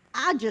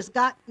 I just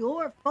got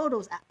your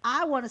photos.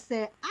 I want to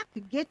say I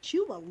could get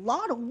you a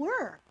lot of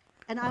work.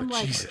 And I'm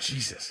like,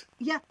 Jesus.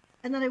 Yeah.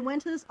 And then I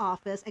went to this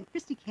office, and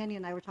Christy Canyon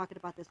and I were talking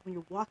about this. When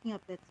you're walking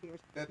up that stairs,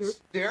 goes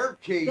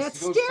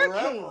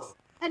forever.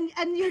 And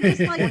you're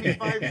just like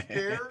 25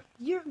 stairs.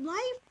 Your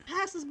life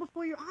passes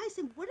before your eyes,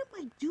 and what am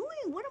I doing?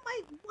 Why am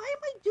I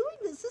doing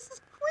this? This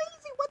is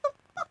crazy. What the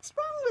fuck's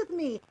wrong with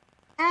me?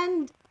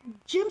 And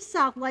Jim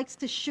South likes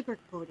to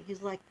sugarcoat it.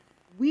 He's like,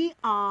 we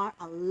are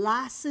a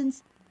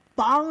licensed,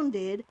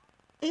 bonded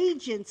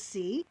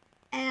agency,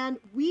 and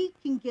we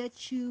can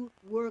get you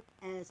work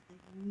as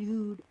a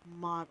nude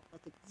model.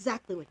 That's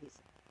exactly what he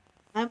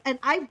said. And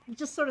I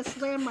just sort of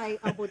slammed my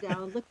elbow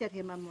down, looked at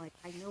him. I'm like,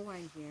 I know why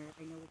I'm here.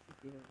 I know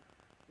what to do.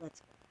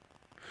 Let's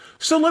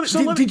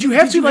go. Did you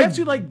have to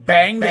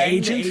bang the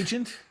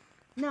agent?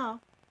 No.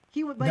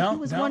 He was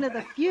one of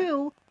the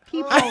few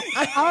people of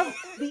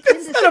the industry.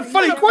 It's not a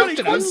funny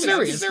question. I'm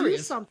serious. Do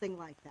something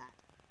like that.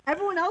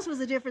 Everyone else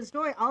was a different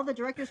story. All the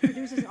directors,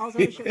 producers, all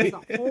the other shit was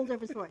a whole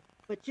different story.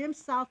 But Jim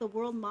South of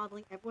World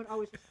Modeling, everyone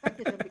always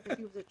respected him because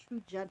he was a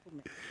true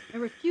gentleman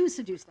and refused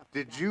to do stuff.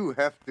 Did you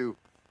have to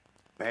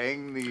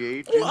bang the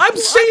agent? Well, I'm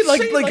saying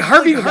like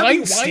Harvey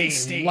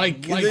Weinstein.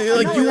 Like you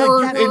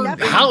were in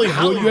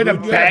Hollywood, you had to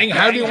bang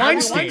Harvey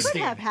Weinstein. It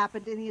could have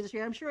happened in the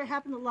industry. I'm sure it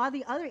happened to a lot of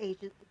the other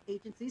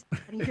agencies,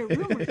 and you hear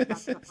rumors about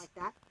stuff like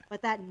that.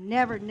 But that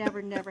never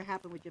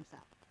happened with Jim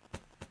South.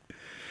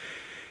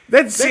 You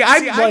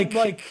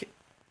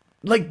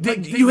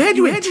had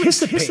to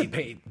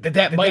anticipate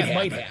that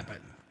might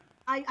happen.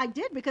 I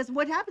did, because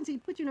what happens? He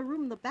puts you in a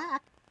room in the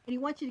back, and he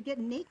wants you to get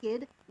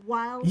naked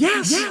while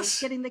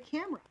getting the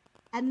camera.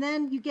 And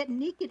then you get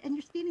naked, and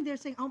you're standing there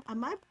saying, "Oh,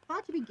 am I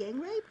about to be gang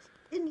raped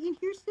in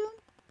here soon?"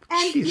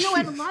 And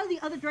and a lot of the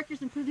other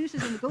directors and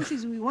producers and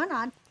negotiators we went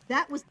on,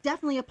 that was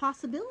definitely a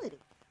possibility.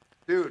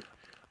 Dude,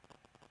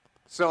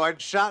 so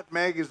I'd shot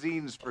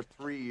magazines for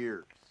 3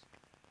 years.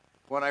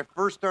 When I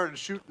first started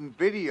shooting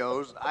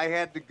videos, I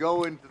had to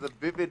go into the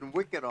Vivid and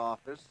Wicked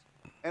office,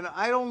 and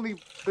I'd only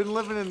been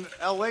living in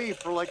LA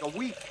for like a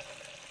week.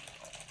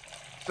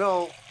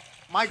 So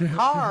my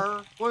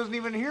car wasn't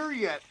even here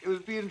yet. It was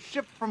being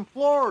shipped from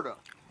Florida.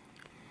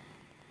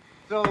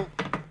 So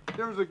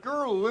there was a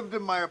girl who lived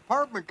in my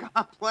apartment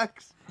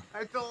complex.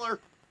 I told her,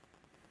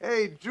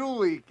 hey,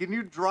 Julie, can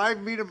you drive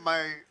me to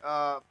my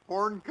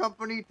porn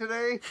company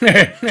today?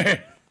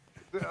 I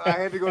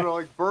had to go to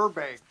like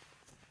Burbank.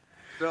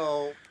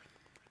 So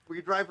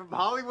we drive from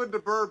Hollywood to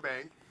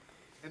Burbank,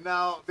 and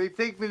now they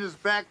take me to this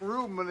back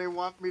room and they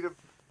want me to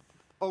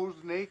pose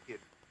naked.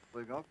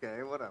 Like,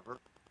 okay, whatever.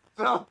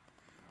 So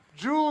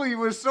Julie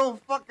was so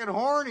fucking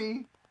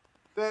horny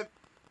that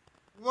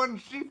when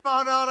she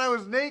found out I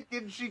was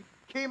naked, she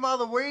came out of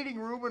the waiting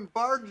room and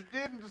barged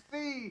in to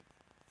see.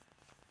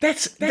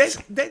 That's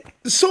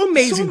so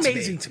amazing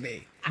to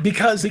me.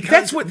 Because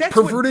that's what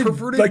perverted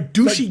like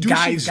douchey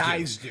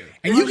guys do.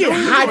 And you get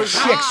hot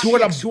chicks who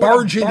want to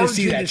barge in to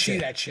see that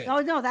shit. Oh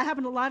no, that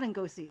happened a lot in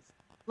go-sees.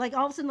 Like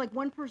all of a sudden, like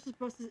one person's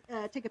supposed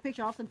to take a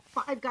picture, all of a sudden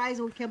 5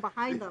 guys would come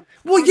behind them.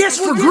 Well, yes,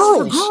 for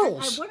girls.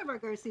 At one of our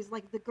go-sees,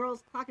 like the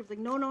girls' clock was like,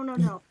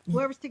 no.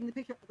 Whoever's taking the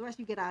picture, the rest of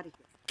you get out of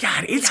here.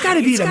 God, it's got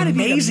to be an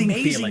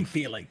amazing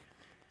feeling.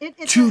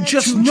 To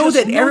just know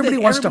that everybody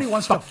wants to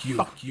fuck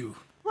you.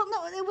 Well,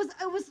 no, it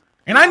was.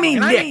 And I mean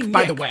Nick,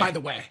 by the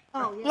way.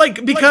 Oh, yeah.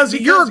 Like, because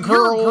you're a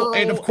girl,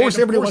 and of course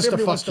everybody wants to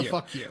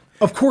fuck you.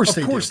 Of course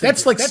they do.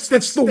 That's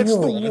the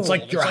world. It's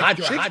like, you're a hot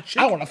chick,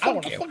 I want to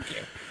fuck you.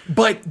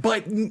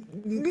 But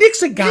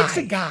Nick's a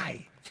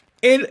guy.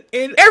 And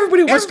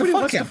everybody wants to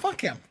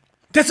fuck him.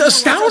 That's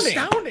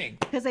astounding.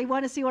 Because they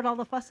want to see what all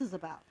the fuss is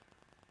about.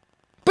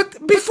 But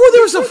before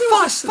there was a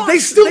fuss, they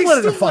still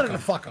wanted to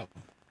fuck him.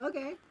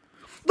 Okay.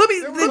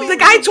 The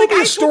guy told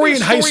me a story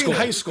in high school.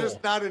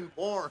 Just not in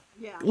porn.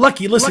 Yeah.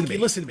 Lucky, listen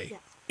to me.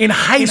 In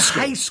high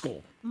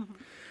school,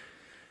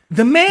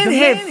 the man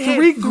had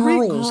 3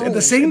 girls at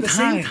the same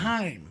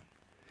time.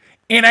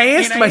 And I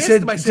asked him, I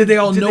said, did they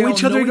all know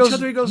each other? He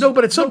goes, no,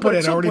 but at some point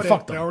I'd already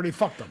fucked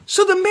them.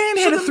 So the man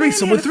had a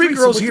threesome with 3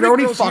 girls he'd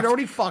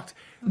already fucked.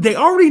 They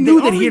already knew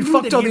that he had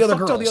fucked all the other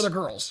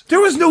girls. There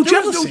was no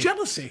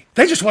jealousy.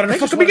 They just wanted to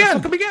fuck him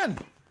again.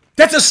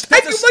 That's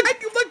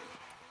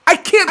I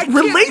can't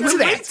relate to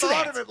that. I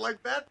thought of it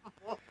like that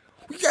before.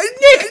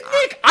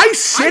 Nick, I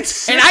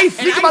sit and I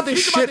think about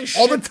this shit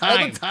all the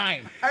time.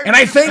 And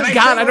I thank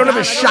God I don't have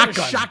a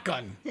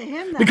shotgun. To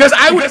him, because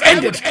I would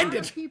end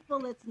it.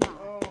 People, it's not.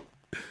 Oh.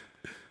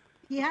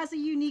 He has a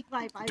unique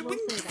life. I will say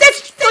that.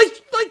 That's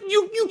like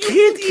you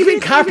can't even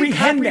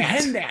comprehend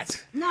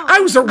that. No.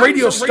 I was a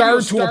radio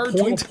star to a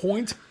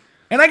point.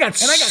 And I got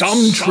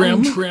some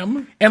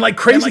trim. And like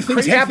crazy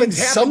things happen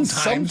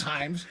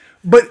sometimes.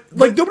 But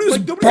like nobody was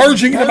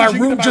barging into my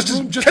room just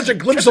to catch a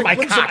glimpse of my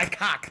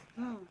cock.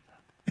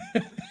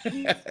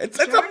 It's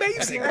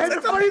amazing. And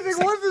the funny thing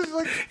was,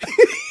 like,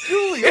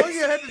 Julie, all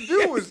you had to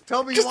do was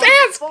tell me. Just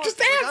ask.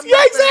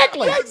 Yeah,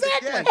 exactly.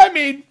 I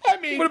mean, what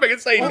am I gonna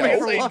say?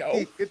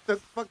 No. It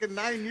took fucking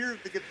 9 years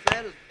to get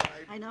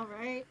satisfied. I know,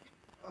 right?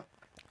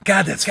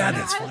 God, that's I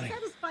funny. was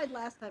satisfied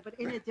last time, but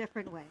in a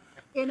different way.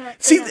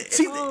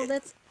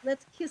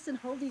 Let's kiss and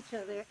hold each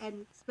other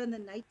and spend the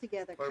night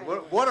together.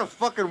 What a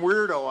fucking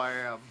weirdo I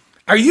am.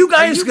 Are you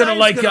guys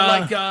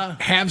gonna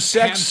have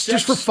sex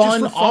just for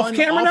fun off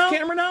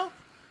camera now?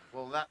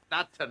 Well,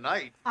 not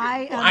tonight.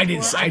 I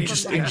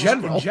just in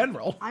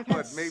general. I've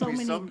had maybe so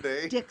many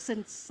someday. dicks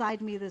inside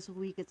me this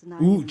week. It's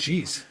not. Ooh,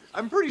 jeez.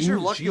 I'm pretty sure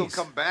Lucky will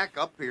come back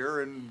up here,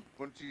 and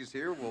when she's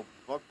here, we'll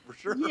fuck for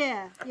sure.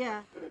 Yeah.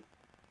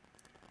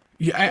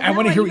 Yeah, I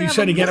want to hear what you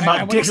said again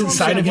about dicks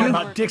inside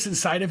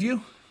of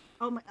you.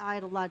 Oh my! I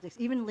had a lot of dicks,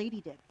 even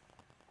lady dick.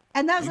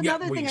 And that was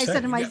another thing I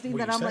said in my thing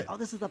that I'm like, oh,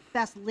 this is the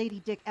best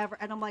lady dick ever.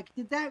 And I'm like,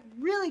 did that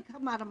really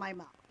come out of my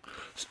mouth?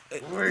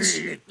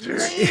 Lady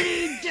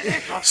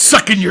dick.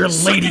 Sucking your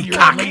lady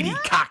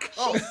cock.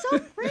 Oh, she's so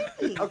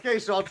pretty. Okay,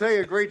 so I'll tell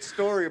you a great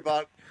story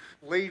about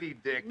lady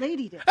dick.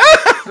 Lady dick.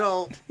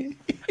 So,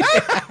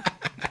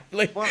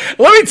 let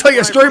me tell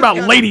you a story about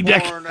lady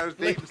dick. Let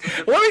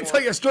me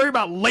tell you a story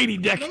about lady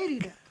dick. Lady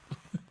dick.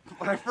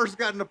 When I first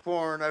got into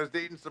porn, I was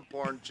dating some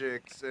porn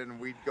chicks, and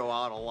we'd go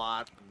out a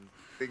lot, and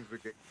things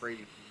would get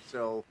crazy.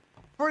 So,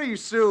 pretty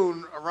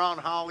soon, around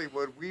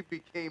Hollywood, we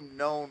became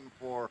known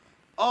for,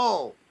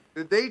 oh,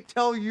 did they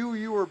tell you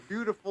you were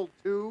beautiful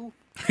too?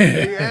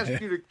 They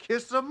asked you to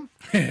kiss them?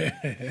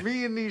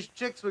 Me and these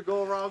chicks would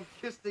go around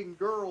kissing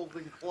girls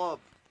in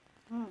clubs.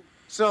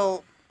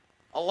 So,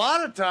 a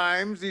lot of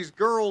times, these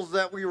girls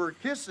that we were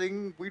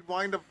kissing, we'd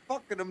wind up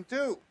fucking them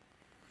too.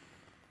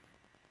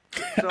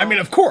 So, I mean,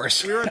 of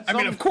course. We were at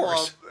some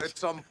club at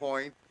some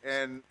point,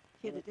 and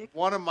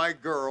one of my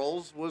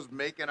girls was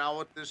making out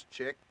with this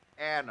chick,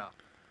 Anna.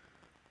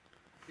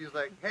 She's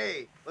like,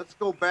 hey, let's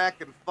go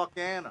back and fuck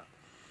Anna.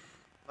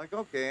 I'm like,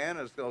 okay,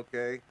 Anna's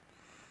okay.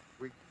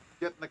 We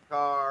get in the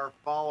car,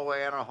 follow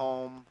Anna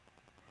home.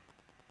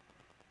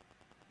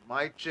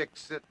 My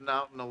chick's sitting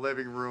out in the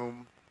living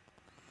room.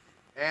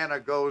 Anna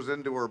goes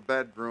into her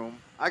bedroom.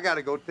 I got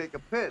to go take a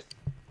piss.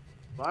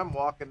 So I'm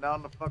walking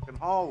down the fucking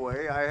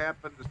hallway. I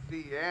happen to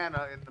see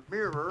Anna in the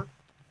mirror.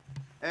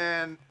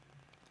 And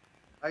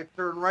I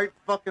turn right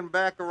fucking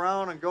back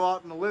around and go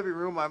out in the living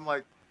room. I'm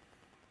like,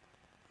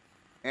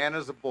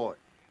 Anna's a boy.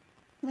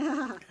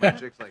 My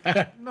chick's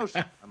like, no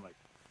shit. I'm like,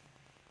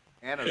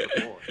 Anna's a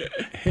boy.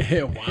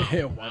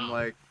 Wow. I'm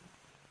like,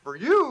 for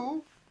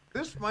you,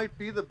 this might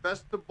be the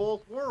best of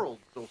both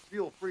worlds. So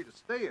feel free to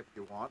stay if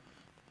you want.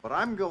 But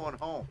I'm going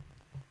home.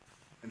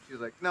 And she's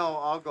like, no,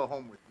 I'll go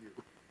home with you.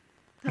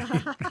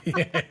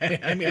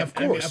 I mean, of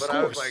course. But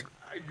I was like,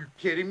 are you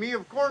kidding me?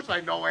 Of course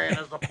I know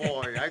Anna's a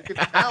boy. I could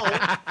tell.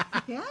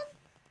 You can?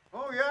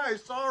 Oh yeah, I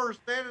saw her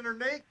standing there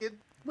naked.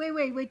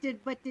 Wait.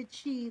 Did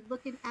she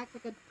look and act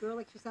like a girl?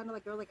 Like she sounded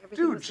like a girl? Like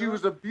everything? Dude, she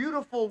was a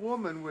beautiful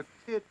woman with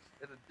tits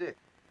and a dick.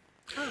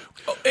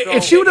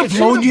 If she would have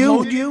blown you,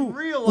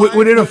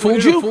 would it have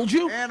fooled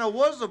you? Anna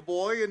was a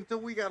boy until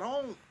we got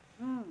home.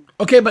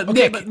 Okay, but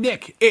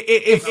Nick,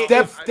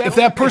 if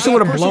that person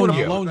would have blown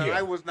you,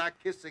 I was not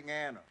kissing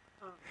Anna.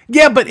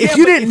 yeah, but if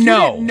you didn't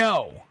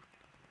know,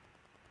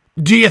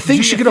 do you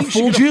think she could have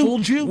fooled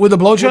you with a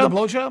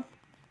blowjob?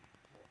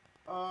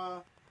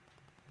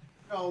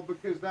 No,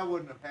 because that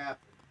wouldn't have happened.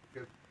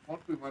 Because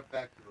once we went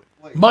back to the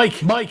place,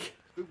 Mike,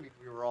 assuming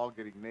we were all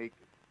getting naked.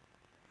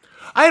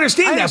 I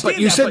understand that, but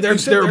you said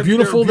they're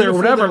beautiful, they're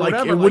whatever.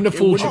 Like it wouldn't have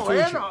fooled you. Oh,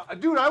 Anna,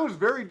 dude, I was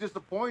very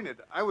disappointed.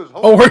 I was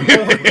Oh, hoping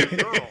for a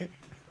girl.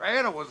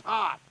 Anna was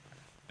hot.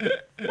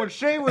 When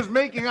Shay was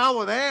making out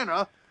with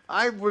Anna,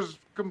 I was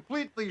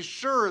completely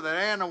sure that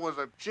Anna was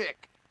a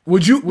chick.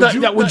 Would you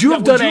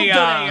have done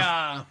a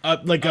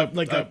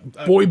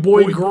boy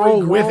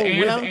girl with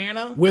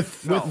Anna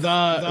with the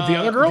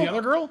other girl? The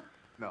other girl?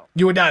 No.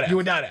 You would not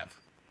have.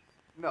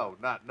 No,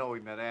 not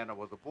knowing that Anna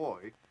was a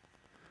boy.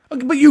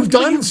 Okay, but you've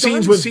done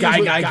scenes with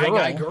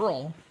guy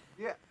girl.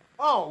 Yeah.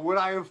 Oh, would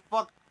I have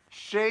fucked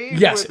Shay?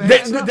 Yes. With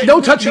Anna? No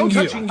touching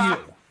you.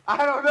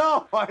 I don't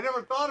know. I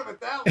never thought of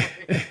it that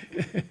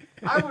way.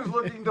 I was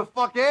looking to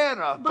fuck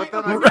Anna, but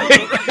then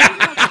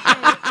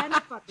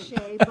Anna fucked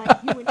Shay,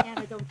 but you and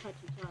Anna don't touch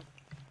each other.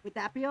 Would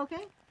that be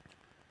okay?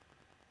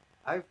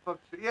 I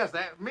fucked. Yes,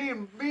 me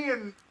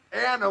and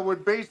Anna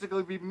would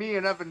basically be me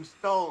and Evan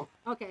Stone.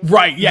 Okay.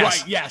 Right.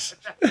 Yes.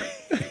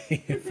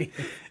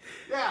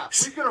 Yeah,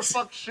 we could have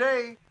fucked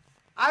Shay.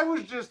 I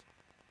was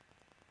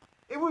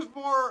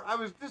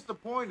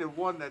disappointed,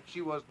 one, that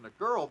she wasn't a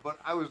girl, but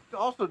I was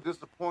also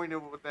disappointed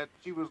with that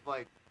she was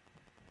like,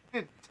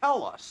 didn't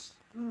tell us.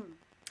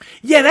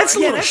 Yeah, that's a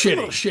little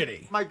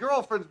shitty. My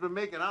girlfriend's been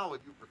making out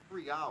with you for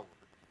 3 hours.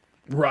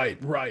 Right.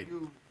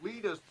 You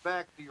lead us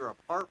back to your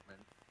apartment.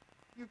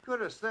 You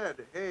could have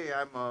said, hey,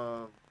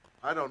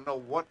 I don't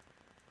know what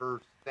her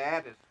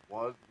status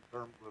was in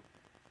terms of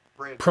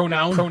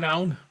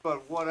pronoun.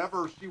 But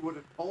whatever she would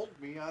have told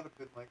me, I'd have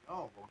been like,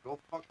 oh, well, go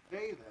fuck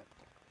Jay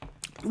then.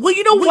 Well,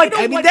 you know what?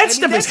 I mean, that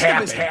stuff has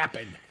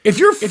happened. If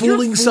you're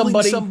fooling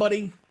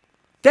somebody,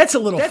 that's a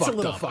little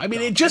fucked up. I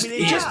mean, it just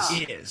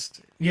is.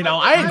 You know,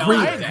 I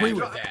agree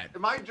with that.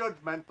 Am I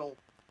judgmental?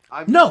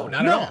 No,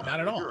 not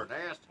at all. You're an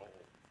asshole.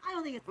 I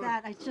don't think it's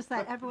that. It's just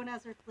that everyone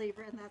has their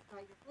flavor, and that's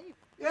not your flavor.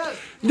 Yes.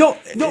 No.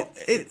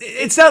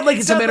 It's not like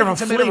it's a matter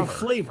of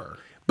flavor.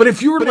 But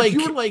if you were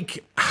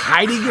like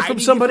hiding it from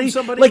somebody,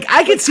 like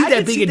I could see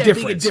that being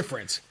a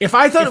difference. If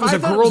I thought it was a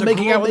girl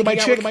making out with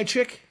my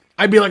chick,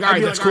 I'd be like, all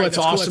right, that's cool, that's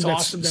awesome,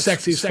 that's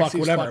sexy as fuck,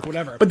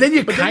 whatever. But then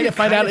you kind of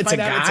find out it's a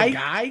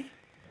guy.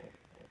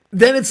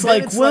 Then it's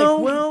like,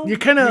 well, you're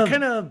kind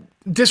of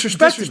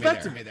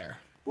disrespecting me there.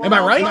 Well, Am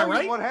I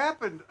right? What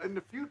happened in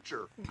the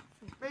future?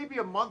 Maybe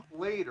a month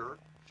later,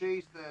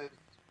 Jay says,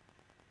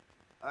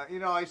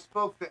 I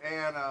spoke to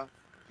Anna.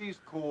 She's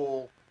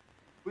cool.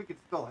 We could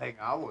still hang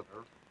out with her.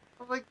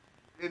 I was like,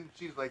 and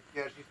she's like,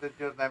 yeah, she said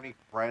she doesn't have any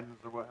friends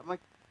or what. I'm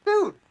like,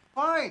 dude,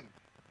 fine.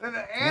 And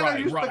Anna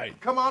used to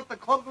come out to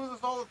clubs with us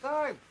all the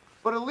time.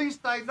 But at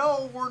least I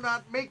know we're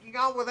not making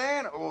out with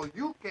Anna. Well,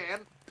 you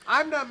can.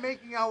 I'm not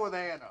making out with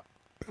Anna.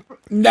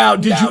 Now,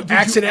 did you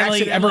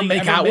accidentally ever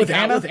make out with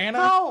Anna?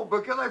 No,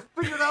 because I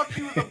figured out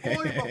she was a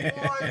boy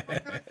before I was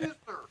going to kiss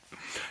her.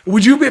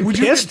 Would you have been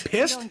pissed?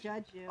 Don't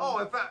judge you.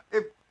 Oh,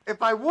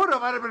 if I would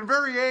have, I'd have been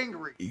very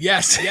angry.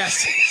 Yes.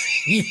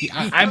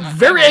 I'm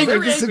very angry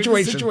at this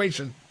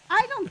situation.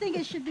 I don't think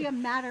it should be a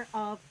matter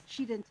of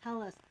she didn't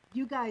tell us.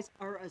 You guys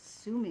are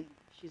assuming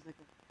she's like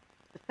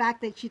the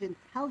fact that she didn't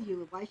tell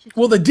you. Why should?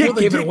 Well, the dick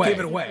gave it away.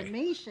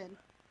 Information.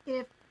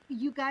 If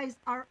you guys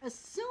are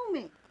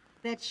assuming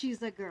that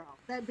she's a girl,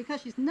 that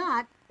because she's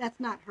not, that's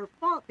not her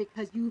fault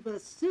because you've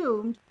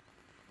assumed.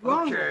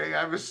 Wrongly. Okay,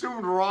 I've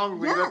assumed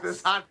wrongly that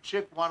this hot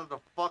chick wanted to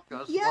fuck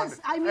us. Yes,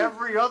 I mean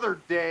every other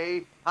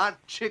day, hot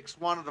chicks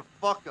wanted to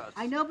fuck us.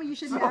 I know, but you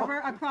should never,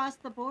 across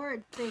the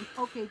board, think,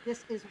 okay,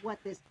 this is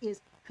what this is.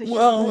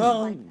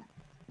 Well,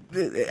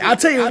 I'll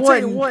tell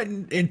you what.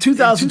 In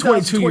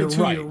 2022,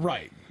 you're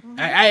right.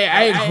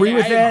 I agree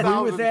with that.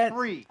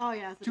 2003. Oh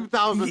yeah,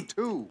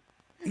 2002.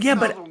 Yeah,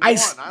 but I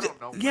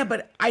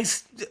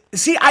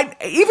see.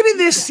 Even in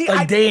this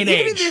day and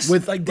age,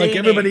 with like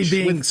everybody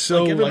being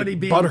so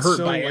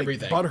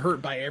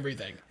butthurt by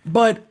everything.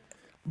 But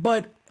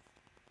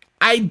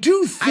I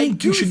do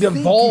think you should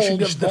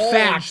divulge the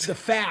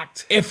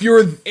fact if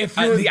you're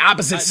the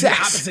opposite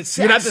sex.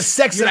 You're not the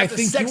sex that I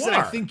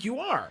think you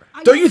are.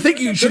 Don't you think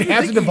you should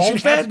have to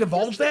divulge that?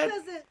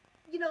 Because it,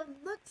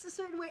 looks a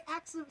certain way,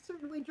 acts a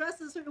certain way,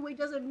 dresses a certain way,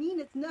 doesn't mean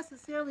it's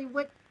necessarily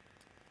what.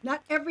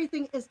 Not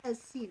everything is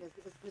as seen as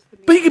Mr.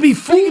 But you can be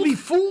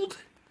fooled.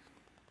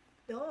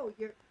 No,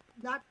 you're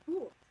not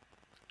fooled.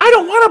 I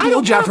don't want a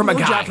blowjob from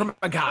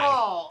a guy.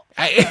 Oh,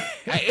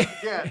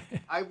 again,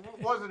 I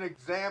wasn't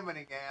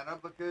examining Anna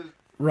because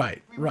we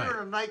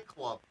were in a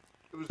nightclub.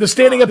 The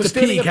standing up to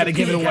pee kind of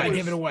give it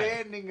away.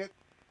 Standing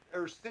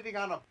or sitting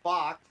on a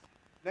box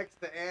next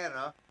to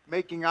Anna,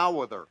 making out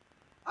with her.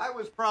 I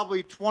was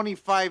probably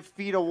 25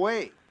 feet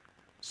away.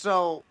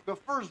 So the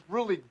first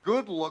really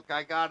good look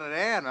I got at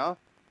Anna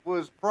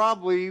was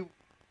probably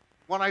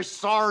when I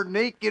saw her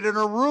naked in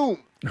her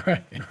room.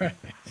 Right.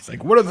 It's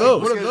like, what are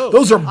those?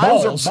 Those are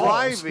balls. I was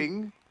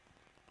driving,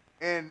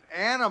 and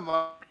Anna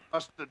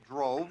must have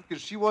drove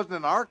because she wasn't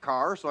in our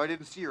car, so I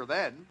didn't see her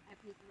then.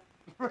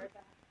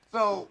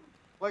 So,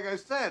 like I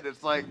said,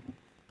 it's like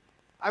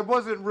I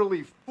wasn't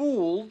really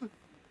fooled.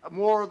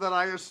 More than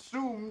I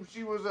assumed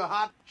she was a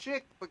hot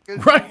chick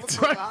because she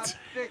looked like a hot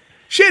chick.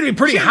 She had to be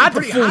pretty hot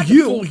to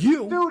fool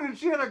you. Dude, and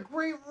she had a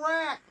great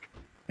rack.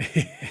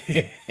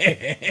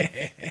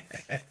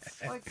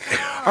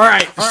 All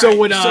right. So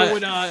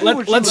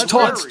let's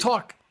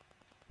talk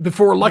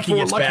before Lucky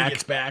gets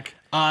back.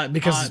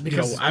 Because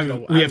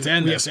we have to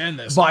end this.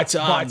 But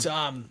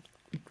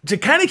to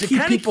kind of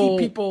keep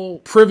people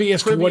privy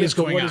as to what is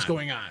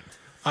going on.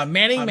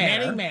 Manning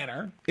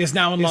Manor is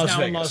now in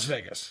Las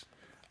Vegas.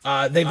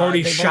 They've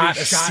already shot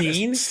a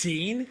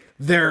scene.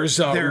 There's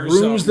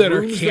rooms that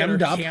are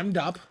cammed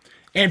up,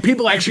 and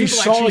people actually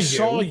saw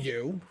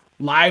you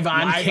live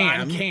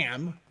on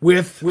cam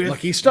with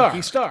Lucky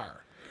Starr.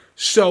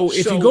 So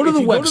if you go to the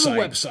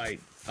website,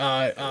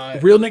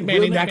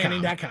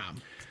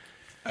 realnickmanning.com,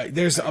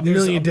 there's a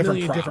million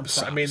different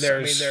props. I mean,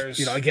 there's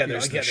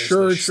the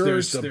shirts,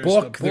 there's the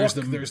book, there's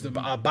the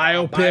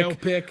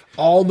biopic,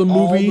 all the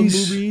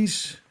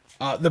movies.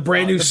 The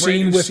brand new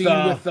scene with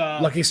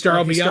Lucky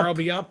Starr will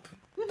be up.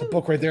 The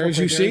book right there, as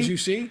you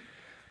see.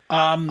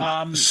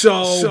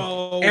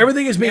 So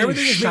everything is being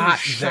shot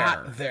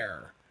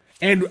there.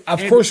 And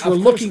of course, we're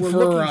looking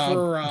for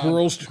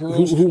girls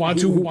who want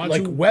to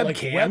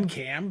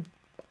webcam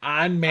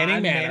on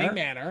Manning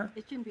Manor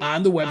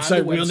on the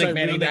website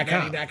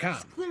realnickmanning.com.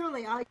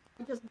 Clearly, I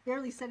just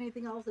barely said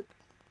anything else. That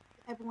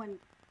everyone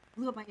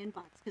blew up my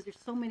inbox because there's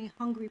so many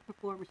hungry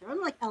performers here.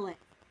 Unlike LA.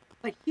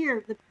 But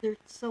here, they're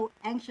so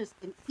anxious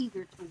and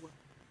eager to work.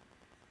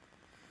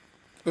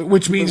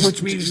 Which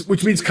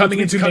means coming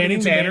into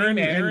Manning Manor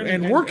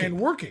and working.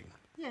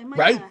 Yeah, I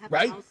might have to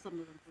house some of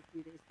them for a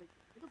few days, but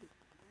it'll be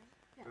fine, right?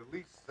 Yeah. At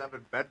least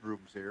 7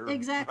 bedrooms here.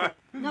 Exactly.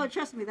 No,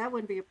 trust me, that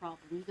wouldn't be a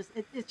problem.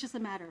 It's just a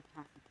matter of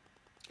time.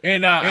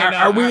 And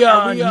are we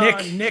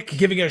Nick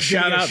giving a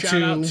shout out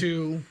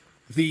to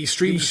the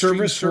stream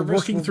service we're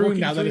working through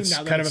now that it's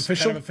kind of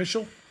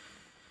official?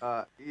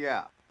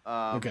 Yeah.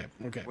 Okay.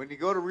 When you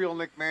go to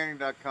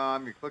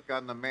realnickmanning.com, you click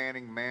on the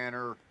Manning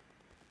Manor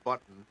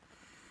button.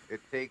 It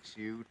takes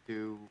you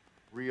to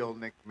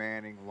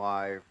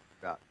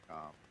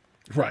realnickmanninglive.com.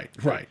 Right.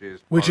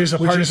 Which is a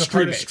part of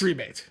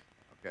Streammate.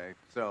 Okay,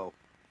 so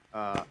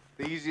the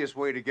easiest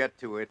way to get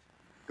to it,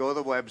 go to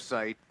the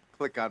website,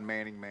 click on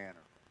Manning Manor.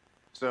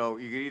 So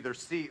you can either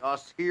see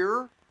us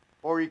here,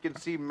 or you can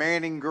see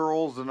Manning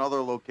girls in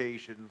other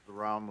locations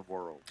around the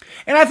world.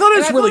 And I thought it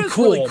was really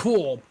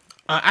cool.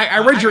 I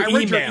read your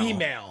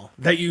email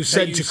that you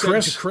sent to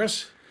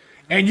Chris,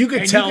 and you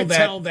could tell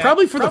that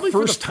probably for the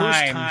first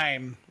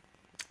time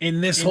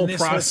in this whole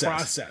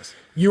process,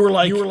 you were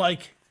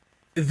like,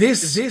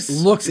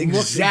 this looks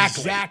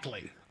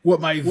exactly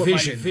what my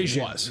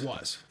vision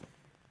was.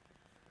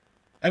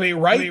 I mean,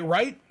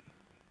 right?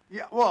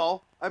 Yeah.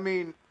 Well, I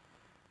mean,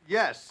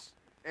 yes,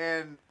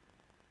 and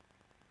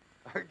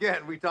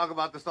again, we talk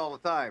about this all the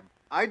time.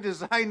 I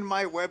designed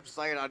my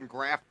website on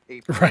graph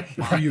paper. Right,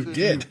 you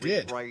did.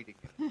 Writing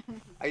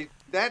it.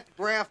 That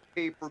graph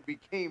paper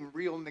became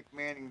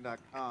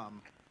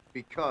realnickmanning.com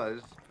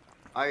because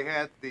I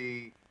had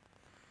the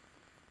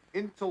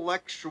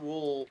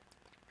intellectual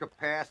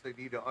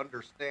capacity to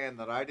understand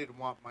that I didn't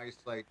want my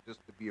site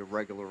just to be a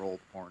regular old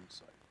porn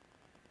site.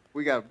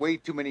 We got way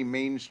too many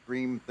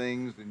mainstream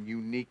things and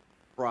unique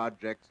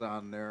projects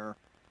on there,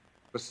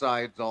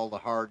 besides all the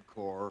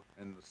hardcore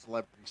and the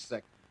celebrity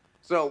sex.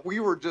 So we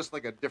were just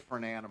like a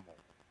different animal.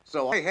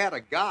 So I had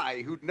a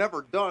guy who'd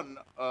never done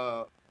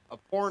a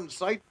porn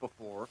site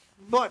before,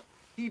 but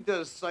he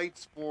does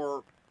sites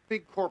for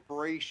big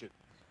corporations.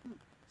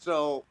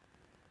 So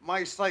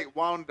my site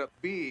wound up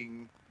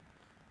being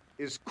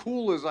as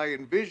cool as I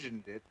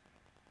envisioned it,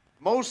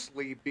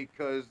 mostly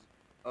because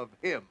of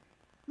him.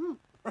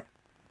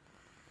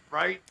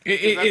 Right?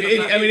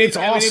 It's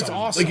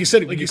awesome. Like you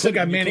said, when you click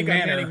on Manning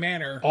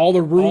Manor, all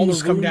the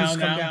rooms come down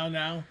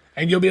now.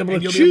 And you'll be able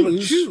to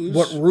choose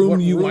what room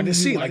you want to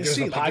see. Like there's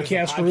a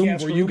podcast room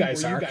where you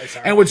guys are.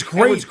 And what's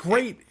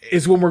great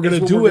is when we're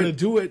going to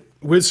do it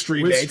with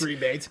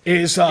Streammate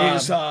is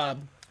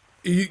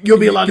you'll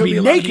be allowed to be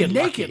naked,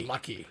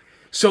 Lucky.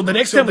 So the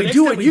next time we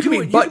do it, you can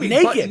be butt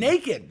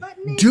naked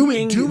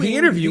doing the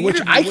interview, which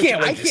I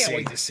can't wait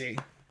to see.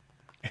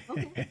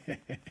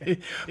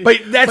 But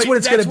that's what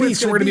it's going to be.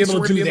 So we're going to be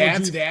able to do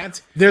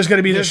that. There's going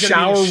to be the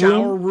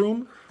shower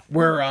room.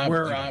 Where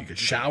you could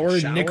shower.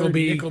 Nick will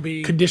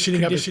be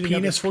conditioning up his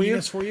penis for you.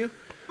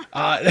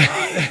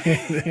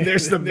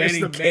 There's the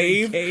Manning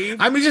cave.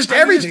 I mean, just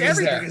everything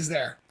is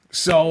there.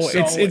 So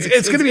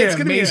it's going to be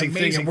an amazing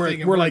thing, and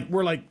we're like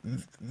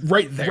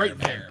right there,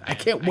 man. I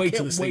can't wait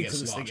till this thing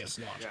gets launched.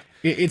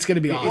 It's going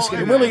to be awesome.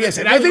 It really is,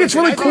 and I think it's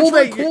really cool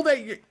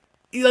that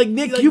you like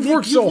Nick. You've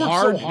worked so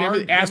hard in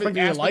every aspect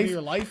of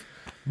your life.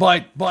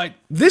 But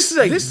this is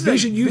a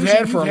vision you've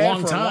had for a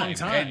long time,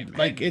 and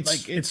like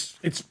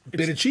it's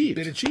been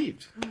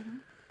achieved.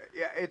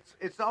 Yeah,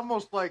 it's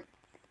almost like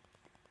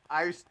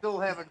I still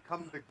haven't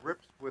come to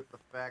grips with the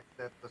fact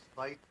that the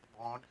site's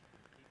launched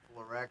and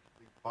people are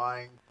actually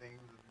buying things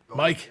and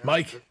going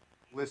Mike, just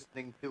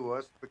listening to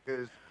us,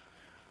 because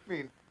I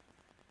mean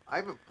I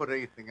haven't put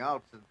anything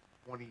out since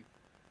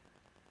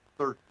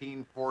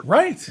 2013, 14,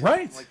 right,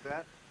 like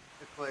that.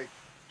 It's like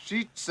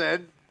she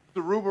said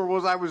the rumor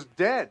was I was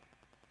dead.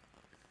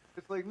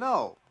 It's like,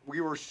 no,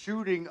 we were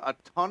shooting a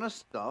ton of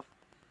stuff,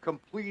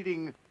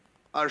 completing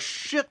a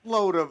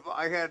shitload of,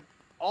 I had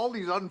all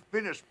these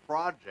unfinished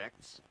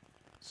projects,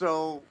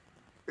 so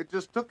it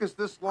just took us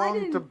this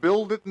long to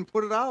build it and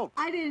put it out.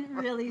 I didn't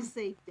really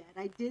say dead.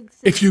 I did say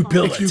if you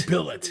build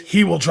it,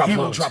 he will drop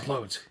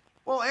loads.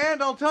 Well,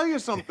 and I'll tell you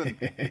something.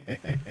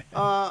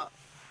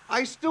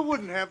 I still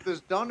wouldn't have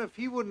this done if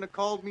he wouldn't have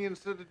called me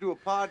instead to do a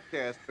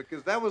podcast,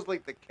 because that was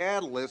like the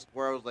catalyst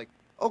where I was like,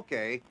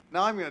 okay,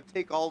 now I'm going to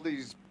take all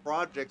these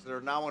projects that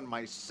are now in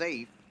my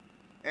safe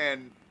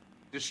and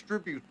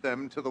distribute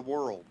them to the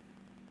world.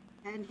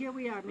 And here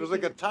we are. It was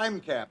like a time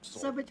capsule.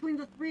 So between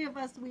the three of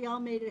us, we all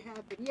made it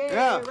happen. Yay!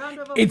 Yeah. Round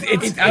of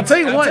applause. I'll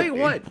tell you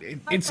what.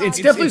 It's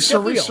definitely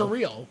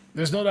surreal.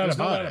 There's no doubt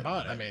about it.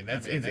 I mean,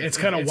 it's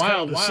kind of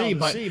wild to see,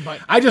 but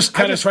I just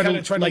kind of try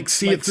to like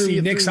see it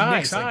through Nick's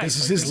eyes. Like, this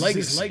is his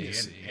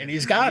legacy, and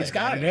he's got it. It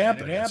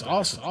happened. It's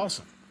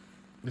awesome.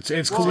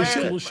 It's cool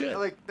as shit.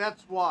 Like,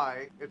 that's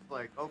why it's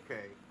like,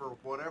 okay, for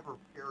whatever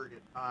period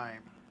of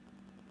time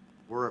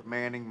we're at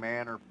Manning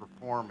Manor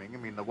performing. I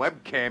mean, the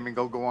webcamming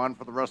will go on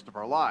for the rest of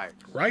our lives.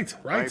 Right.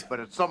 But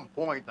at some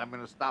point, I'm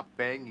going to stop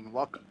banging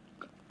Lucky.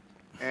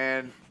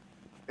 And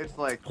it's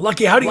like,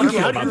 Lucky, how do you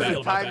feel about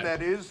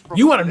that?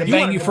 You want him to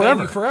bang you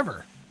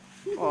forever.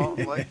 Well,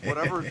 like,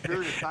 whatever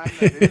period of time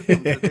that is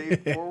from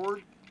today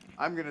forward,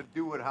 I'm going to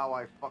do it how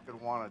I fucking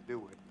want to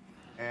do it.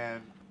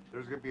 And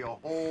there's going to be a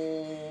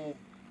whole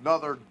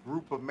another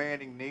group of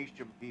Manning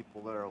Nation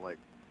people that are like,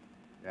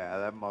 yeah,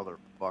 that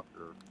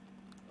motherfucker,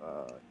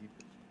 he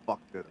just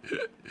fucked it.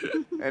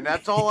 And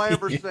that's all I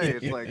ever say.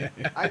 It's like,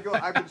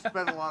 I've been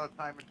spending a lot of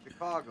time in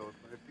Chicago,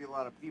 so I see a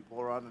lot of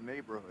people around the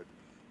neighborhood.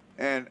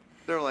 And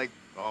they're like,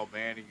 oh,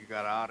 Manning, you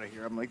got out of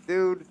here. I'm like,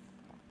 dude,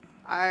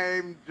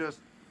 I'm just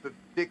the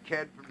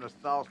dickhead from the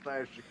south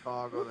side of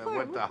Chicago that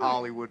went to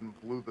Hollywood and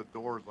blew the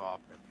doors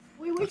off it.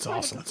 That's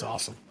awesome.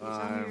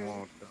 I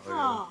won't tell you.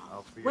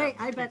 Oh, wait,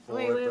 I bet.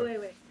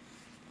 Wait.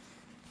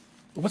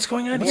 What's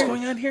going on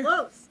here?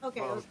 Close. Okay,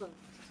 that was close.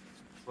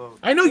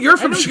 I know you're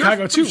from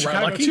Chicago too,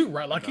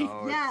 right, Lucky?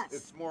 No, yes.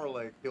 It's more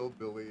like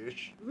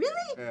hillbilly-ish. Really?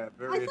 Yeah,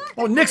 very.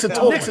 Oh, Nick's a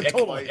total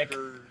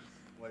bikers,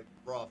 like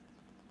rough.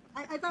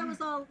 I thought it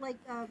was all like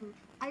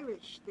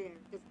Irish there.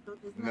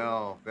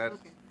 No, that's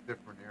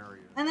different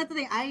area. And that's the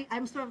thing.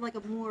 I'm sort of like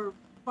a more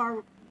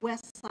far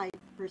west side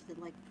person,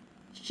 like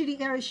shitty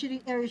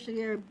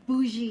area,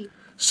 bougie.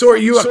 So are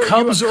you a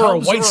Cubs or a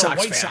White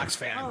Sox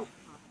fan? Oh,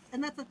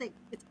 and that's the thing.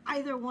 It's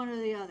either one or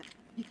the other.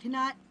 You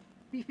cannot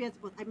be fans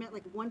of both. I met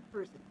like one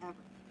person ever,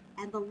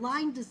 and the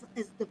line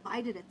is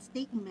divided at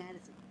State and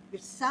Madison.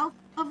 You're south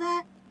of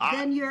that,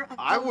 then you're.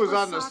 I was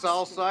on the Sox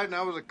south fan. side, and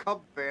I was a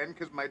Cub fan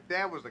because my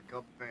dad was a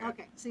Cub fan.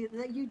 Okay, see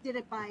that you did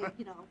it by by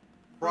your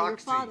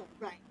Proxy. father,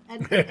 right?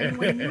 And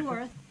when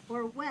north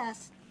or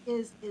west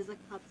is a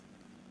Cubs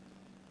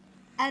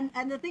fan.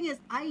 And the thing is,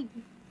 I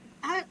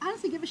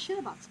honestly give a shit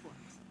about sports,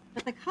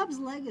 but the Cubs'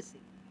 legacy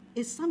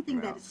is something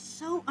that is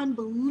so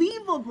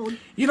unbelievable.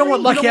 You know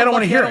what, Lucky? I don't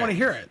want to hear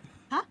it.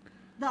 Huh?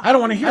 I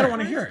don't want to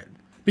hear it.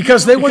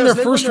 Because they won their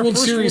first World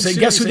Series, and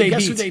guess who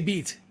they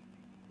beat?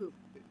 Who?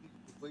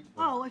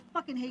 Oh, I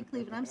fucking hate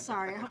Cleveland. I'm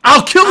sorry.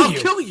 I'll kill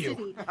you.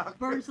 City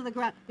burns to the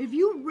ground. If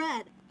you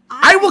read,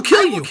 I will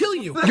kill you.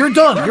 You're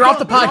done. You're off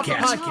the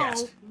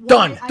podcast.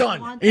 Done.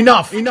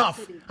 Enough.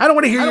 I don't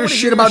want to hear your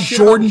shit about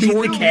Jordan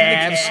beating the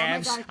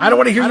Cavs. I don't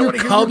want to hear your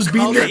Cubs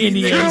beating the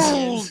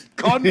Indians.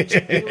 It was a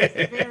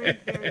very,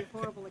 very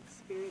horrible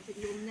experience, and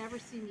you'll never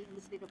see me in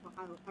the state of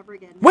Ohio ever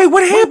again. Wait,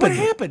 what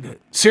happened?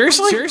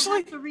 Seriously? You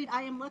have to read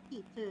I Am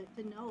Lucky to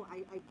know.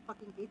 I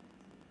fucking hate this.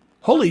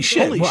 Holy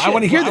shit. Well, I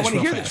want to hear this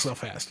real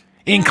fast.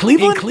 In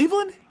Cleveland? In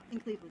Cleveland.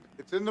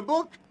 It's in the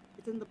book.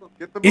 It's in the book.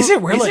 Get the book. Is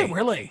it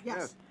really?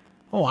 Yes.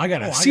 Oh, I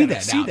gotta see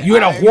that now. You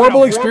had a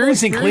horrible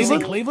experience in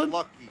Cleveland?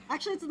 Lucky.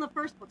 Actually, it's in the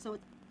first book, so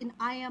it's in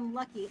I Am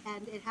Lucky,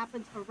 and it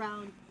happens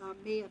around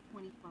May of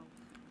 2012.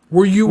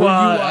 Were you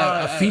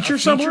a feature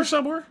somewhere?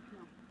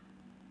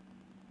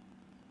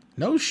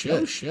 No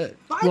shit.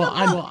 Well,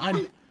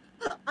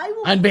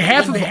 on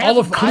behalf of all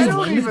of Cleveland,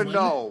 I don't even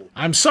know.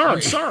 I'm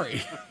sorry.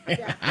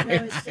 Yeah,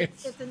 no,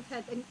 it's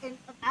intense. And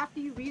after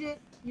you read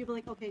it, you'll be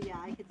like, okay, yeah,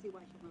 I can see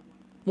why she loved one.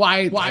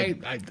 Why?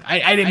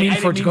 I didn't mean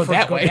for it to go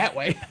that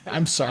way.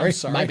 I'm sorry.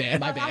 My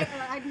bad.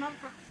 I'm not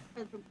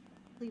from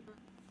Cleveland.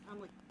 I'm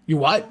like, You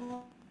what?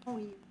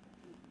 Tony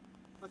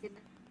fucking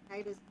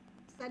I just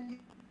send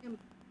him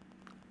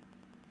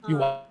You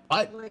what?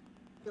 like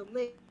the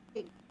link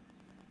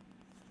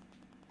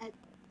at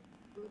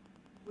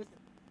what's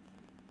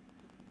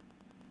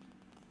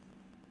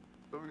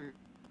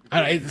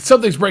it?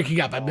 Something's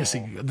breaking up. I'm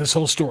missing this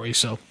whole story.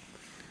 So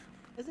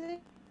Is it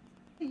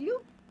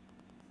you?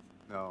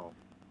 No.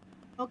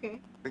 Okay.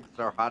 I think it's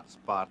our hot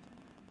spot.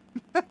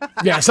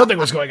 yeah, something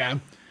was going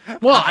on.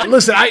 Well,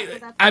 listen,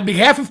 on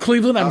behalf of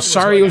Cleveland, I'm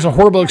sorry it was a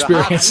horrible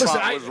experience.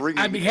 Listen,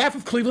 on behalf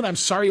of Cleveland, I'm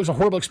sorry it was a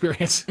horrible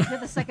experience. You're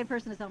the second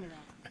person to tell me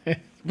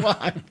that. Well,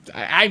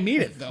 I mean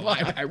it though.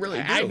 I really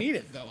do. I mean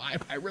it though.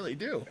 I really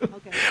do.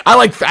 Okay.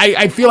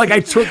 I feel like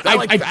I put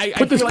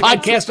this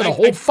podcast in a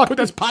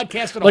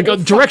whole like a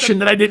direction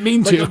that I didn't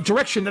mean to.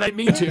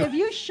 If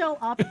you show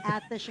up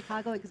at the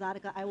Chicago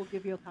Exotica, I will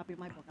give you a copy of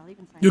my book. I'll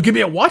even sign You'll it. give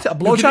me a what? A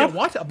blowjob?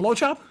 What? A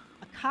blowjob?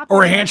 A copy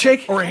Or a of my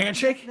handshake? book. Or a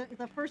handshake?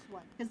 The first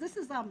one, because this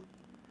is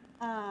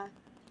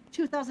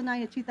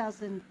 2009 to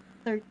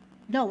 2013.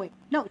 No, wait,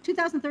 no,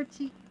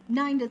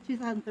 2009 to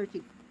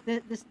 2013.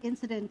 This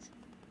incident.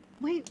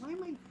 Wait, why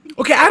am I thinking?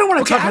 Okay, I don't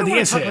want to talk about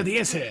the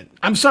incident.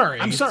 I'm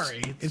sorry.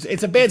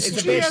 It's a bad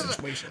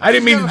situation. I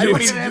didn't mean to do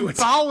it. An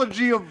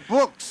anthology of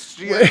books.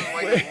 She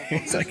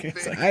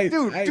has,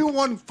 dude, do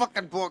one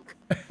fucking book.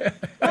 Well,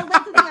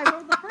 that's the thing. I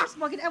wrote the first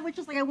book, and everyone's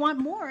just like, I want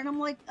more. And I'm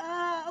like,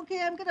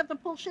 okay, I'm going to have to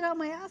pull shit out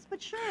my ass,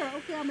 but sure,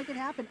 okay, I'll make it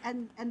happen.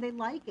 And they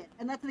like it.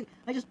 And that's the thing.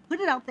 I just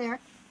put it out there,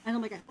 and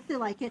I'm like, I hope they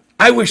like it.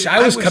 I wish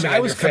I was coming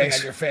on your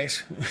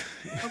face.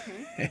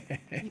 Okay.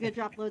 You going to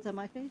drop loads on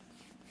my face?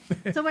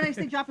 So when I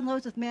say dropping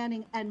loads with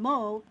Manning and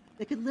Mo,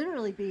 it could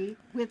literally be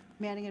with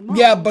Manning and Mo.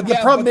 Yeah, but the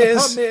problem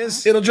is,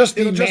 it'll just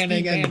be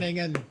Manning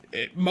and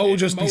Mo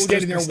just be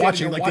standing there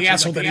watching like the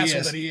asshole that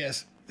he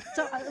is.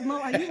 So, Mo,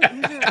 are you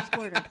an oozer or a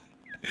squirter?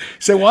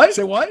 Say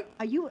what?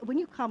 Are you, when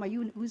you come, are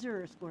you an oozer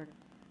or a squirter?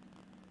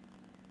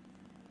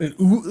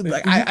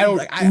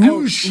 I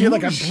don't shit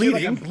like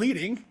I'm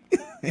bleeding.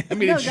 I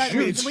mean, No,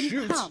 it when you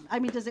shoots. come, I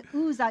mean, does it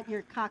ooze out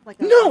your cock like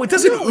a... No, it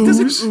doesn't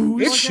ooze.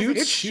 Or It does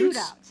shoots. shoot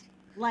out?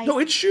 Like, No,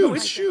 it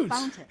shoots. Like a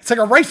fountain? It's like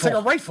a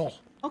rifle.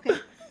 Okay.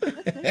 That's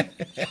good.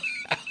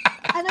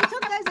 And I tell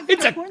guys, like,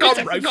 It's a porn gun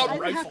stars, rifle.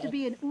 you either have to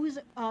be an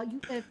oozer.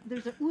 If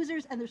there's a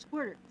oozers and there's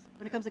squirters.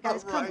 When it comes to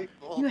guys coming,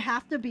 you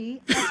have to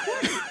be a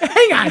squirter.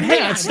 Hang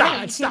on,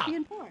 Stop. stop. You can't be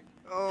in porn.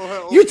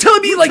 Oh, You're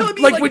telling me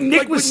like when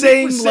Nick was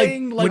saying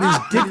like when his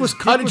dick was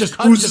cut, it just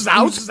oozes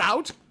out?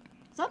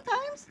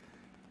 Sometimes.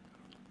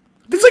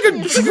 It's like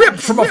a drip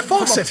from a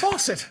faucet.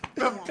 It's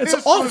Piss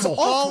was awful.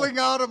 falling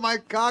out of my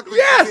cock. Like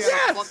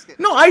Yes.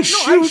 No, I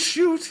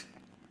shoot.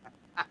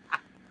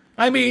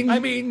 I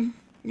mean,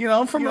 you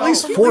know, from at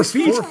least 4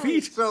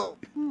 feet. So,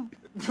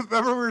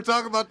 remember we were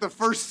talking about the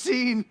first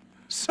scene?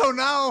 So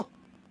now,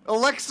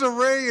 Alexa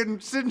Ray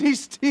and Sydney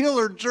Steele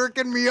are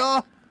jerking me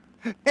off,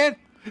 and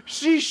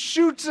she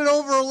shoots it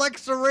over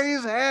Alexa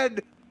Ray's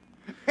head.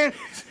 And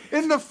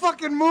in the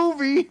fucking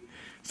movie,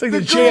 It's like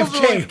the girls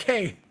are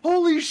JFK. like,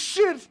 holy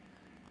shit!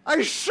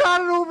 I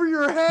shot it over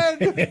your head.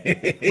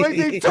 Like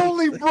they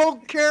totally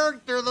broke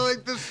character. They're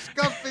like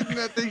disgusting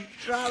that they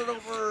shot it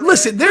over her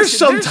Listen, head. there's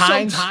some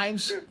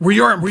times where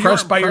you're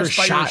impressed by your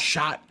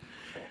shot.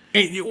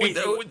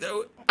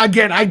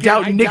 Again, I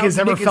doubt Nick has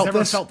ever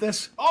felt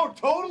this. Oh,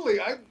 totally.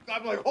 I'm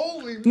like,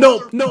 holy. No,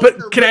 motherfucker.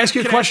 but can I ask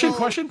you a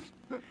question?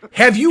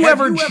 Have you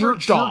ever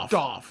jerked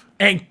off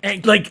and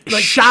like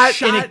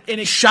shot and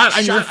it shot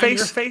on your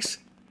face?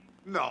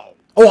 No.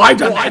 Oh, I've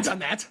done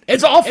that.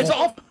 It's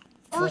awful.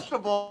 First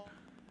of all,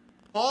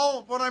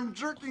 when I'm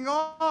jerking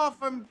off,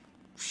 I'm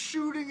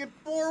shooting it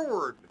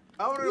forward.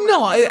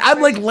 No,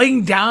 I'm like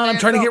laying down. I'm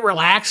trying to get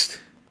relaxed.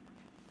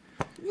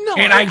 No,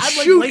 and I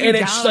shoot, and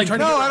it's like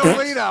no, I don't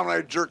lay down when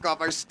I jerk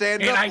off. I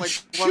stand up like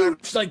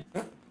shoot, like.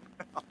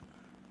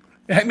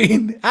 I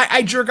mean,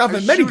 I jerk off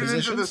in many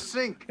positions. Into the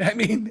sink. I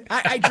mean,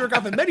 I jerk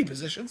off in many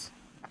positions.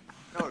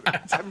 No,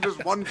 I'm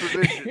just one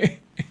position.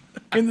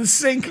 In the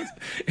sink.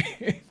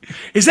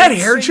 Is that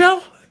hair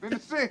gel? In the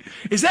sink.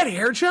 Is that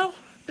hair gel?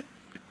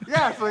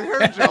 Yeah, it's like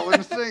hair gel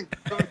in the sink.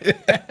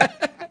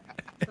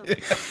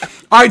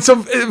 All right, so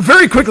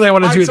very quickly I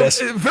want to do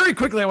this.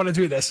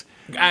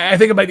 I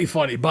think it might be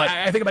funny, but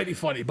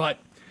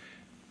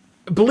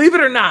believe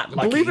it or not,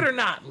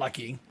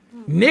 Lucky,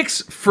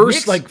 Nick's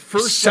first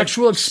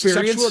sexual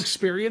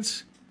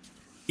experience,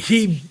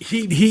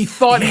 he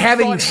thought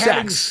having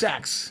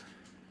sex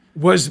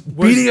was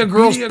beating a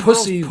girl's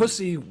pussy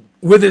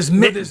with his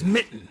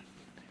mitten.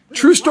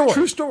 True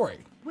story.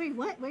 Wait,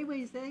 what? Wait,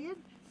 say that again?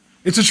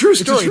 It's a true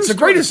story. It's the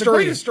greatest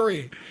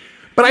story.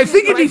 But I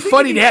think it'd be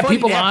funny to have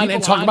people on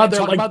and talk about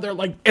their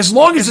like as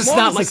long as it's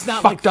not like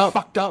fucked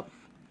up.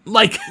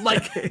 Like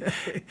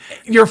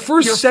your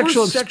first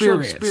sexual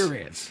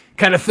experience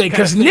kind of thing.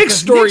 Because Nick's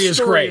story is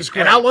great,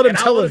 and I'll let him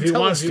tell it if he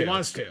wants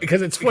to,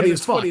 because it's funny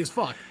as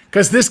fuck.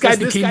 Because this guy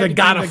became the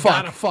god of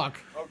fuck,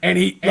 and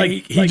he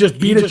just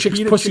beat a chick's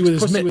pussy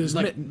with his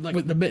mitten,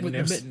 with the mitten.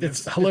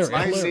 It's hilarious.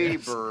 My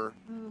neighbor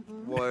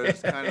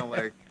was kind of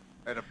like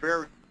at a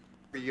very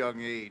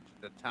young age,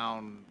 the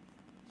town.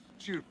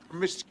 She was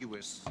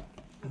promiscuous,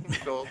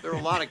 So there were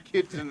a lot of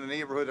kids in the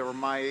neighborhood that were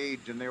my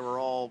age, and they were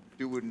all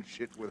doing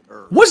shit with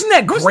her. Wasn't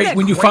that great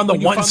when you found the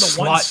one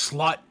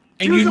slut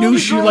and you knew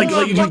she like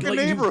in the fucking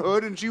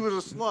neighborhood, and she was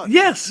a slut.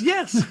 Yes.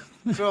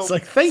 So It's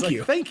like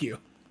thank you.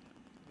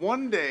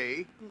 one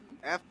day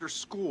after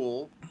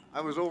school,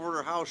 I was over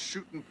at her house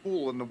shooting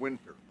pool in the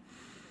winter.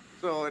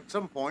 So at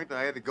some point,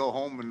 I had to go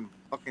home and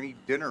fucking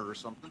eat dinner or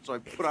something. So I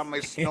put on my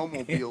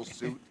snowmobile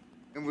suit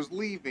and was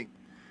leaving.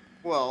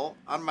 Well,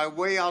 on my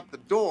way out the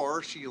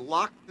door, she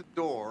locked the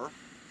door,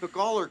 took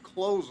all her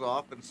clothes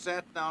off, and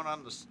sat down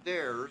on the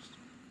stairs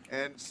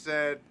and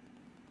said,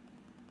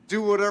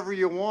 "Do whatever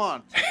you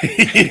want."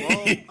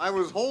 Well, I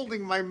was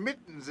holding my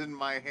mittens in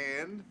my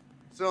hand,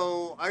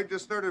 so I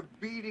just started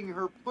beating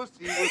her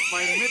pussy with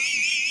my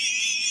mittens.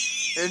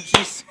 And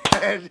she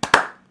said,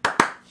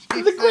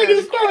 The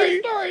greatest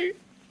story.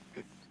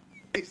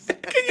 He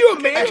said, Can you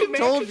imagine? I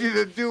told you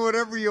to do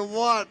whatever you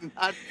want and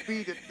not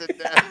beat it to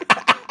death.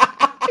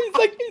 He's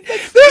like, can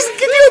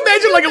you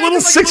imagine like a little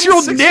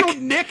 6-year-old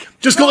Nick?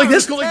 Just go like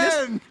this,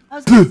 I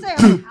was gonna say,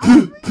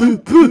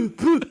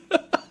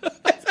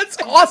 That's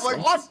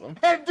awesome.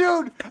 And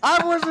dude,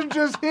 I wasn't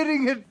just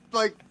hitting it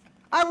like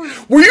I was.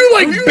 Were you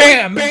like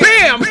bam? It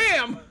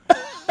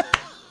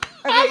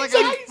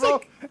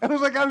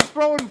was like I was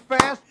throwing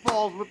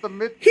fastballs with the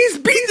mitten. He's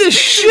beating the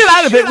shit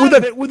out of it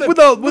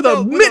with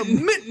a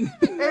mitten.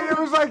 And it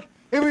was like,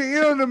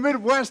 in the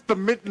Midwest, the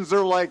mittens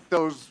are like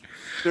those.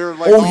 They're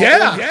like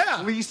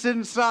fleece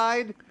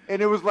inside,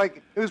 and it was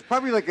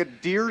probably like a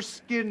deer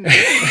skin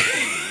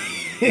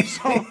mitten.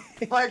 So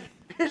like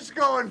it's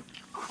going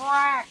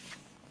crack.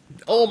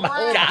 Oh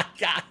my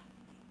god.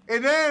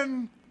 And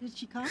then did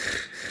she come?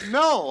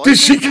 no. Did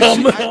she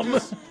come?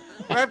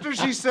 After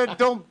she said,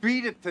 "Don't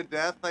beat it to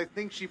death," I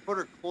think she put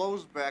her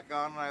clothes back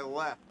on, and I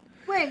left.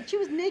 Wait, she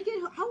was naked?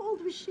 How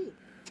old was she?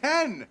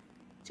 10.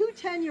 Two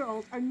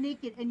 10-year-olds are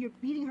naked, and you're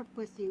beating her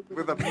pussy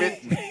With a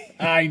mitten.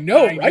 I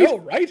know,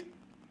 right?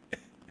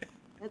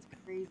 That's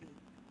crazy.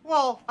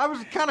 Well, I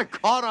was kind of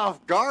caught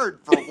off guard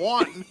for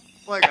one.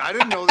 Like, I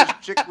didn't know this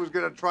chick was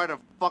going to try to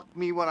fuck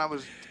me when I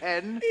was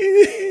 10.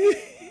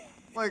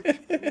 Like,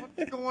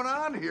 what's going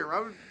on here?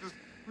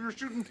 We were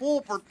shooting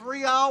pool for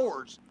 3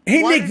 hours.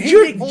 Hey, Nick,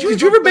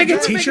 did you ever bang a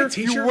teacher?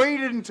 You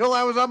waited until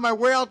I was on my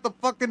way out the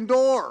fucking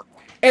door.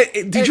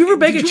 Did you ever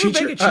bang a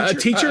teacher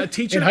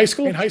in high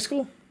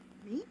school?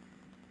 Me?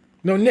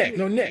 No, Nick.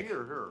 Me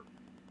or her?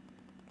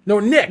 No,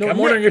 Nick. I'm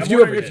wondering if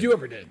you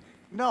ever did.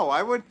 No,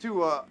 I went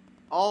to a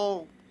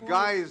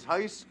all-guys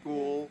high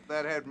school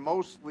that had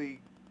mostly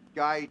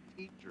guy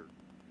teachers.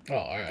 Oh,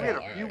 all right. We had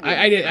a few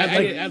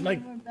I'd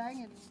like.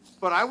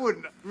 But I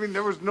wouldn't. I mean,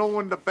 there was no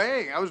one to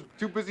bang. I was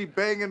too busy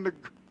banging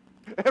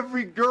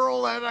every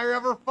girl that I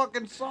ever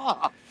fucking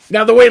saw.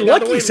 Now, the way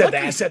Lucky said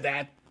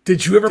that,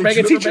 did you ever bang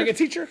a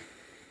teacher?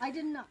 I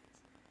did not.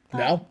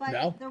 No.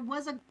 There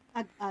was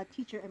a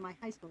teacher in my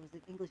high school, it was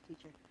an English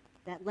teacher,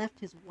 that left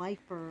his wife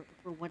for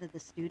one of the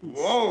students.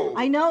 Whoa!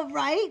 I know,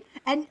 right?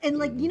 And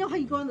like, you know how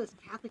you go on those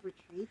Catholic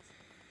retreats?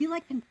 He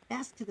like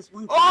confessed to this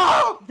one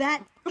guy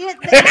that he had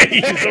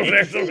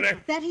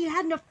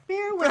an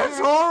affair with her. That's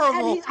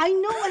horrible. And I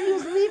know, and he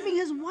was leaving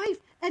his wife.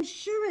 And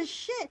sure as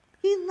shit,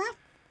 he left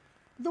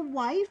the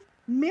wife,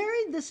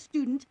 married the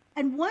student,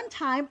 and one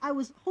time I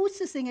was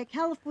hostessing at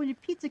California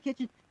Pizza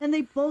Kitchen, and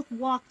they both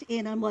walked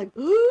in. I'm like,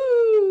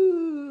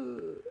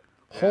 ooh.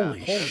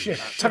 Holy shit.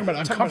 Talking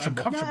about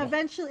uncomfortable. No,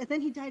 eventually, and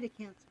then he died of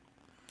cancer.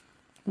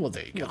 Well,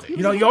 there you go. You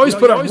know, you always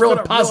put a real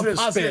positive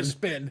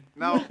spin.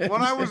 Now,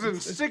 when I was in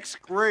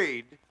 6th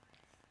grade,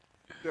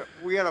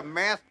 we had a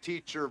math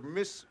teacher,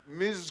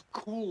 Ms.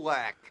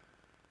 Kulak.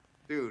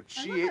 Dude,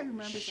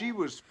 she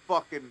was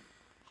fucking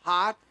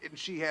hot, and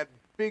she had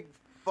big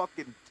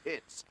fucking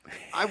tits.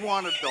 I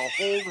wanted to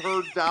hold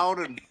her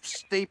down and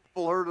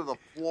staple her to the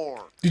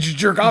floor. Did you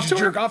jerk off to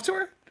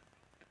her?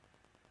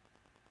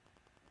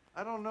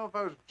 I don't know if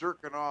I was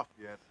jerking off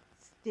yet.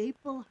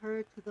 Staple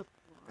her to the floor.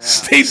 Yeah.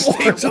 Staple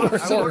her to the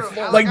floor.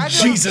 Like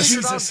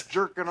Jesus. I was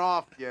jerking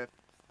off yet.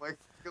 Like,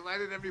 because I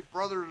didn't have any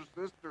brothers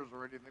or sisters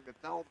or anything to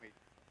tell me.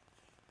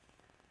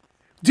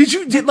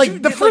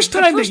 Did the first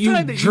time that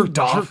you jerked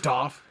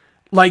off,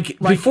 like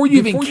before you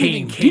even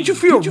came, did you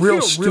feel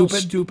real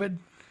stupid?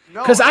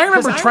 No, because I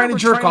remember trying to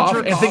jerk off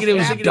and thinking it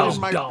was dumb.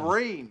 My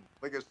brain,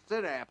 like a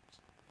synapse.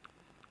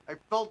 I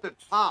felt it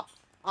pop.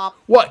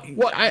 What?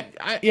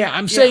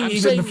 I'm saying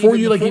even before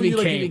you even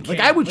came. Like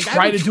I would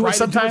try to do it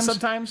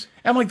sometimes.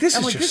 I'm like, this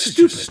is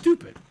just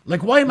stupid.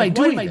 Like, why am I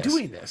doing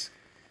this?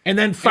 And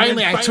then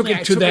finally I took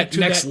it to that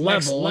next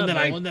level, and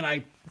then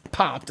I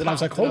popped, and I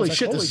was like, holy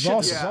shit, this is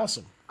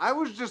awesome. I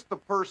was just the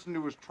person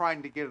who was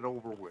trying to get it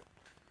over with.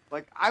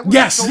 Like, I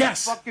was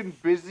so fucking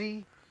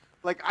busy.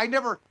 Like, I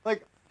never,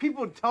 like,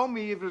 people would tell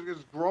me if it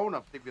was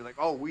grown-ups, they'd be like,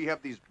 oh, we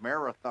have these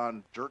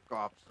marathon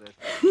jerk-off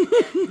sessions.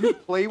 You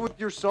play with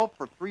yourself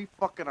for 3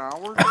 fucking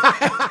hours?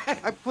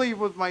 I play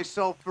with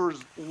myself for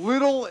as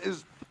little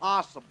as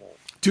possible.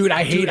 Dude,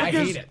 I hate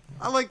it.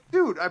 I'm like,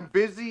 dude, I'm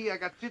busy. I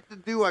got shit to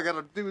do. I got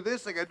to do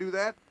this. I got to do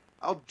that.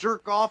 I'll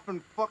jerk off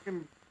and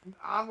fucking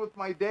on with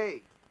my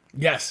day.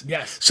 Yes.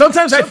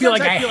 Sometimes I feel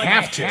like I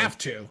have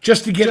to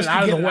just to get it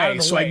out of the way,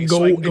 so I can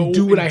go and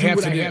do what I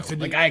have to do.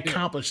 Like I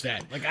accomplished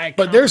that.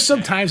 But there's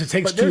sometimes it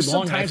takes too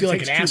long, and I feel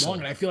like an asshole.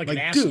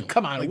 Like, dude,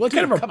 come on, what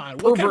kind of a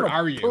pervert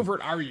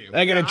are you?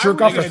 I gotta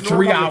jerk off for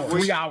 3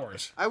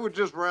 hours. I would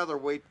just rather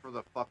wait for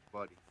the fuck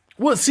buddy.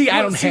 Well, see,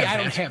 I don't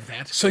have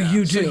that. So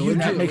you do,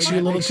 and that makes you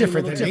a little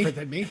different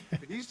than me.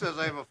 He says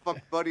I have a fuck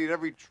buddy at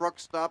every truck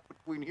stop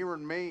between here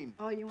and Maine.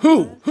 Oh, you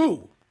want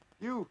Who?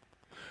 You.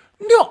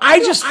 No, I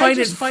just find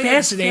it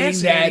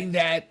fascinating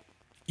that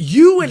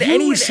you in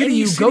any city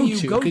you go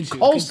to can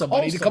call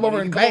somebody to come over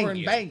and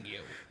bang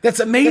you. That's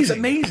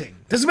amazing.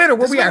 Doesn't matter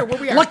where we are.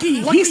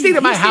 Lucky, he stayed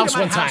at my house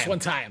one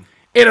time.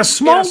 In a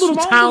small little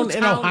town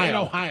in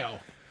Ohio.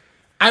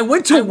 I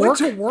went to work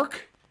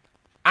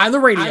on the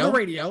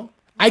radio.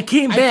 I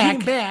came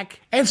back,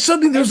 and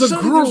suddenly there was a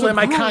girl in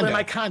my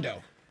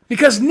condo.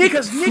 Because Nick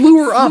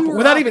flew her up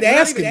without even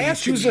asking me.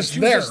 She was just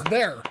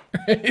there.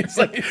 It's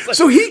like,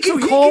 so he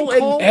can call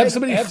and have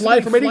somebody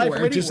fly from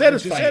anywhere to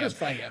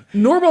satisfy him.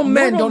 Normal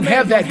men don't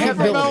have that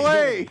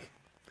capability.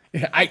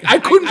 I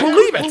couldn't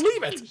believe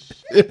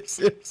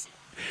it.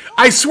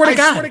 I swear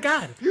to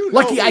God.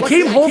 Lucky, I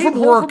came home from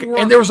work,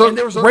 and there was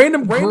a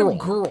random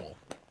girl.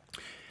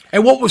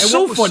 And what was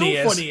so funny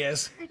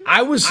is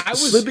I was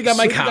sleeping on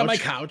my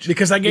couch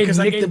because I gave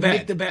Nick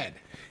the bed.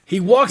 He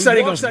walks out,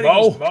 he goes,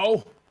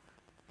 Mo,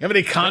 you have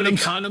any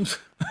condoms?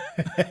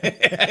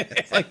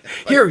 It's like,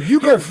 here, you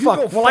go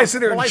fuck while I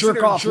sit here and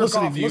jerk off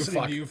listening to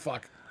you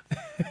fuck.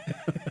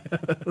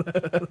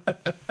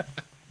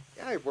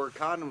 Yeah, I wear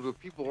condoms with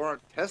people who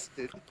aren't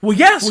tested. Well,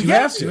 yes, you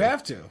have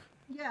to.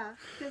 Yeah,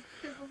 because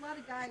a lot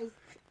of guys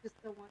just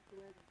don't want to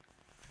wear them.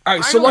 All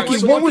right, so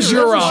Lucky, what was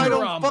your I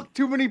don't fuck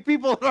too many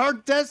people that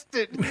aren't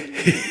tested.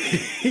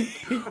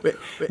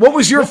 What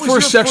was your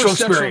first sexual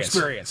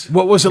experience?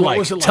 What was it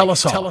like? Tell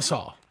us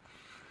all.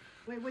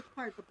 Wait, which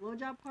part? The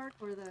blowjob part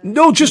or the?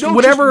 No, just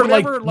whatever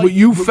what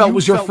you felt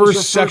was your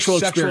first sexual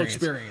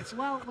experience.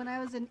 Well, when I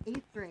was in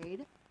 8th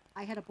grade,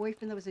 I had a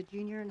boyfriend that was a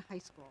junior in high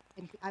school,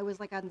 and I was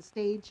like on the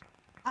stage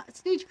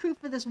crew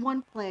for this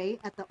one play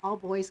at the all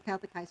boys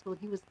Catholic high school,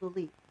 and he was the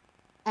lead.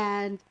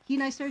 And he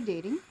and I started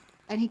dating,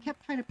 and he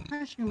kept trying to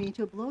pressure me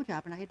into a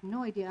blowjob, and I had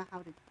no idea how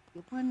to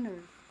give one. Or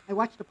I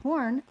watched a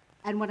porn,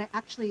 and when I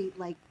actually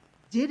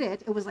did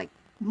it, it was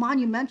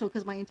monumental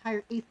because my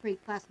entire 8th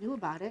grade class knew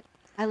about it.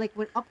 I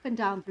went up and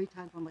down 3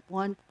 times. I'm like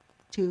 1,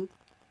 2,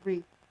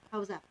 3. How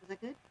was that? Was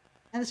that good?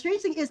 And the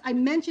strange thing is, I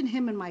mentioned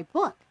him in my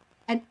book,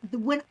 and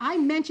when I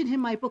mentioned him in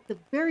my book, the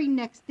very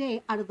next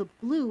day, out of the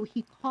blue,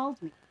 he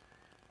called me,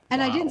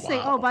 and I didn't say,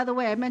 "Oh, by the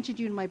way, I mentioned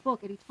you in my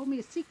book," and he told me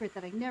a secret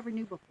that I never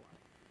knew before.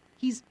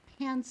 He's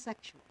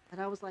pansexual,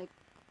 and I was like,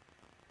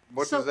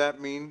 "What does that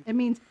mean?" It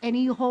means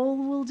any hole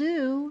will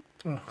do.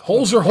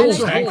 Holes are holes,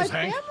 and I Hank. told my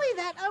family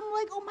that. I'm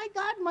like, oh my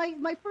God,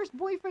 my first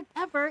boyfriend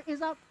ever is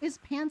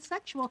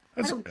pansexual.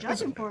 I don't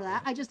judge him for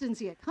that. I just didn't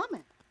see it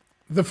coming.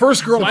 The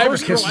first girl I ever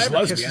kissed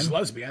is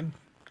lesbian.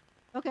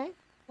 Okay.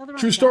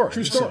 True story.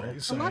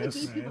 A lot of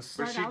gay people Was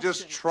start she out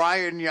just straight.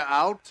 trying you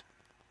out?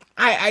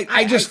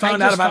 I just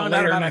found out about it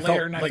later, and I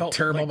felt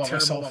terrible about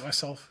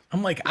myself.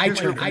 I'm like, I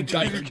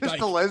kissed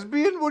a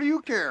lesbian? What do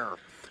you care?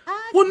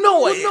 Well,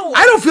 no,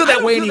 I don't feel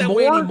that way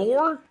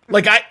anymore.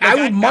 Like, I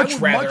would much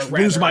rather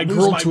lose my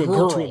girl to a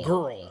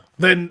girl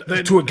than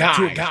to a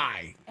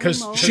guy.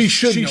 Because she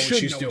should know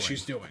what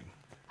she's doing.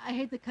 I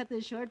hate to cut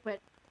this short, but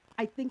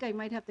I think I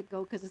might have to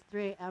go because it's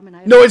 3 a.m. and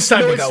I. No, it's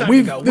time to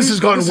go. This has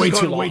gone way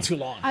too long.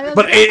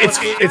 But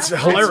it's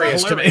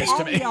hilarious to me.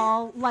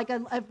 Y'all,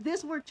 if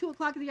this were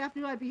 2:00 in the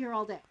afternoon, I'd be here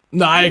all day.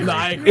 No, I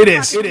agree. It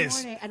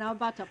is. And I'm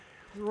about to.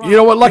 You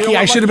know what, Lucky?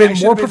 I should have been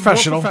more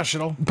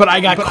professional, but I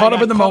got caught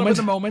up in the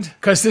moment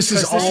because this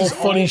is all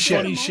funny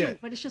shit.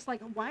 But it's just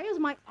why is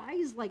my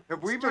eyes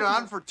Have we been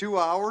on for 2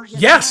 hours?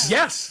 Yes.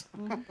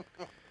 Mm-hmm.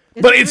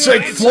 But it's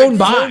flown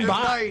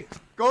by.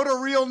 Go to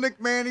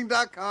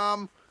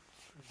realnickmanning.com.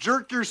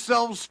 Jerk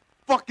yourselves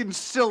fucking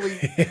silly.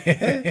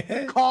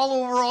 Call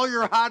over all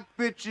your hot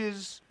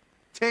bitches.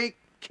 Take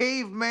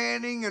Cave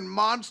Manning and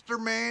Monster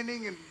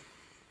Manning and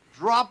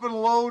dropping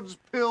loads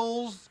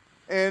pills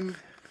and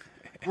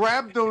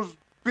grab those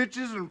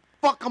bitches and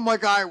fuck them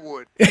like I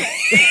would.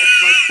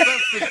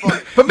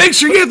 But make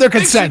sure you have their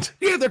consent.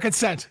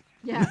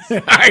 Yes. All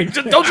right,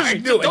 don't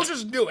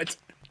just do it.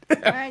 All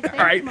right. All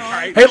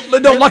right. Hey,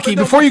 no, Lucky.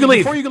 Before you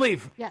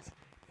leave. Yes.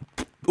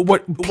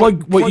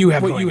 Plug what you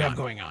have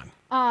going on.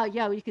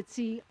 Yeah, you could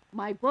see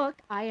my book,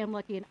 I Am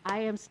Lucky and I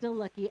Am Still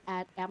Lucky,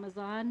 at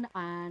Amazon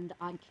and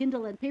on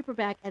Kindle and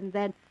paperback. And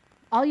then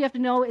all you have to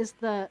know is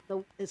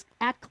is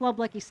at Club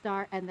Lucky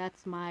Starr, and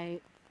that's my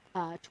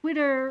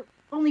Twitter,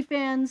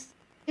 OnlyFans,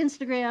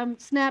 Instagram,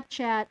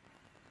 Snapchat.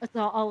 It's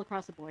all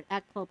across the board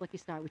at Club Lucky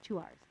Starr with 2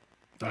 R's.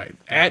 All right,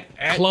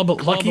 at Club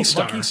Lucky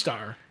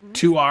Starr.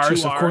 2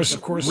 R's,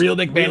 of course.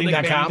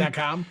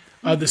 realnickmanning.com.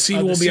 The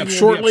scene will be up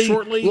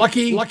shortly.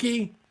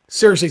 Lucky.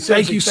 Seriously,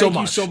 thank you so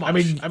much. I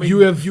mean, you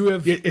have.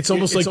 It's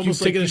almost like you've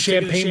taken a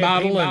champagne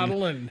bottle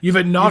and you've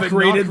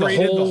inaugurated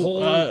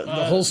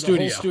the whole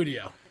studio.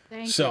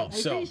 Thank you. I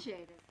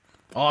appreciate it.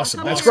 Awesome.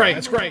 Come That's on, great. it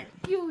That's was great.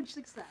 a huge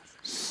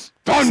success.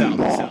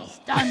 Stunball.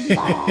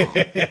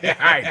 Stunball.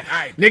 All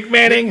right. Nick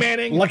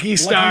Manning, Lucky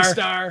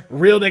Starr,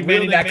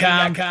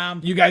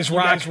 RealNickManning.com. You guys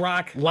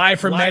rock. Live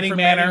from Manning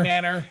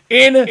Manor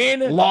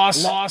in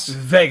Las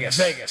Vegas.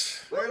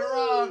 Later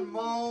on,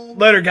 Mo.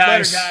 Later,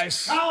 guys.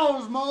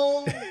 Cows,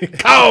 Mo.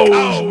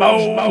 Cows,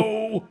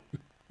 Mo.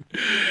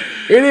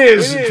 It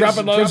is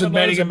Dropping Loads with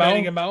Manning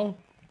and Mo.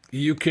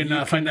 You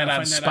can find that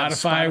on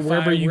Spotify,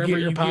 wherever you get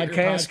your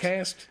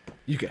podcast.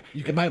 You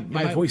can.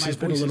 My voice has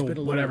been a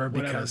little whatever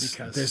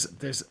because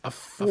there's a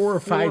 4 or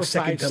 5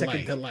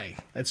 second delay.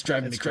 That's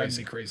driving me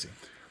crazy.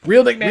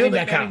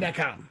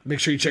 RealNickManning.com. Make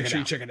sure you check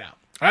it out.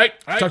 All right.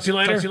 Talk to you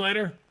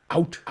later.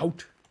 Out.